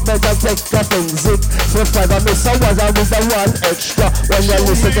you're sick, better take a thing zip. So 5IVE extra was I with the one extra. When you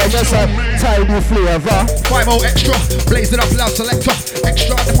listen then you say tidy flavor. 5IVE-O extra, blazing up loud selector.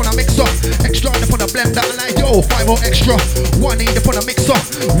 Extra upon a mixer, extra upon a blender. Like yo, 5IVE-O extra. One need upon a mixer,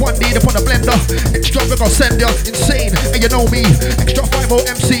 one need upon a blender. Extra we gon' send ya insane, and you know me. Extra 5IVE-O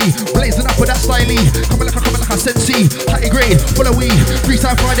MC, blazing up with that style. Coming like a sensei, high grade, follow we.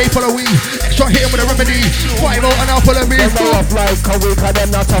 Freestyle Friday, follow we. Extra here with a remedy. 5IVE-O and now follow me. Them not off like a week and them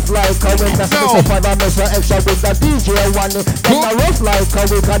not off like a week. That's no. 5IVE-O extra with the DJ one. Them not rough like a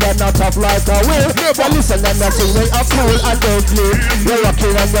week and them not off like a week. So listen, them not sing way up cool and deadly. You're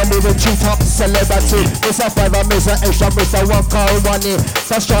rocking and you're moving to top celebrity. It's a 5IVE-O extra with the one call one.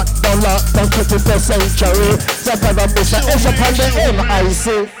 So shut down lock down 21st century. So 5IVE-O extra on the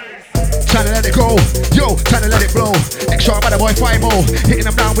MIC. Trying to let it go, yo, trying to let it blow. Extra by the boy 5IVE-O, hitting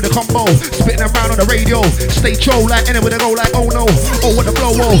them down with a combo, spitting them round on the radio. Stay troll like any with a go like oh no, oh what the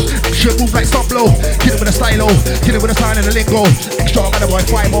blow, oh. Extra move like stop blow, kill it with a stylo, kill it with a sign and a lingo. Extra by the boy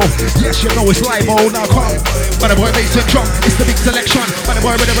 5IVE-O, yes you know it's live-o, now come. By the boy Mason Trump, it's the big selection. By the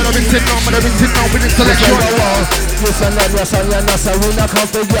boy with the Vincent on, by the Vincent on with the selection. Listen and your son, you're not so we not come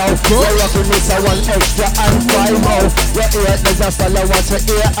to go. You're rocking with one extra and 5IVE-O. Your ear is a style I want to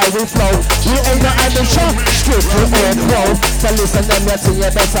hear and we flow. We ain't no ambition, straight to air pro. So listen them you see you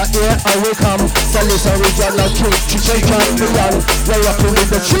better hear how we come. So listen regional king, chicken champion. You're rocking with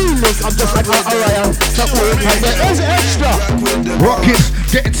the tree link, I'm just like Orion. So we can get is extra. Rocking,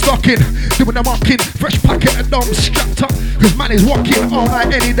 getting stuck in, doing the mocking. Fresh packet and dumb strapped up. Cause man is walking all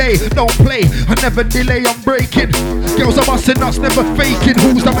night any day. Don't play, I never delay, I'm breaking. Girls are busting nuts, never faking.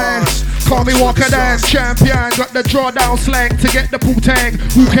 Who's the man? Call me Walker Dance champion. Got the drawdown slang to get the poo-tang.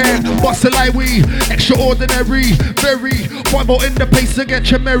 Who can bust it like we? Extraordinary, very 5IVE-O in the place to get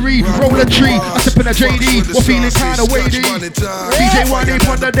your merry. Roll a tree, I sip in a JD. We're feeling kinda weighty. DJ Wani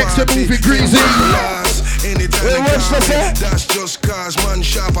on the decks and moving greasy. That's just cause man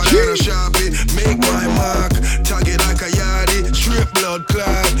sharp and a sharpie. Make my mark, target like a yardie. Straight blood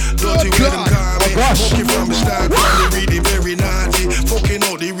clot, dirty with them call me. Fucking from the start, they read it very naughty. Fucking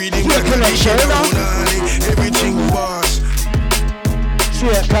out the reading like a everything boss.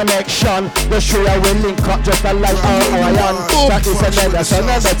 Straight connection, the show I will link up just a like Orion. That is another, so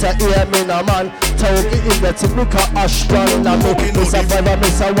never to hear me no man. Tell me in the typical astronomy. It's a 5IVE-O,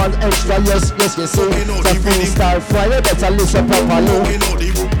 it's a one extra, yes, you see. The Freestyle Friday, better listen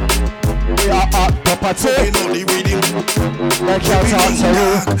properly. We are at property. They can't talk to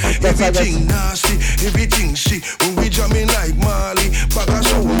you. Everything nasty, everything shit. When we jamming like Marley, back a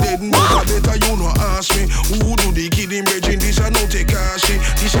sound dead, no better you no ask me. Who do the kidding, Reggie? This I no take cash.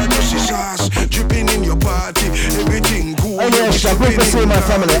 This I just is sauce, dripping in your party. Everything cool. Oh yes, good to see my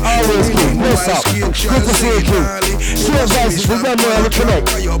family. Always keep. What's up? Good to see you, kid. Sure guys, we got more to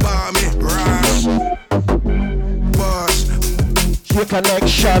connect. Your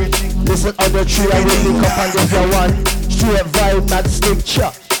connection. Listen on the tree, I will link up and give you one. Straight vibe, not stick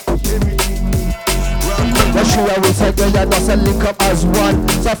chop. The tree I will take you, you're not a link up as one.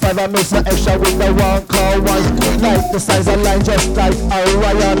 So 5IVE-O makes the extra with the one call one. Like the size of line, just like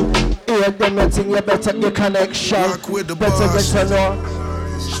Orion. Hear them and think you better your connection. Better get to know.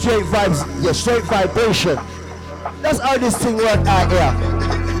 Straight vibes, yeah, straight vibration. That's how this thing works out here.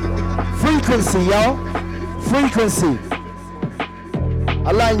 Frequency, yo. Frequency.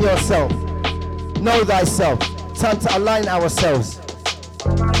 Align yourself. Know thyself. Time to align ourselves.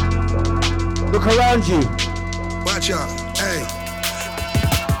 Look around you. Watch out, hey.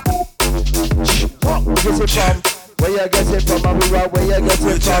 Where you get it from? Where you get it from? And we are where you get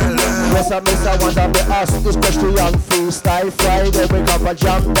it from. Yes, I miss I want to be asked this question on Freestyle Friday. We come for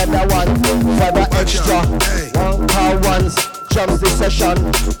jam, then I want 5IVE-O extra. One call ones. Jumps the session,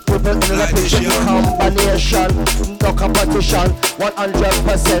 people in the picture combination, no competition, 100%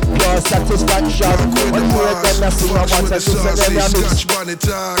 pure satisfaction. When you hear them, I see I want to do them, I mix. Money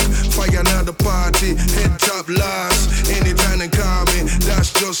talk, fire now the party, head top last, anytime they call me,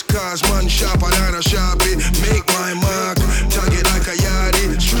 that's just cause man sharp and a sharpie. Make my mark, target like a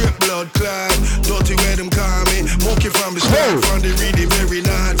yardie, straight blood clot, dirty where them call me, monkey from the start, from the reading very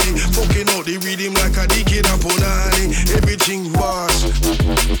naughty, fucking out the reading like a dickhead and punani, everything boss.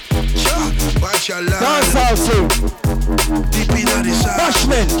 Watch your line. Dance also. Deep in the side.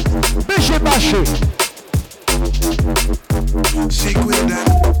 Bashman. Bashi. Sick with them.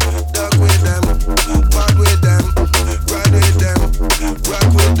 Dog with them. Bad with them. Ride with them. Rock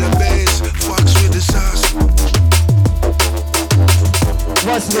with the bass. Fox with the sound.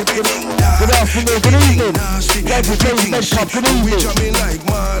 Red Cup, good evening. We jamming like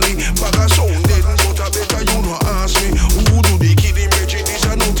Mali. Bag a sound dead, but I better you no ask me. Who do the kidding magic? This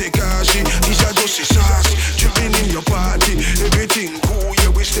a no take ashi. This a just a sauce. Tripping in your party. Everything cool,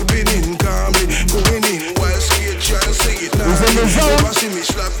 yeah, we stepping in calmly. Going in while skate, try to say it now. He's in the zone. Never see me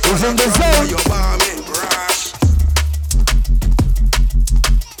slap. He's in the zone. Your barman, brass.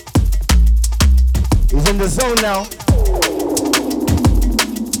 He's in the zone now.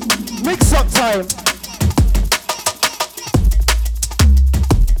 Mix up time.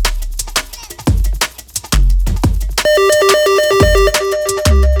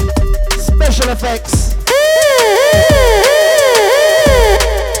 Special effects.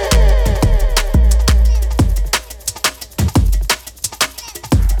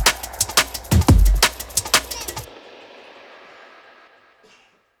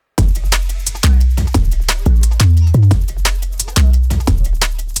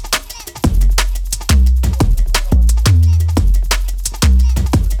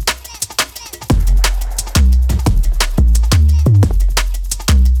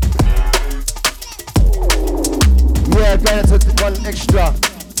 Extra.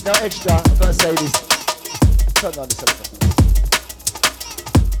 Now extra, I've got to say this. Turn on the selector.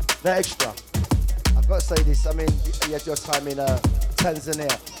 Now extra. I've got to say this. I mean, you had your time in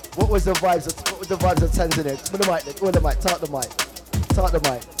Tanzania. What was the vibes of Tanzania? With the mic, talk the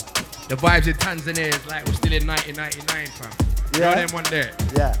mic. The vibes in Tanzania is like we're still in 1999, fam. Yeah. You know them one there?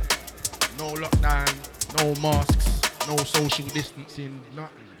 Yeah. No lockdown, no masks, no social distancing,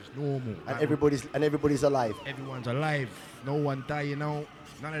 nothing. Just normal. And everybody's alive. Everyone's alive. No one dying out.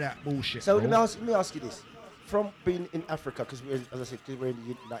 None of that bullshit. So bro. let me ask you this: from being in Africa, because we're in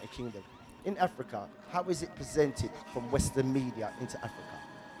the United Kingdom, in Africa, how is it presented from Western media into Africa?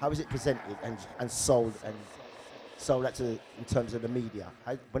 How is it presented and sold that to in terms of the media?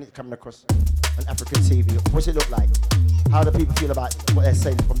 When it's coming across on African TV, what's it look like? How do people feel about what they're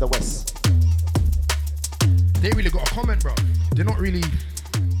saying from the West? They really got a comment, bro. They're not really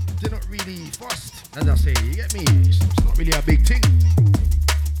fussed. As I say, you get me? It's not really a big thing.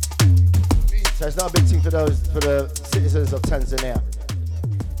 So it's not a big thing for the citizens of Tanzania.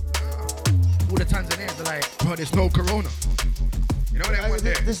 All the Tanzanians are like, bro, there's no corona. You know that one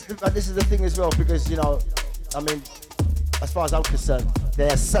there? This is the thing as well, because, you know, I mean, as far as I'm concerned, they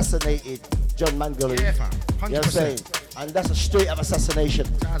assassinated John Mangala. Yeah, fam. 100%. You know what I'm saying? And that's a straight up assassination.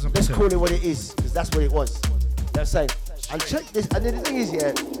 1000%. Let's call it what it is, because that's what it was. You know what I'm saying? And check this, and then the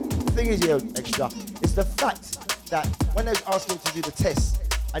thing is here, Extra, is the fact that when they was asking him to do the test,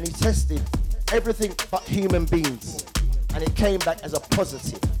 and he tested everything but human beings, and it came back as a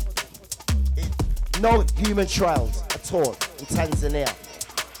positive. No human trials at all in Tanzania,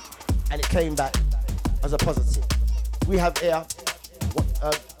 and it came back as a positive. We have here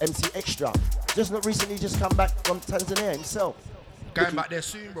MC Extra, recently come back from Tanzania himself. Going back there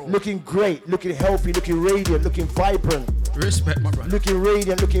soon, bro. Looking great, looking healthy, looking radiant, looking vibrant. Respect, my brother. Looking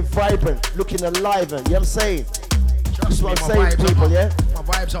radiant, looking vibrant, looking alive. You know what I'm saying? That's what I'm saying to people, My yeah?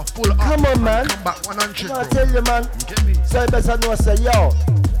 vibes are full up. Come on, man. Come back 100, No, I bro. tell you, man. You get me? So you better know, say, yo,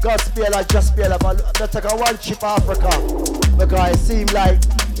 God's like just be like, but let's take a one chip Africa. Because it seems like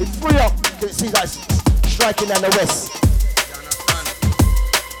it's free up. It seems like it's striking in the West.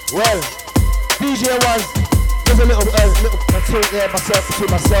 Well, DJ was just a little talk there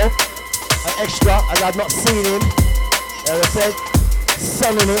between myself and Extra, as I've not seen him. As I said,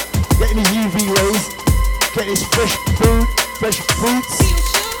 selling it, getting his UV rays, getting his fresh food, fresh fruits.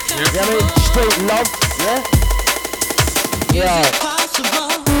 You know what I mean? Straight love, yeah? Yeah.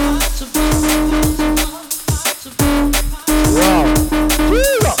 Wow.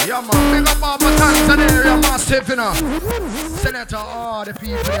 Yeah, man. Big up all my Tanzania, massive, you know. Senator, all the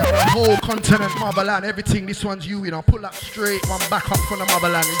people, the whole continent, motherland, everything. This one's you know. Pull up straight, one back up from the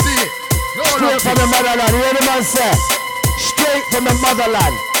motherland. You see it? Straight from the motherland. You hear the man say? Straight from the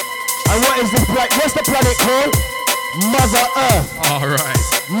motherland. And what's the planet called? Mother Earth. All right.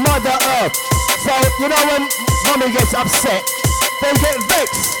 Mother Earth. So, you know when mommy gets upset, they get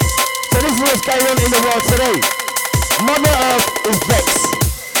vexed. So this is what's going on in the world today. Mother Earth is vexed.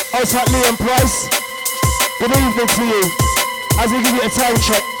 Us at Liam Price, good evening to you. As we give you a time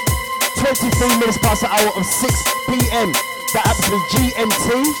check, 23 minutes past the hour of 6 p.m. That happens to be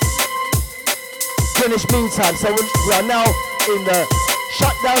GMT, Greenwich Mean Time. So we are now in the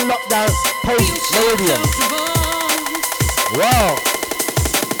shutdown, lockdown, post-meridian. Wow.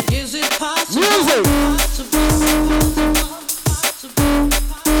 Is it possible? Music.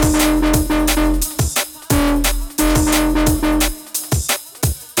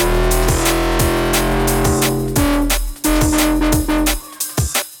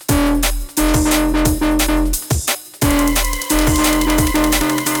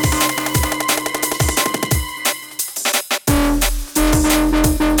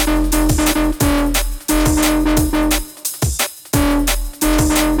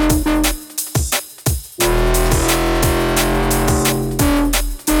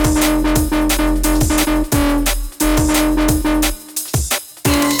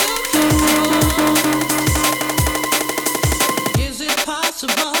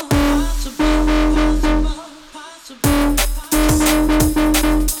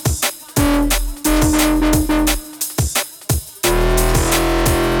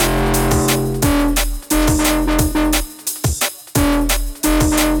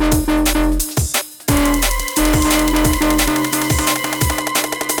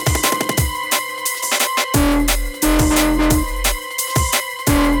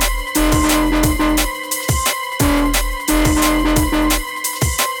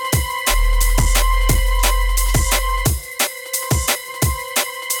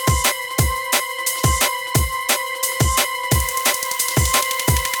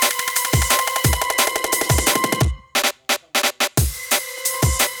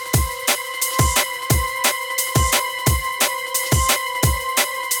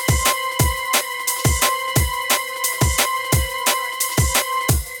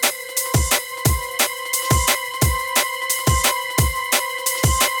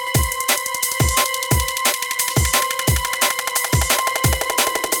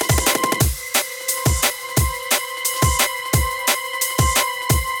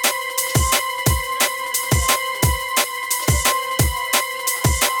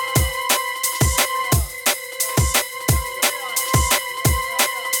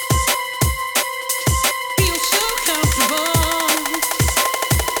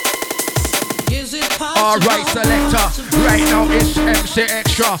 Alright, selector. Right now it's MC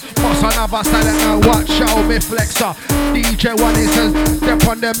Extra. Boss another style and now watch how me flexer. DJ One is step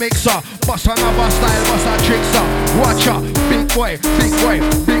on the mixer. Boss another style, boss a trickster. Watch out, big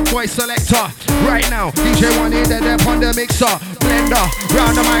boy selector. Right now, DJ One is step on the mixer. Blender,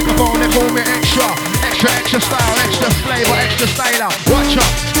 round the microphone, they call me Extra. Extra style, extra flavor, extra styler. Watch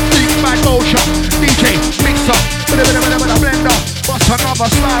out, big bad motion. DJ, mixer, blender. Boss another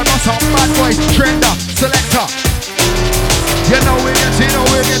style, boss a bad boy, trender, selector. You know we're getting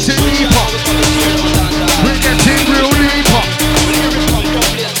deeper. We're getting real deeper.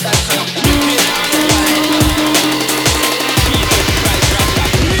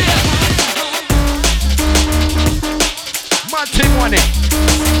 Man team on it.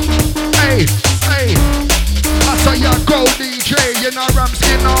 Hey, I saw your go DJ. You know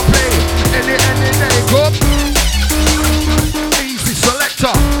Ramskin not play. Any day, go. Easy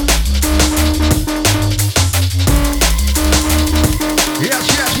selector. Yes,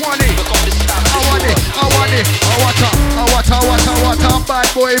 want it. I want a bad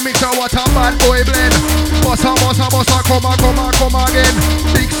boy mix, I want a bad boy blend. Bossa, come again.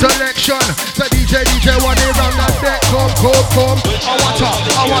 Big selection. The DJ want it round that deck, come.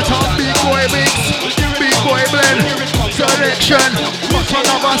 I want a big boy mix, big boy blend. Selection. Boss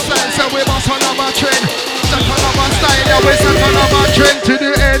another style, so we boss another trend. Set another style, now we set another trend to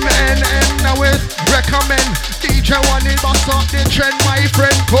the end. Now we recommend. DJ One it bust up the trend, my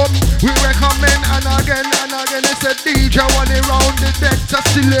friend, come. We recommend and again. I said DJ One it round the deck to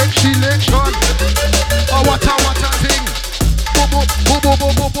selection. Oh, what a thing.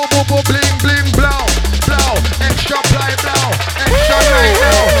 Bling, blow. Extra fly, blow. Extra night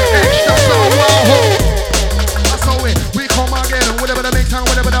now. Extra slow, wow. That's how we come again. Whatever the mix and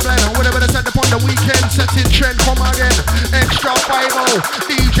whatever the blend and whatever the set upon the weekend, setting trend, come again. Extra 5-0.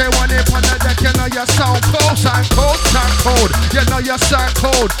 DJ One it on the deck, you know your sound code. You know your sound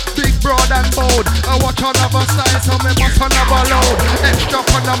code. Big, broad and bold. I watch another style, so me bust another load. Extra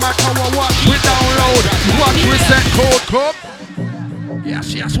on the mic, I watch we download. Watch we set code, come.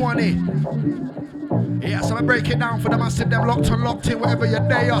 Yes, one it. Yes, I'm break it down for the massive, them locked in, wherever you're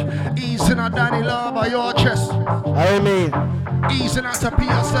there. Easing a Danny Love or your chest. I mean, easing out to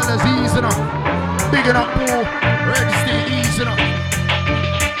Peter Sellers, easing up. Bigging up Paul, Red Steel, easing up.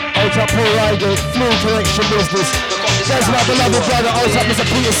 Out up Paul Ryder, Flow Direction Business. There's my beloved brother, out up Mr.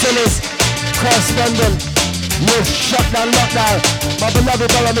 Peter Sellers, correspondent. You've shut down, lockdown. My beloved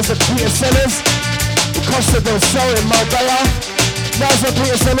brother, Mr. Peter Sellers. The Costa del Sol in Marbella. Nice one,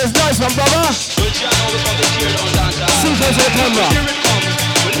 Peter Sellers. Nice one, brother. See close to the camera.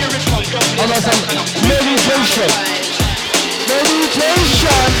 I'm on some meditation.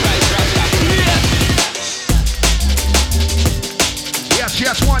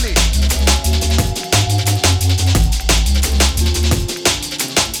 Yes, one it.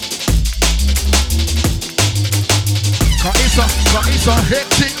 Cause it's a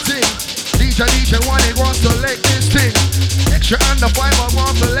hectic thing. DJ One it wants to let this thing. Extra and the 5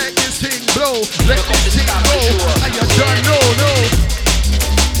 want to let this thing blow. Let this thing go. And you don't know.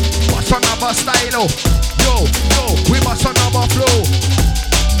 What's another style? Yo, we must another flow.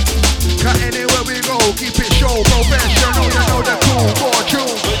 Cause anywhere we go, keep it show professional. You know the cool, go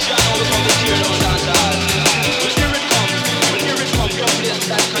true.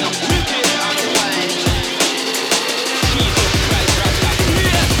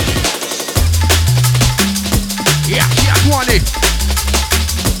 Want it.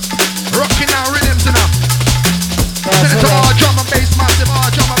 Rocking our rhythms enough. Send it to our drum and bass, massive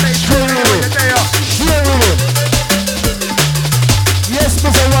drum and bass. Yes,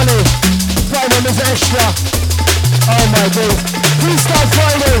 Mr. Ronnie. Friday, Mr. Extra. Oh my days. Freestyle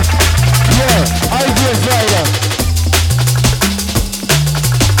Friday. Yeah, Idea Friday.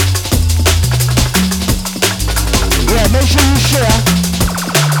 Yeah, make sure you share.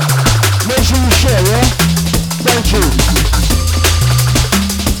 Yeah? Thank you.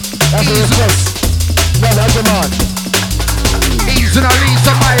 That's a request. Yeah, that's a man. Easing her,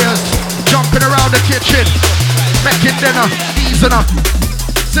 Lisa Myers. Jumping around the kitchen. Making dinner. Easing her.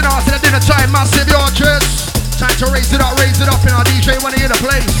 Sit down to the dinner time, massive your chest. Time to raise it up in our DJ One in the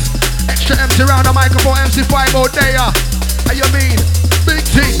place. Extra MC round the microphone, MC 5-0 there. How you mean? Big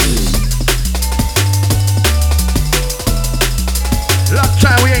things. Long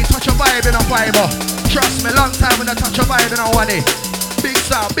time we ain't touch a vibe in a 5-0. Trust me, long time when I touch a vibe in a 1A. Big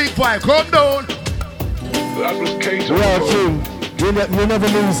sound, big vibe, come down. That was Kato. Yeah, team. You never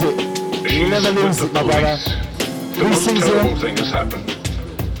lose it. You never lose it, my brother. The most terrible thing has happened.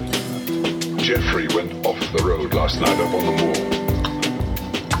 Jeffrey went off the road last night up on the moor.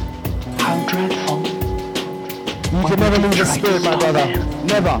 How dreadful. can never lose the spirit, my brother.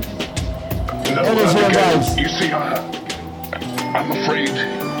 Never. Energy and vibes. You see, I'm afraid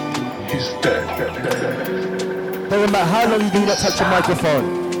he's dead. Doesn't matter how long you do not touch a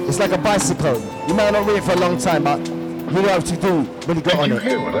microphone. It's like a bicycle. You might not wait for a long time, but you know what to do when you get on it.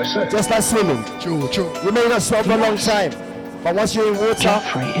 Hear what I said? Just like swimming. True. You may not swim for a long time, but once you're in water,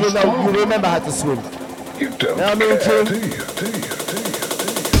 you remember how to swim. You don't know what I mean, King? do you?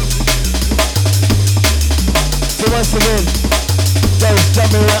 So once again, those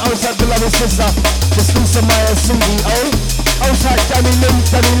jumping around outside beloved sister, the Lisa Maya CEO, outside Danny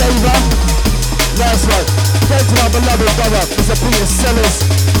Labour. Nice one. Thanks to my beloved brother, Mr. Peter Sellers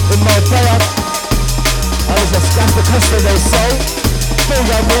in Marbella. I was a scaff the customer they say. Big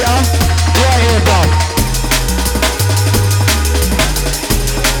up meter, right here, dog.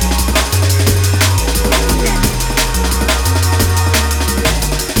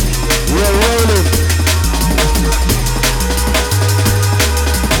 We're rolling.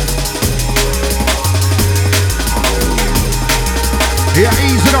 Yeah,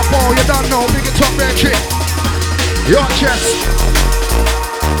 easing up all you don't know. Big it up there, chick. Your chest.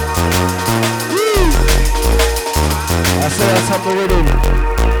 I say I'll top the rhythm.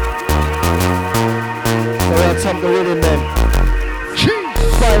 So I'll top the rhythm then.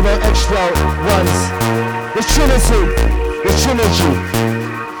 5IVE-O XTRA once. The Trinity. The Trilogy.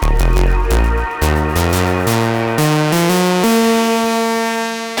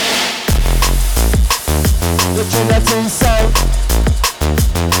 The Trinity sound.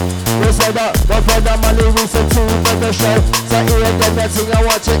 Say that, one for the money, reason two for the show. So hear them, that thing I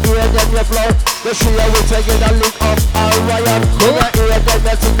want to hear them, your flow. The three I will take it and link up Orion. When I hear them,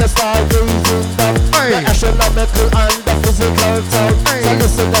 that thing the star raising them. The astronomical and the physical sound. So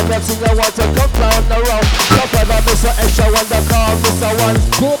listen them, that thing I want to come down the road. So clever, Mr. Extra One, the car, Mr. One.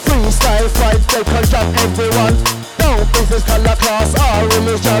 Freestyle Friday, can drop everyone. No business, color, class, or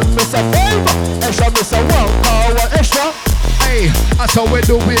religion. Mr. 5IVE-O, extra, Mr. One, car, one extra. That's how we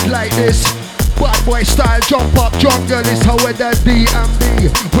do it like this. Bad boy style, jump up jungle is how we the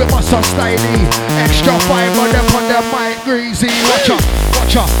D&B. We must have styling. Extra 5IVE-O them on the mic greasy. Watch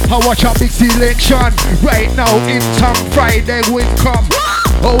a big selection. Right now in town Friday we come.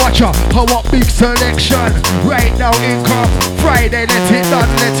 Watch a big selection. Right now in come Friday, let it done.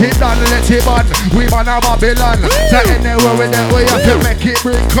 We man a Babylon. So anywhere we there we have to make it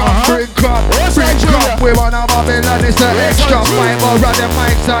bring come. We man a Babylon. It's an extra 5IVE-O. Run the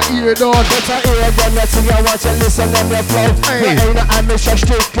mics are ear done. Better hear them, let's see I want to listen them your flow. We ain't no ambition,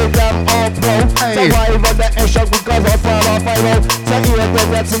 strictly them all pro. So why run the extra because of 5IVE-O. So hear them,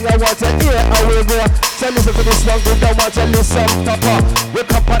 let's see I want to hear how we go. So listen to this song, we don't want to listen proper. We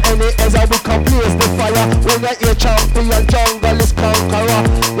come on any ends and we come blaze the fire. When you hear champion jungle is conqueror.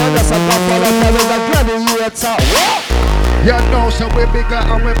 When there's a couple of fellas a gladiator. You know, so we bigger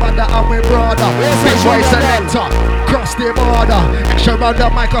and we better and we broader. Big boy selector, cross the border. Extra round the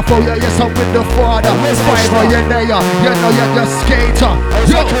microphone, yeah, yes, I'm with the father. 5IVE-O, you there, you know you're just skater.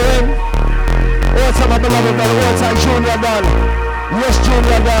 Yo! All time my beloved brother, all time Junior man. Yes,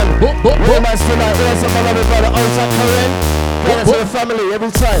 Junior man. Where man still like, all time my beloved brother, all time Karen. Get to the family every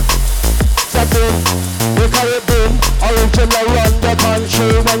time. Something, we carry it boom. Original run the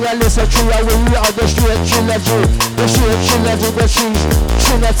country. When you listen to it, we are the straight trilogy. The straight trilogy, the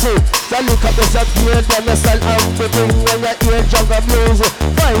Trinity. So look up this up here, then the style and the thing. When you hear jungle music,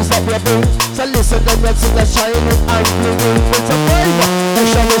 vibes up your bring. So listen then you see the shining and blinging. It's a 5IVE-O.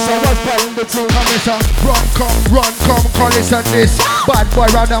 Extra Mr. What's playing the team? Come Mr. Run, come, call listen this. Bad boy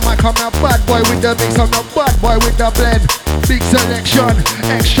round the mic, come now. Bad boy with the mix, I'm the bad boy with the blend. Big selection,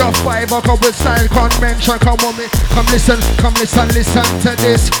 extra 5IVE-O, come with style convention. Come on me, come listen to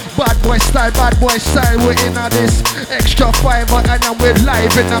this. Bad boy style, we in a this. Extra 5IVE-O and I'm with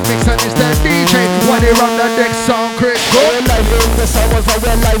live in the mix and it's the DJ. When they run the next song, Chris. We're live in the sound,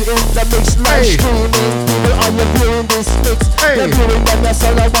 we're live in the mix. Live streaming, people on your viewing this mix. They're viewing them, your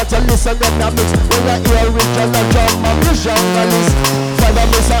sound, I want to listen them the mix. When you hear original drum, I'm the junglist. 5IVE-O,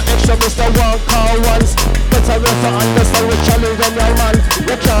 Mr. Extra, Mr. One Call Once. Better way to understand we challenge them, your man.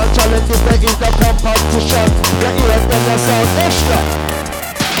 You can't challenge this, there is the competition. You hear them, your sound extra.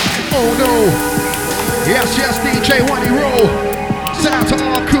 Oh no. Yes, DJ Wally Roll. Send out to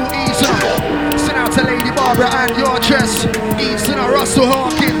our crew, Eason. Send out to Lady Barbara and your chest. Eason, Russell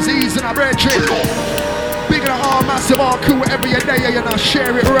Hawkins, Eason, Brethren. Big up all massive all crew wherever you're there, you know,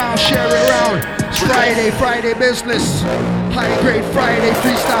 share it around. It's Friday business. High grade Friday,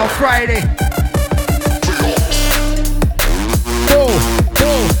 Freestyle Friday. Oh,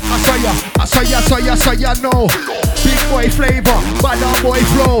 I saw ya, no. Big boy flavor, bad boy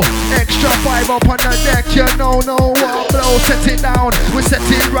flow. Extra 5 up on the deck, you know, no one blow. Set it down, we set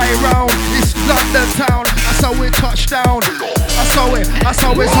it right round. It's London town, that's how we touch down. That's how we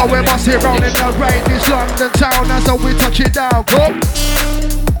bust it round in the right. It's London town, that's how we touch it down. Go!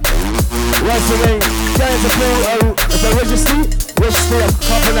 Once again, guys, if I register, I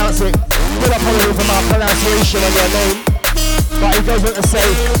can't pronounce it. Good apology for my pronunciation on your name. But it goes on to say,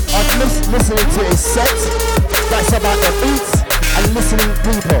 I'm listening to his set. That's about the beats and listening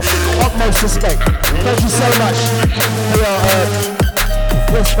people. Utmost respect. Thank you so much for your,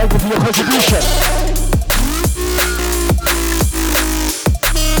 thank you for your contribution.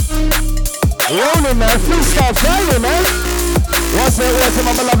 Rolling, man. Freestyle Friday, man. Once again,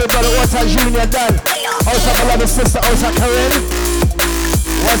 my beloved brother, Ota Junior Dan. Also, my beloved sister, Ota Karen.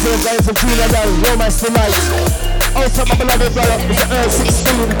 Once again, going to Junior Dan, Romance Tonight. Also, my beloved brother, Mr. Earl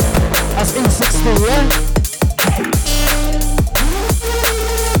 16. That's E16, yeah?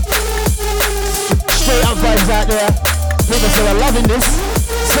 Straight up vibes out there. People say they're loving this.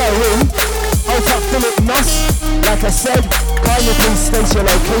 So, Ota Philip Nuss. Like I said, kindly please state your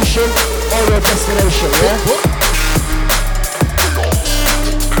location or your destination, yeah?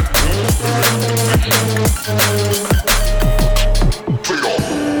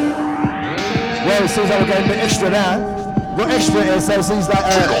 Well, it seems like we're getting a bit extra now. What extra is, so it seems like,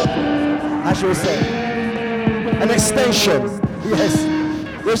 how should we say? An extension. Yes,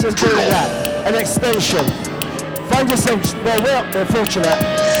 let's just call it that. An extension. Find yourself, well, we're up there, fortunate.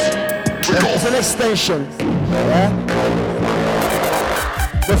 It's an extension. Yeah?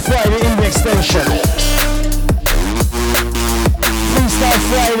 The Friday in the extension. Freestyle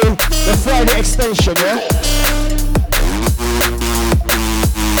Friday, the Friday extension, yeah?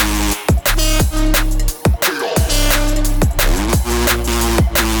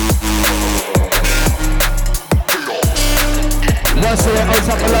 Once again, I was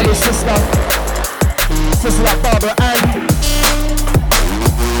up a lovely sister like Barbara Ann.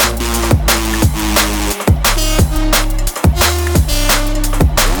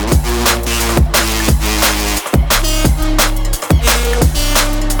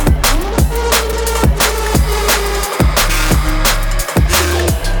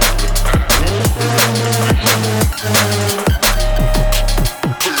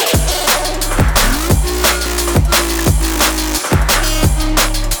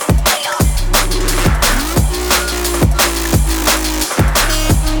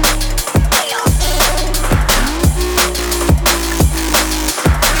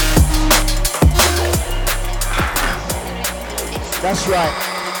 That's right.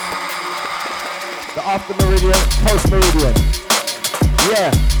 The after meridian, post meridian.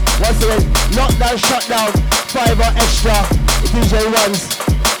 Yeah. Once again, lockdown, shutdown, 5-hour extra, DJ ones.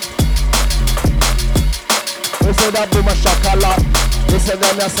 We say that boom a shakala. Listen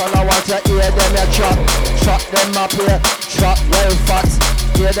them your son, I want to hear them your trap. Trap them up here, trap well fat.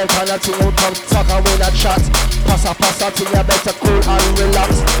 Hear them kind of thing who come talk and win a chat. Passa thing, you better cool and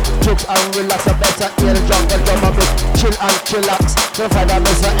relax. Jokes and relax, you better hear the drum and drum a bit. Chill and chillax. Don't find a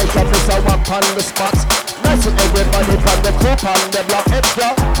miss an extra, miss a one on the spot. Nice and everybody from the coop on the block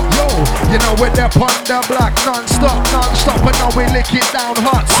extra. Yo, you know we're there on the block non-stop, and now we lick it down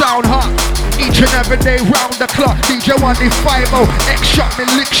hot, sound hot. Each and every day round the clock. DJ on the 5-0, X-shot, me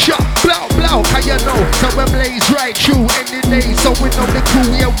lick shot. Blow, how you know? So we blaze right through any day. So we know the crew,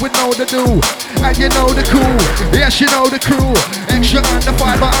 yeah, we know the do. And you know the crew, yes, you know the crew. Extra on the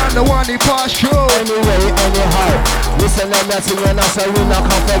 5-0, on the one he pass through. Anyway, anyhow, listen to that thing, you're not so we not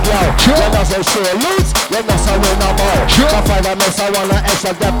come for you. You're not so sure loot, you're not so we not more. The 5-0 makes I wanna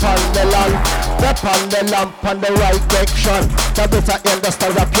extra dep on the land. Dep on the lamp on the right direction. The better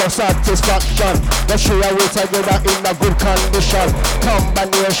understand the pure satisfaction. The show you we together in a good condition.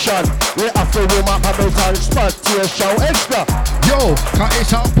 Combination, we have to warm up a bit and transportation extra. Yo, cause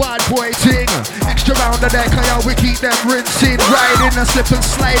it's a bad boy thing. Extra round the deck, and we keep them rinsing. Riding and slip and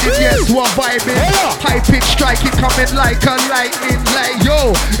sliding, yes, we're vibing. High pitch striking, coming like a lightning. Like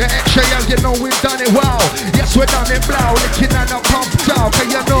yo, the extra, yeah, you know we've done it wow. Yes, we're done it blow, licking and a pump down. Cause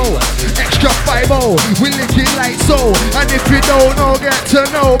you know, extra 5-0, we lick it like so. And if you don't know, get to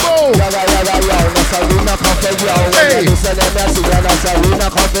know, bo. Hey.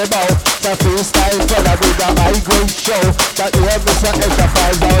 The freestyle fella with a high grade show. That you have Mr. Extra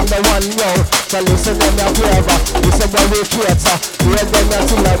 5 on the one row. So listen them your flavor, listen when we cater. Hear them your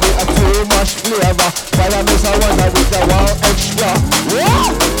thing like with a too much flavor. Follow Mr. Wonder with the wow extra. Wow!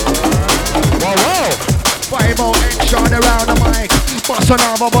 5-0 extra around the mic. bust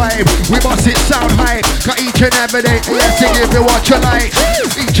another vibe. We bust it sound hype. Cause each and every day, yes, to give you what you like.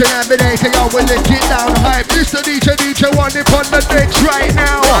 Each and every day, cause y'all will lick it down hype. It's the DJ one up on the decks right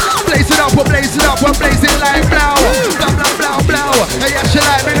now. Blaze it up, we're blazing up, we're blazing like blow. Blow, blow, blow, blow. Hey, yes, you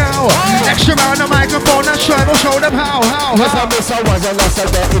like me now. Extra round the microphone and show them how. Yes, I miss a ones and lost a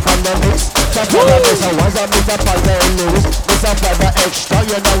dirty from the mix. Just one I miss a ones and miss a pan the lyrics. Miss a 5IVE-Extra,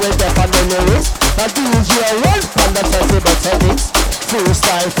 you know we're deaf on the lyrics. The DJ one from the 30 better mix.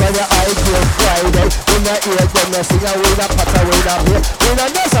 Freestyle Friday, Friday. We not hear them, no sing a with a patter, with a beer. We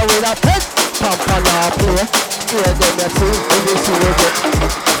not dance a with a pet, pump and a play. Hear them, no sing, and they see it.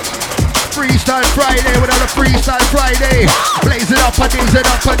 Freestyle Friday, without a Freestyle Friday. Blaze it up and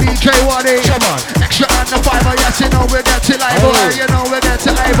DJ Waddy. Come on. Extra and the 5IVE-O, yes, you know we're getting live, you know we're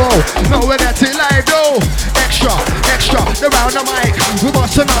getting live, no, we're getting live, though. Extra, the round the mic, we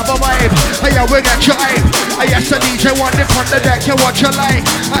must another vibe. Hey, yeah, we get your hype. Yes, the DJ Waddy on the deck, you what you like.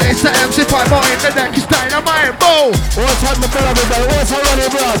 It's the MC5-O in the deck, it's dynamite, boom. What's up, my brother? What's up,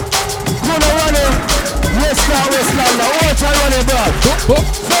 running, bro? Good running. West now, what's up, running, bro?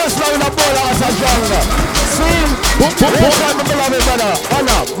 First round of ball as a jungle. See? What's up, my beloved brother?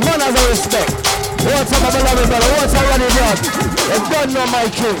 Honor, man as a respect. What's up, my beloved brother? What's up, running, bro? You don't know my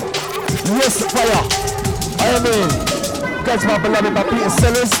king. Yes, fire. I mean, that's my beloved by Peter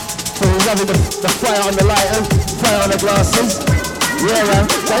Sellers. So he's having the fire on the light and fire on the glasses. Yeah, man.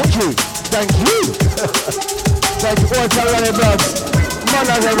 Thank you. Thank you. What's up, running, bro? Man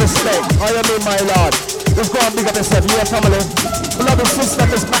as a respect. I mean, my lord. Let's go and big up yourself, your family. Beloved sister,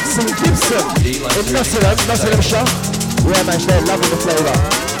 Miss Maxine Gibson. In Nottinghamshire. Yeah, man, they're loving the flavour.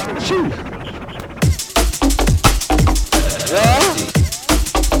 Chew. Yeah?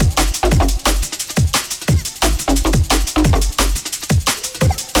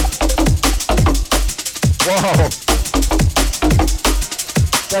 Wow.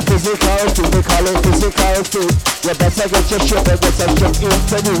 The physical food, we call it physical food. You better get your sugar, get some sugar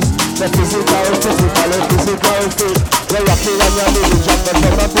introduced. The physical food. You're rocking and you're moving, jungle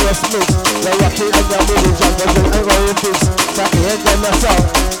from a brass mix. You're rocking and you're moving, jungle from a roll fix. So here them a song.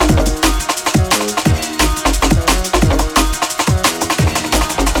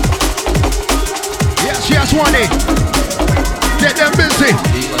 Yes, Wani. Get them busy.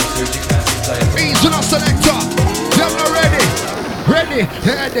 Ease on a selector. Them not ready. Ready.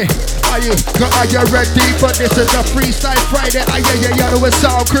 Are you ready for this? Is a Freestyle Friday. You know it's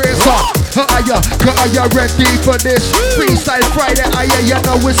sound crazy. Are you ready for this? Freestyle Friday. You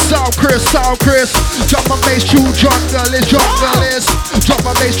know it's sound crazy. Drop my bass, true jungle is. Drop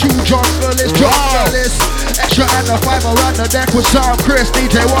my bass, true jungle is. Extra and the 5IVE-O on the deck with sound crazy.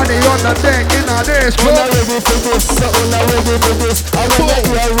 DJ Waddy on the deck in a this. I'm not ready for this. I'm not ready for this. I want to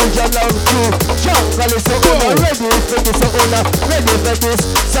hear original crew. Jungle is so I'm ready for this. I'm not ready for this.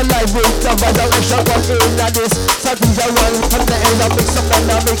 So live with the direction one in this. So these are one from the end of mix up and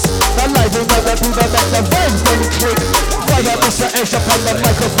the mix. The live with other people make the vibes then click. Fire Mr. Extra on the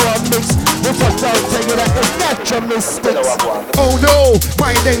microphone mix. We fucked out, take it like it's natural mistakes. Oh no,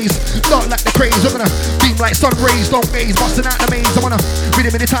 my days, not like the craze. I'm gonna beam like sun rays, don't gaze, busting out the maze. I'm gonna read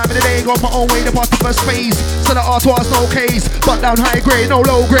a minute time in the day, go my own way to pass the first phase. So the art was no case, but down high grade, no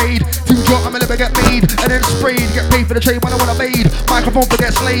low grade. Two drop, I'm gonna never get made, and then sprayed. Get paid for the trade when I want made. Microphone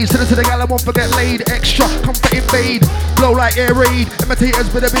forget slaves, send it to the gal, I won't forget laid. Extra, comfort invade, blow like air raid.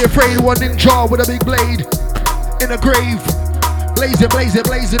 Imitators better be afraid, one in jar with a big blade. In a grave, blazing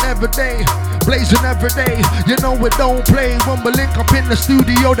every day. Blazing every day, you know it don't play. When we link up in the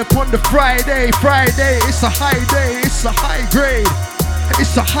studio upon the Friday, it's a high day, it's a high grade.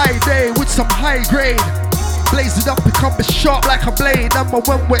 It's a high day with some high grade. Blaze it up, become sharp like a blade. And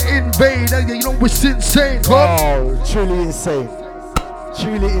when we invade, and you know it's insane. Oh, truly insane.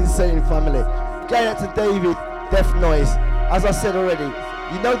 Truly insane, family. Going out to David, Deaf Noise. As I said already,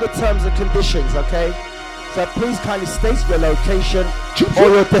 you know the terms and conditions, okay? So please kindly state your location or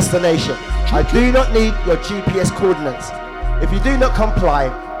your destination. I do not need your GPS coordinates. If you do not comply,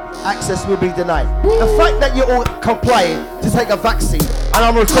 access will be denied. The fact that you're all complying to take a vaccine and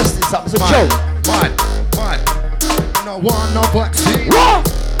I'm requesting something, it's a joke. Man, no one no vaccine.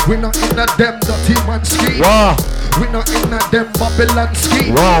 We're not in that them dirty man scheme. We're not in that them Babylon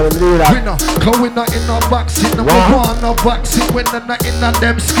scheme. We're not, cause we're not in a vaccine. No one no vaccine. We're not in that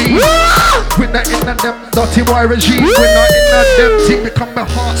them scheme. We're not in that them dirty war regime. We're not in that them team. Become my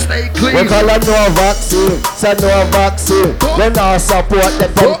heart stay clean. We call it no vaccine. Say no vaccine. We not support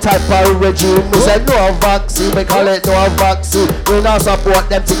them type of regime. We say no vaccine. We call it no vaccine. We not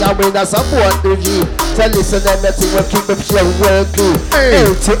support them thing and we not support the regime. So listen them thing will keep them well clean.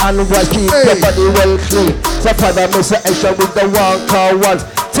 Healthy and well keep your body well clean. So 5IVE Mr. Extra with the one call one.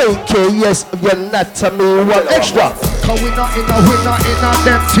 Take care, yes, you're not to me one extra. Cause we not in a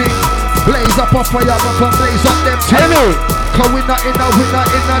them thing. Blaze up a fire, blaze up them thing. Cause we not in a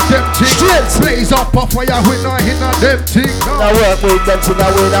them thing. Straight. Blaze up a fire, we not in a them thing. Now work with them thing,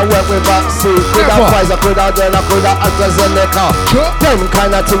 now work with vaccine. With a Pfizer, with a Moderna, with a AstraZeneca. Them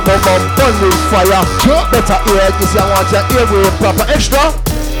kind of thing, but burn with fire. Better hear this, you want your ear with proper extra.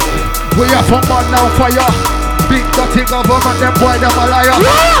 We are from man now fire. Big dirty government, them boy, them a liar.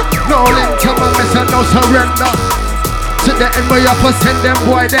 No link to my mission, no surrender. To the end, we have to send them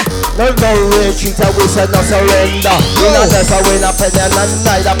boy there. No retreat, we said no surrender. We not just a win a penny and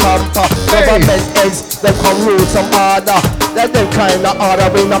neither pamper. Government heads, them come rule some order. Then them kind of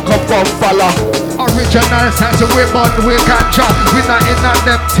order, we not come from follow. Original sense, we born, we capture. We not in a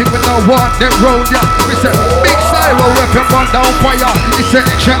them thing, we don't want them round ya. We say, big style, we weapon burn down fire. It's an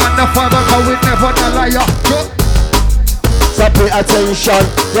extra and the father, cause we never a liar. So pay attention,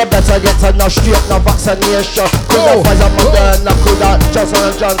 you better get to no straight, no vaccination. Coulda Pfizer, Moderna, coulda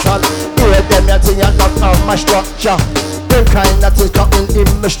Johnson & Johnson. Hear them, you think you not have my structure. Them kind of things coming in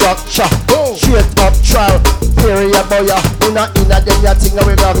my structure. Straight up trial, period boy. We not in a them, you think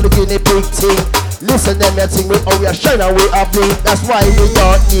we got the guinea pig thing. Listen them, you think we oh we shine and we a blink. That's why we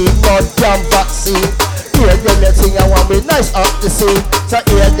don't need no damn vaccine. Hear them, you think I want me nice up the scene. So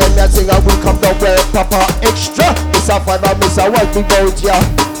hear them, you think I will come down well proper extra. It's a 5IVE Mr. What we bout ya.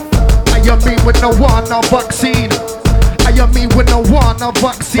 And you mean with no one no vaccine. And you mean with no one no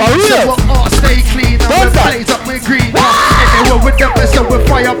vaccine. So we all stay clean and we blaze up with green. Anyway with them, so we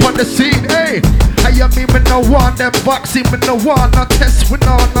fire up on the scene. Hey. And you mean with no one them vaccine, with no one no test, with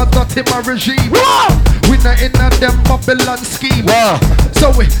no dirty my regime. We not in a them Babylon scheme. So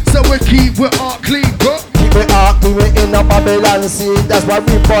we keep we all clean. Keep it up, keep it in a Babylon scene. That's why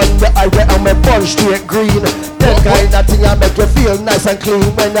we burn the highway and we burn straight green. That kind of thing I make you feel nice and clean.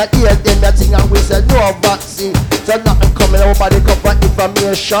 When I hear them that thing and we say no vaccine. So nothing coming over the cover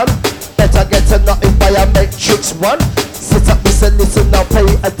information. Better get to nothing biometrics one. Sit up, listen now, pay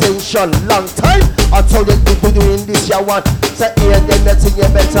attention. Long time I told you people doing this you want. So hear them that thing you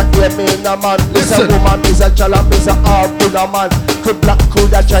better hear me no man. Listen woman, is a chala, is a hard man. Could black,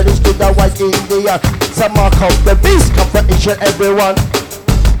 could a Chinese, could a white Indian. Some mark up the beast, come for each and everyone.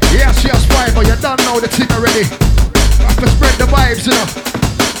 Yes, right, but you don't know the thing already. I have to spread the vibes, you know.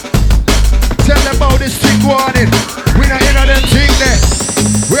 Tell them about this thing going in. We not in on them thing there.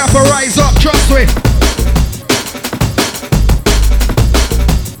 We have to rise up, trust me.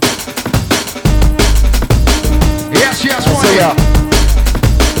 Yes, one.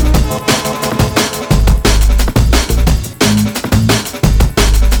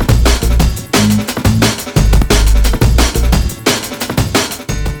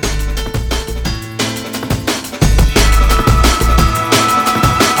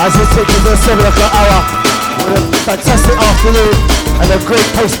 As we take to the 7 o'clock hour, with a fantastic afternoon and a great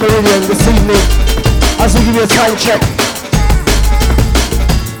post-meridian this evening. As we give you a time check,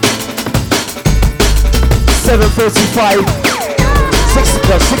 7:45,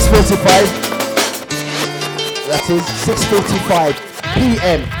 6:45. That is 6:45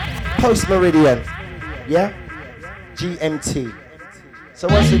 p.m. post-meridian. Yeah, GMT. So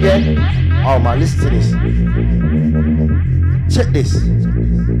once again, oh man, listen to this. Check this.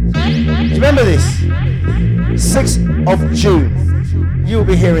 Remember this, 6th of June, you'll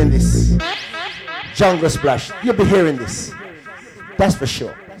be hearing this. Jungle Splash, you'll be hearing this. That's for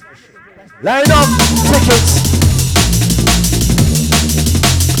sure. Line up, tickets.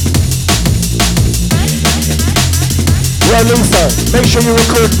 Yeah, Lisa, make sure you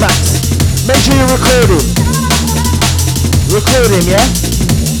record Max. Make sure you record him. Record him, yeah?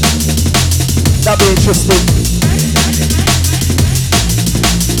 That'll be interesting.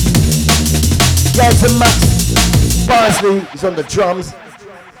 Guys and Max Barnsley is on the drums.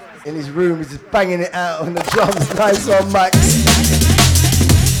 In his room, he's just banging it out on the drums. Nice on Max.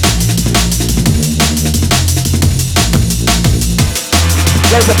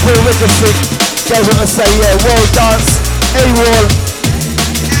 There's a Paul Rickerson. There's what I say, yeah, world dance, A-Wall.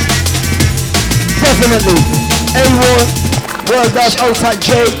 Definitely. A-Wall, world dance, O-Type J,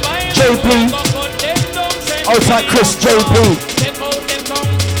 JP. O-Type Chris, JP.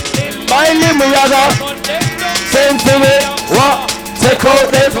 My name we other. Same thing, what? Take out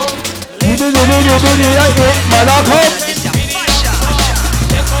them. You do, like it, man, I'll come.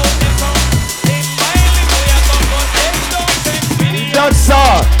 Dancer,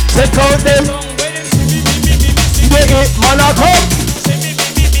 take out them. Dig it, man, I'll come.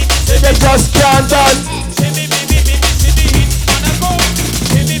 They just can't dance.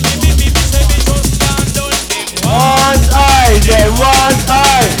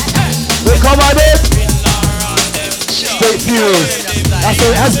 come on in. Straight furious. That's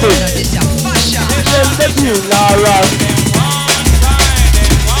what it has been. The funeral.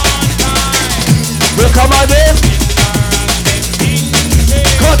 We come on in.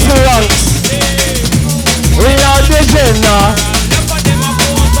 Cut the ranks. We are the agenda.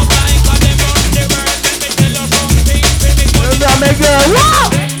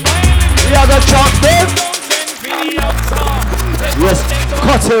 We are gonna chop them. Yes,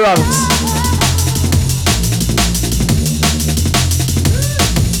 cut the ranks.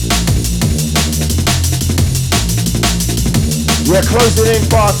 We're closing in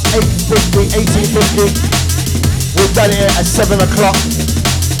fast, 8:50, 18:50. We've done it at 7 o'clock.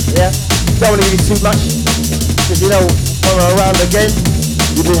 Yeah, don't want to give you too much, because you know, when we're around again,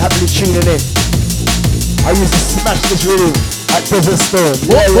 you'll be happily tuning in. I used to smash this rhythm at Desert Storm.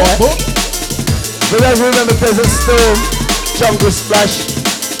 Yeah, yeah. For those who remember Desert Storm, Jungle Splash,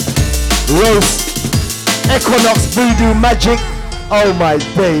 Roast, Equinox, Voodoo Magic. Oh my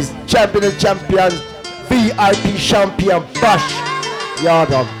days, Champion of Champions, VIP Champion Bash.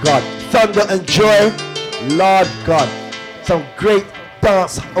 Lord of God. Thunder and Joy. Lord God. Some great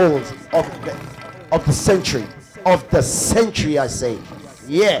dance halls of the century. Of the century, I say.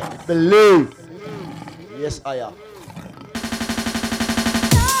 Yeah, Blue. Yes, I am.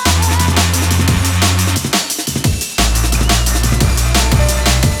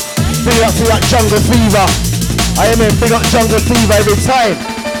 Big up to that Jungle Fever. I am in big up Jungle Fever every time.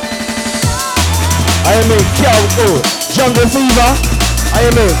 I am in Jungle Fever. I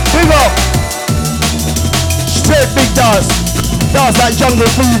am in big up. Straight big dance. Dance like Jungle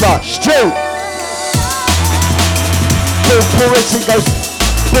Fever. Straight. Poetic goes.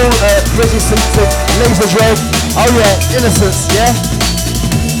 Resistance, Laser Dread. Oh yeah, Innocence. Yeah.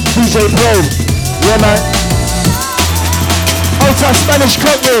 DJ Pro. Yeah man. Ultra Spanish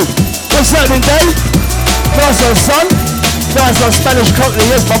Cockney. What's happening, Dave? Nice one, son. Nice one, Spanish Cockney.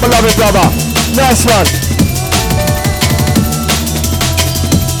 Yes, my beloved brother. Nice one.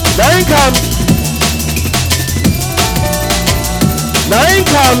 Now in comes. Now in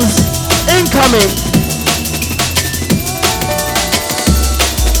comes. Incoming.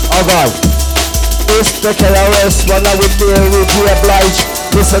 Oh God. It's the KRS. One I with me, would you oblige?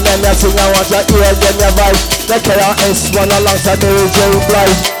 Listen and I sing, I want to hear them your vibe. The KRS one alongside Mary J.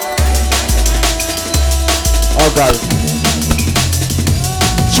 Blige. Oh God.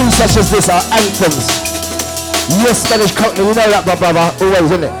 Tunes such as this are anthems. Yes, Spanish Cockney, you know that, my brother.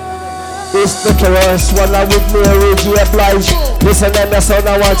 Always, isn't it? It's the KRS one I with Mary J. Blige. Listen and I sing,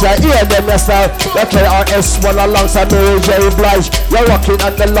 I want to hear them your style. The KRS one alongside Mary J. Blige. You're rocking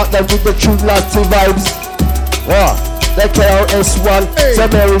on the lockdown with the true nasty vibes. Wow. The KRS-One, so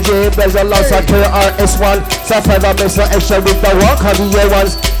Mary J. Blige alongside KRS-One. So 5IVE makes no extra with the walk on the year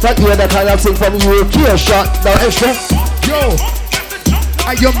ones. That hear the kind of thing from you, Kia shot, no extra. Yo,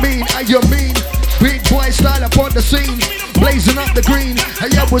 I you mean, big boy style upon the scene, blazing up the green,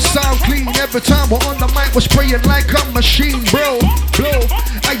 and yeah, we sound clean. Every time we're on the mic, we're spraying like a machine, bro. Blow,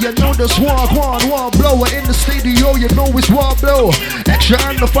 and you know this one blower in the studio, you know it's one blow. Extra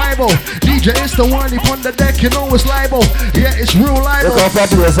on the 5-0, DJ is the one, he on the deck, you know it's liable. Yeah, it's real liable. We come for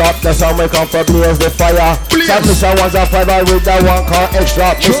blaze up, that's how we come for blaze the fire. Some Mr. One's a 5 with the one car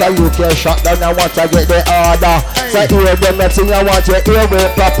extra. Mr. UK shot down, I want to get the order. So hear them, that thing I want to hear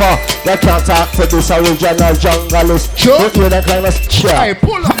with proper. They can't talk to this original junglist. Don't hear the kind of chair.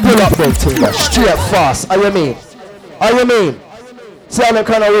 Pull up them thing, straight fast. How you mean? See how them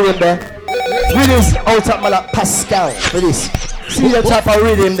kind of rhythm there? Rhythms out of my like Pascal for this. See the type of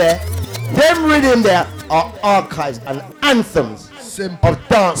rhythm there? Them rhythm there are archives and anthems of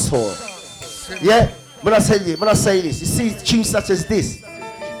dancehall. Yeah? When I say this, you see tunes such as this.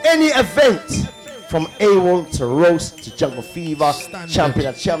 Any event from A1 to Roast to Jungle Fever, Champion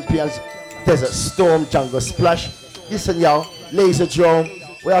of Champions, Desert Storm, Jungle Splash. Listen y'all, Laser Drum.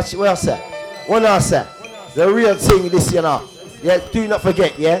 Where else at? What else at? The real thing this year now. Yeah, do not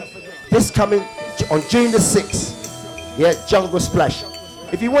forget, yeah? This coming on June the 6th, yeah, Jungle Splash.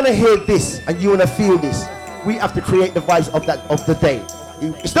 If you want to hear this and you want to feel this, we have to create the vibes of the day.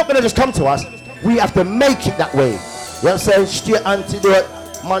 It's not going to just come to us. We have to make it that way. You know what I'm saying? Straight antidote,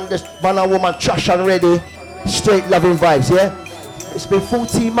 man and woman, trash and ready, straight loving vibes, yeah? It's been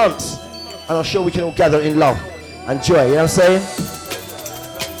 14 months, and I'm sure we can all gather in love and joy, you know what I'm saying?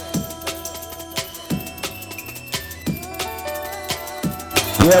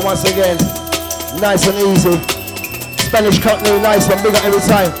 Yeah, once again, nice and easy. Spanish Cockney, nice one, big up every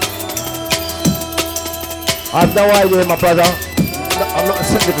time. I have no idea, my brother. I'm not a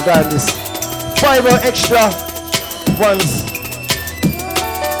technical guy on this. 5-0 extra ones.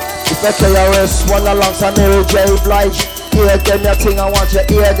 It's The KRS One alongside Mary J. Blige. Hear them your thing, I want you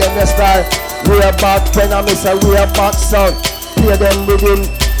hear them your style. Real back when I miss a real back sound. Hear them within,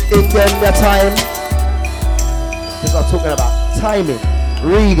 in them your time. This is what I'm talking about. Timing,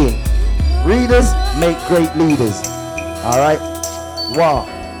 reading. Readers make great leaders. Alright? Wow.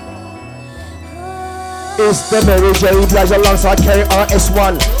 It's the Mary J. Blige alongside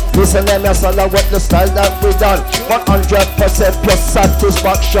KRS-One. Listen them your son and what the style that we done. 100% plus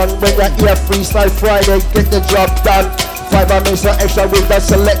satisfaction when you hear Freestyle Friday, get the job done. 5IVE makes the extra with the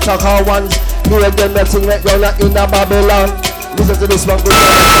selector car ones. Hear them the thing that you're not in a Babylon. Listen to this one, good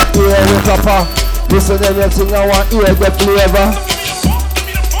hear it proper. Listen to them the thing I want hear the flavor.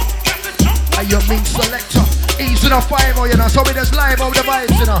 You mean selector? Easy enough 5-0, you know. So we just live over the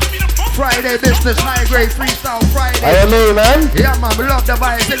vibes, you know. Friday business, high grade freestyle Friday. I mean, man. Yeah, man, we love the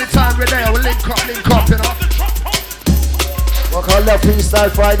vibes. Anytime we're there, we link up, you know. We call the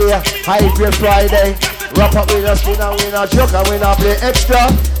Freestyle Friday, high grade Friday. Wrap up with us, we not joke and we not play extra.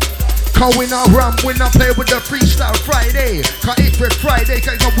 Cause we not ramp, we not play with the Freestyle Friday. Cause it's with Friday,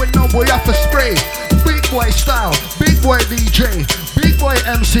 cause we know we have to spray. Big boy style, big boy DJ, big boy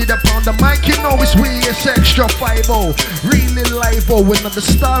MC that pound the mic, you know it's we, it's extra 5-0. Really live-o, when on the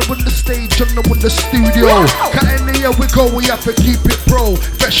star, when the stage, and in the studio. Cause anywhere we go, we have to keep it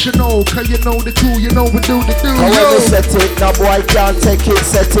professional. Cause you know the cool, you know we do the do. When we set it, now boy can't take it,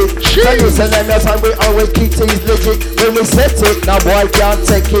 set it. Can you send them your time, we always keep things legit. When we set it, now boy can't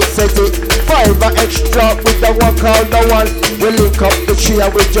take it, set it. 5IVE-Extra with the one called the one. We link up the tree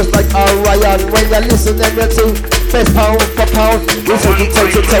and we just like Ryan. When you listen to everything, best pound for pound. We take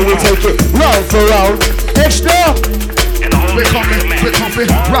it, we take it, round for round. Extra! We coming,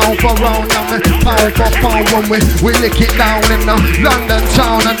 round for round, and pound for pound when we lick it down in the London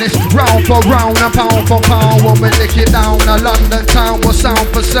town, and it's round for round and pound for pound when we lick it down in London town, we're sound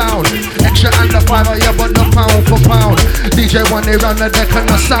for sound. Extra and the 5-0, yeah, but the pound for pound. DJ when they run the deck and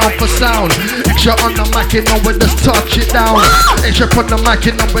the sound for sound. Extra on the mic, you know we just touch it down. Extra on the mic,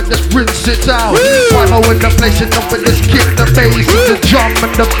 you know we just rinse it out. 5-0 in the place, you know we just kick the bass, the drum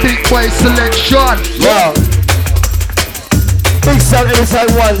and the big boy selection. Yeah. Big sound anytime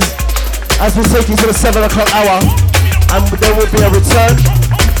ones as we take you to the 7 o'clock hour, and there will be a return.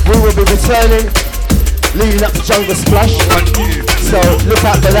 We will be returning leading up to Jungle Splash, so look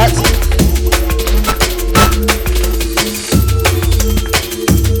out for that.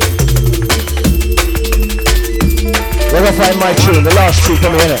 We're gonna find my tune, the last tune,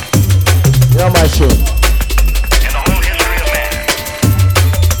 come here. You know my tune.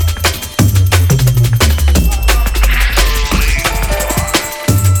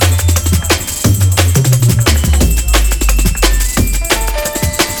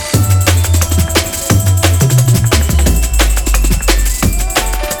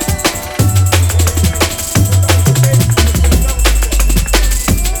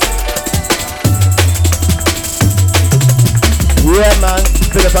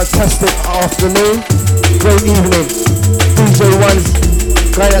 Been a fantastic afternoon, great evening. DJ One's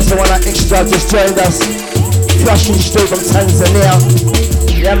guy that's the one that extra just joined us, flushing straight from Tanzania.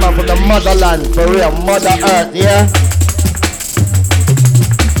 Yeah man, from the motherland, for real, Mother Earth, yeah.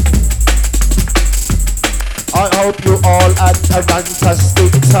 I hope you all had a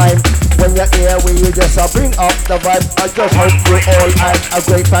fantastic time. When you're here, we just bring up the vibe. I just hope you all had a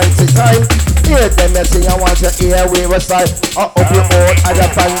great fancy time. Hear them, you sing, I want you here, we recite. I hope you all had a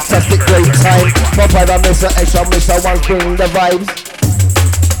fantastic great time. For 5IVE, Mr. Extra, Mr. One, bring the vibes.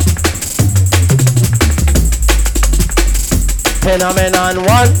 Phenomenon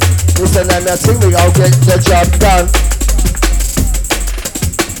one, listen them, you sing, we all get the job done.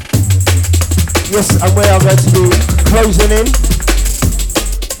 Yes, and we are going to be closing in.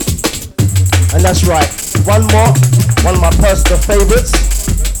 And that's right, one more, one of my personal favourites.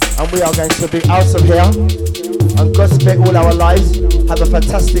 And we are going to be out of here. And God spare all our lives. Have a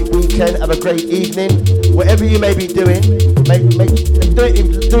fantastic weekend, have a great evening. Whatever you may be doing, do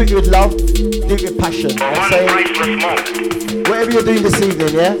it with love, do it with passion. Whatever you're doing this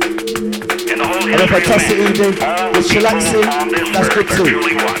evening, yeah? Have a fantastic evening, with chillaxing, that's good too.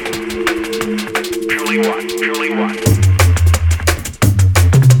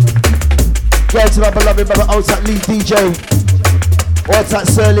 Yeah, to my beloved brother Otak lead DJ. Otak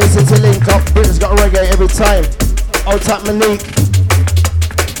Surly to link up. Britain's got a reggae every time. Otak Monique.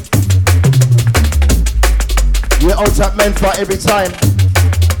 Yeah, Otak Menfa every time.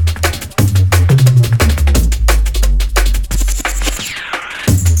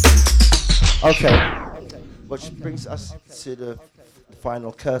 Okay, which brings us to the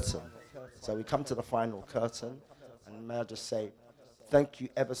final curtain. So we come to the final curtain, and may I just say, thank you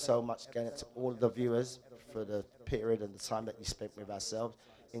ever so much again to all the viewers for the period and the time that you spent with ourselves,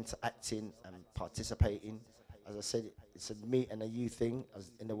 interacting and participating. As I said, it's a me and a you thing,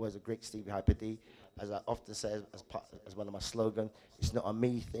 as in the words of great Stevie Hyper D. As I often say, as one of my slogans, it's not a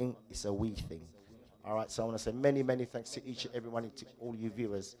me thing, it's a we thing. All right, so I want to say many, many thanks to each and every one, to all you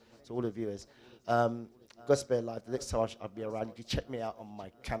viewers, to all the viewers. God spare life. The next time I'll be around, you can check me out on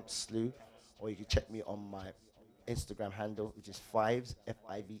my Camp Slew, or you can check me on my Instagram handle, which is 5s,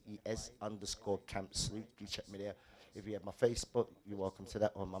 FIVES _ Camp Slew. You check me there. If you have my Facebook, you're welcome to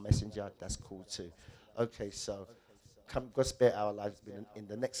that, or my Messenger, that's cool too. Okay, so God spare our lives. In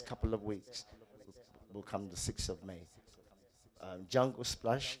the next couple of weeks, will come the 6th of May. Jungle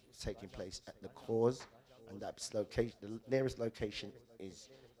Splash taking place at the Cause, and that's location. The nearest location is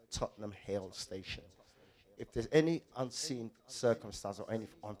Tottenham Hale Station. If there's any unseen circumstance or any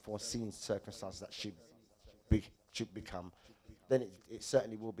unforeseen circumstance that should become, then it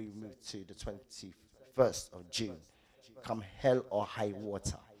certainly will be moved to the 21st of June. Come hell or high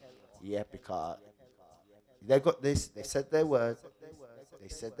water. Yeah, because they got this. They said their word. They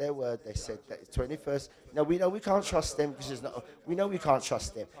said their word. They said that it's 21st. Now we know we can't trust them because there's no. We know we can't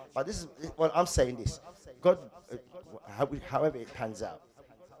trust them. But this is. Well, I'm saying this. God, however it pans out,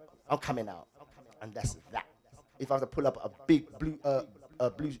 I'm coming out, and that's that. If I have to pull up a big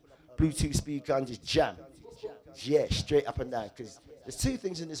Bluetooth speaker and just jam, yeah, straight up and down. Because there's two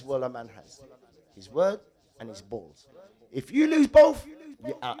things in this world a man has: his word and his balls. If you lose both,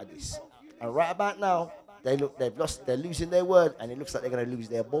 you're out of this. And right about now, they're losing their word, and it looks like they're going to lose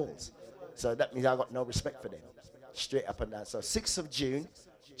their balls. So that means I got no respect for them. Straight up and down. So 6th of June,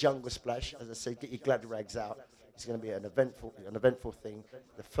 Jungle Splash. As I say, get your glad rags out. It's going to be an eventful thing.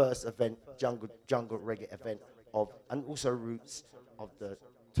 The first event, jungle reggae event and also roots of the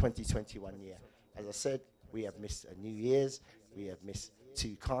 2021 year. As I said, we have missed a New Year's. We have missed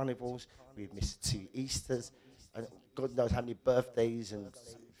 2 carnivals. We've missed 2 Easters. And God knows how many birthdays and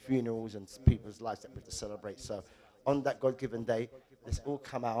funerals and people's lives that we have to celebrate. So on that God-given day, let's all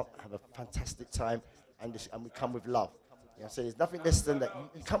come out, have a fantastic time, and we come with love. You know, so there's nothing less than that.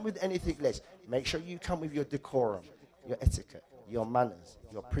 You come with anything less. Make sure you come with your decorum, your etiquette, your manners,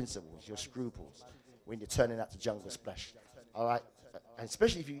 your principles, your scruples when you're turning out to Jungle Splash. All right? And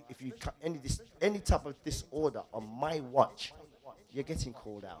especially if you any type of disorder on my watch, you're getting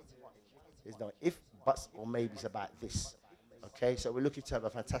called out. There's no if, buts, or maybes about this. Okay, so we're looking to have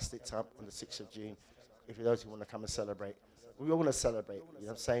a fantastic time on the 6th of June. If you those who want to come and celebrate, we all want to celebrate, you know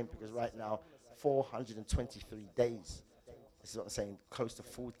what I'm saying? Because right now, 423 days, this is what I'm saying, close to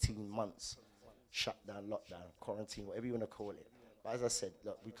 14 months, shut down, lockdown, quarantine, whatever you want to call it. But as I said,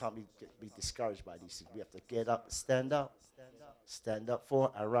 look, we can't be discouraged by these things. We have to get up, stand up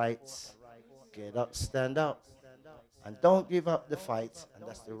for our rights, get up, stand up, and don't give up the fight. And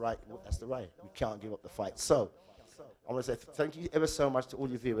that's the right. We can't give up the fight. So I want to say thank you ever so much to all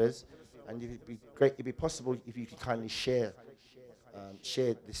your viewers, and it'd be great, it'd be possible if you could kindly share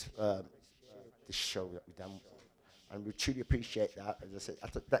this show that we've done, and we truly appreciate that. As I said,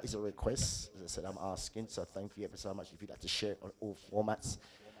 that is a request. As I said, I'm asking, so thank you ever so much if you'd like to share it on all formats.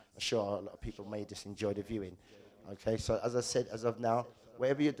 I'm sure a lot of people may just enjoy the viewing. Okay, so as I said, as of now,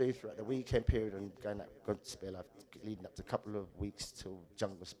 whatever you're doing throughout the weekend period and going at God spare life, leading up to a couple of weeks till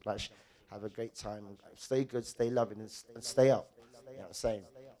Jungle Splash, have a great time. Stay good, stay loving, and stay up. You know what I'm saying?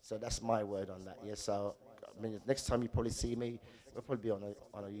 So that's my word on that. Yeah. So I mean, next time you probably see me, we'll probably be on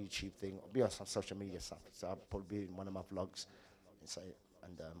a YouTube thing, or be on some social media stuff. So I'll probably be in one of my vlogs and say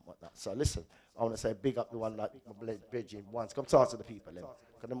and whatnot. So listen, I want to say big up the one like my Bridget once. Come talk to the people, then.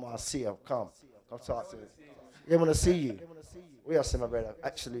 Cause them want to see you. Come talk to them. They want to see you. We are my brother.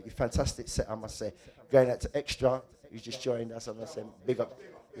 Absolutely fantastic set, I must say. Going out to XTRA, you just joined us. I'm gonna say big up.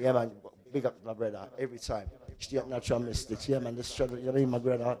 Yeah, man. Big up my brother every time. Stay up natural mystics. Yeah, man. This trouble, you know what I mean, my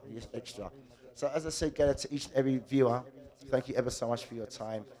brother. Just XTRA. So as I said, get out to each and every viewer. Thank you ever so much for your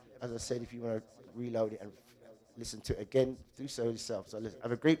time. As I said, if you want to reload it and listen to it again, do so yourself. So listen,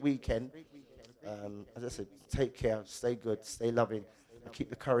 have a great weekend. As I said, take care, stay good, stay loving, and keep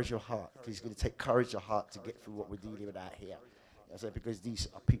the courage of your heart. Because it's going to take courage of heart to get through what we're dealing with out here. I said, because these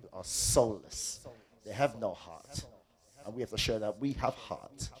people are soulless. They have no heart. And we have to show that we have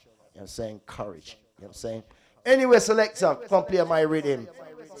heart. You know what I'm saying? Courage. You know what I'm saying? Anyway, selector, come play my rhythm.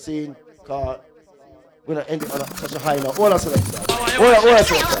 Scene, card. We're going to end it on such a high note. All our selector. All our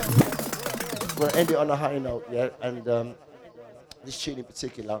selector. We're going to end it on a high note, yeah? And this tune in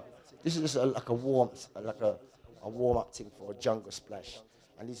particular, this is just like a warm-up thing for a Jungle Splash.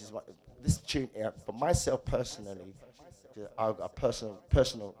 And this is what this tune here, for myself personally, I've got a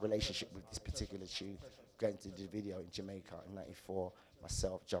personal relationship with this particular tune, going to the video in Jamaica in '94.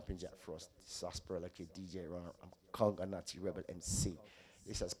 Myself, Jumping Jack Frost, Sarsaparilla Kid, DJ Runner, I'm Conga Nutty Rebel MC.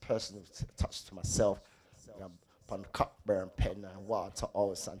 This has personal touch to myself. Upon Cockburn, Pen and Water,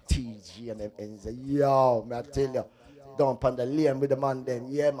 House and TG and them ends. Yo, man, I tell you, down upon the lane with the man then,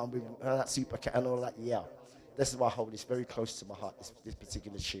 yeah, man, with that super cat and all that, yeah. This is why I hold this very close to my heart, this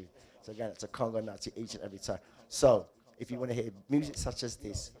particular tune. So again, it's a Conga Nutty each and every time. So, if you want to hear music such as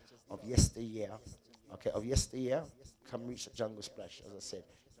this, of yesteryear, come reach the Jungle Splash, as I said.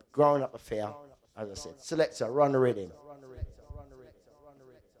 Growing Up Affair, as I said. Selector, run the rhythm.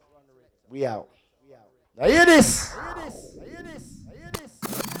 We out. Now hear this. Out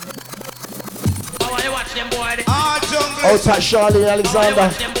at Charlene Alexander.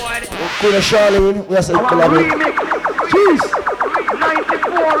 Queen of Charlene. We are saying collaborate. Jeez.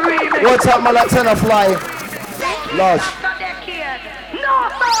 What's up, my Latina fly? Large. No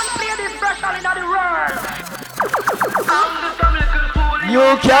sound play this fresh all in the world.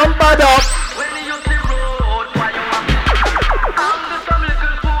 You can bad up.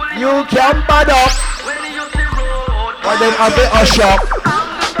 You can bad up. But then a bit of shop.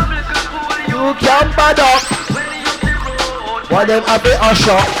 You can bad up. But then a bit of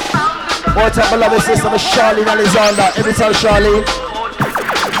shop. What's up, my lovely sister, Charlene Alexander. Every time, Charlene.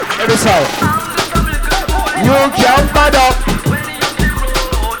 Every time. You can bad up.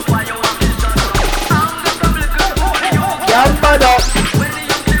 Can bad up.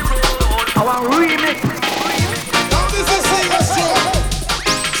 I want remix. Now this is serious joke.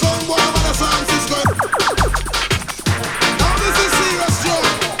 Some boy man a San Francisco. Now this is serious joke.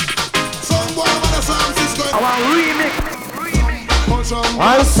 Some boy man a San Francisco. I want remix.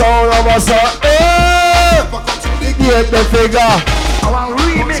 And sound of us get the figure. I want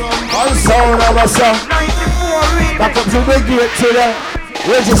remix. And sound of us back up to the gate to the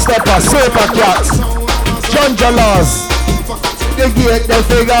register for Super Cats. John Jalas. The gate the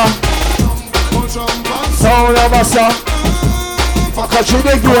figure. Sound of us back up to the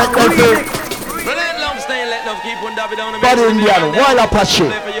gate the figure. Bad Indian, Wild Apache.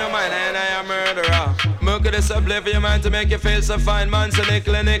 Milk this up, play for your mind to make you feel so fine, man. So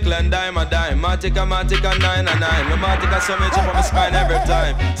nickel and dime a dime. Matica, 9 and 9. Matica, so much up on my spine every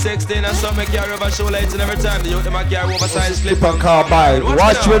time. 16 and some make carry over shoelaces and every time. The youth them carry oversized slip and carbide.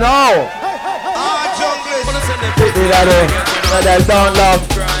 Watch me now. Pick me that way. And I don't love.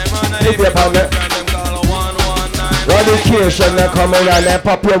 Pick me up on it. Education, they come in and they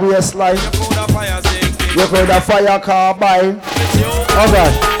pop your waistline. You could have fire carbine. Oh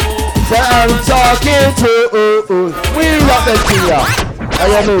God. So I'm talking to we love the tea. I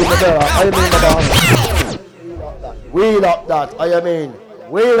mean the girl. I mean the boss. We love that. I mean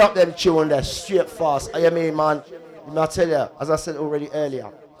we love them tune there straight fast. I mean man. I tell you, as I said already earlier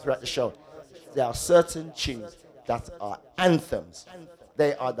throughout the show, there are certain tunes that are anthems.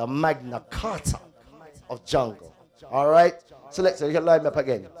 They are the Magna Carta of jungle. Alright? Selector, you can line me up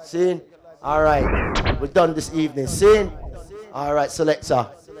again. See? Alright. We're done this evening. See? Alright, selector.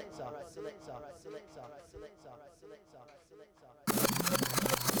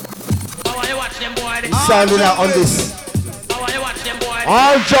 He's sounding out on this.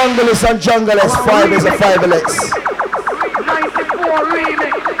 All junglers and junglers, 5 is a 5LX. 94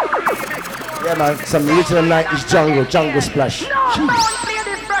 remix. Yeah man, some original 90s jungle splash.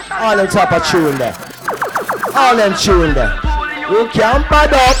 All them type of tune there. All them tune there. You can't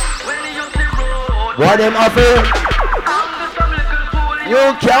bad up. What them up here?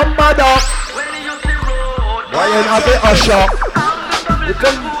 You can't bad up. What them up here? Usher.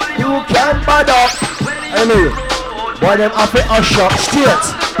 You can't bad up. I mean, what them up here? Usher.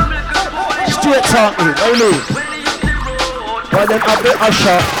 Straight talking. I mean, what them up here?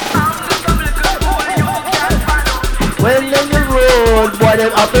 Usher. When in the road, boy,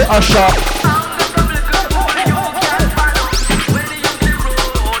 them up here usher.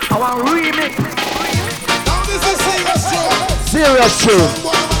 I want remix. Now this is serious tune. Serious tune.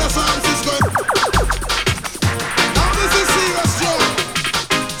 Now this is serious tune.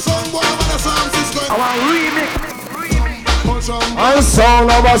 Some boy man a San Francisco. I want remix. And sound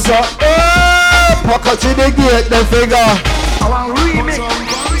of us pocket to the gate, the figure. I want remix.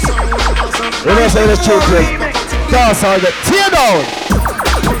 You know say the truth. Dance all the tear down.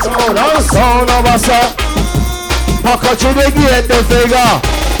 And sound of us pocket to the gate, the figure.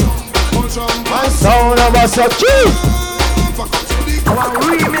 And sound of us I want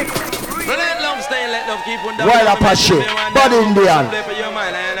remix. Wild Apache, Bad Indian.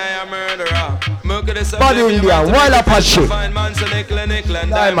 Bad Indian, Wild Apache.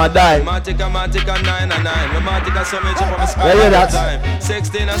 Dime a dime. You hear that?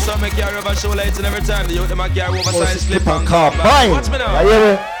 16 and some make carry over shoelace and every time the youth them a carry oversized slip and carbine. Watch me now. I hear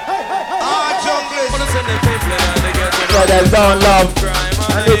it. So them don't love.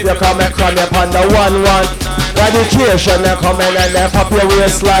 And if you come and come upon the 1-1 education, they come in and they pop your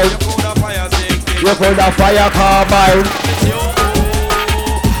waistline. You could have fire carbine.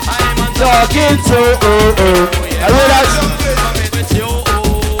 Talking to I hear that.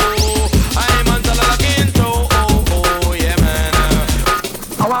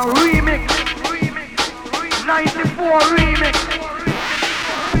 Our remix 94 remix.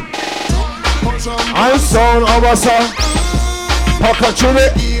 I'm sound of a song. Pocket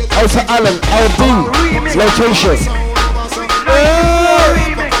Trinity, out of Allen, LB, location.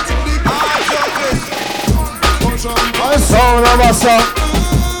 I'm sound of a song.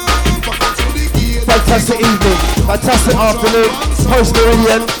 Fantastic evening, fantastic afternoon,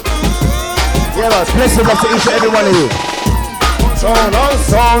 post-meridian. Yeah man, blessings up to each and every one of you. Sound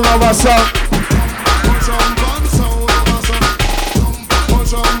of a song.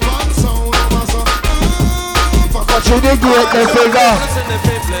 To the gate, they figure.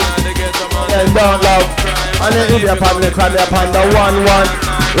 Them don't love. And they eat upon the crime upon the 1-1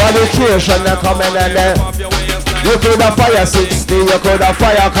 education, they come in and they. You could have fire 60, you could have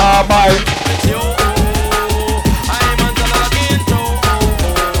fire carbine.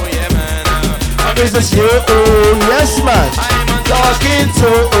 And this is you, yes man. Talking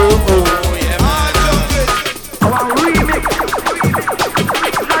to Our remix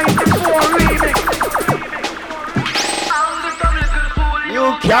 94 remix. You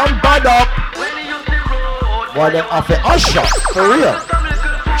can't bad up. Why them off it usher? For real.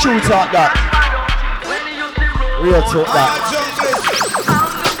 True talk that. Real talk that.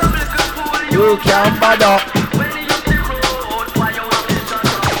 You can't bad up.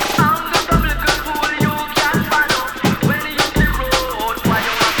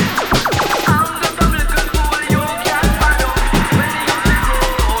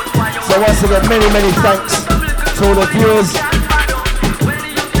 So once again, many thanks to all the viewers.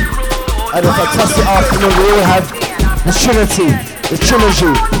 And a fantastic afternoon. We all have the Trinity, the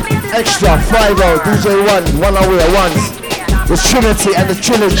Trilogy, XTRA, 5IVE-O, DJ1, One Away Ones, the Trinity and the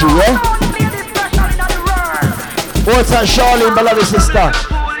Trilogy, yeah? What's that, Charlene, beloved sister?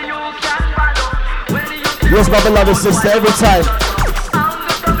 Yes, my beloved sister, every time.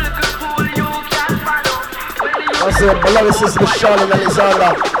 Once again, beloved sister Charlene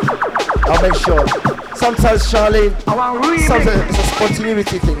Alexander. I'll make sure. Sometimes Charlene, sometimes it's a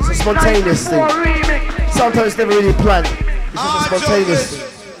spontaneity thing, it's a spontaneous thing. Sometimes it's never really planned, it's just a spontaneous thing.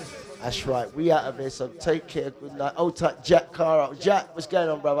 That's right, we out of here, so take care, good night. Old tight Jack car out. Jack, what's going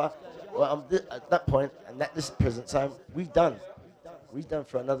on, brother? Well, at that point, and at this present time, we done. We done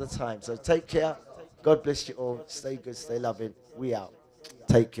for another time, so take care. God bless you all, stay good, stay loving. We out.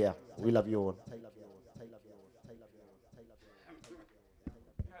 Take care, we love you all.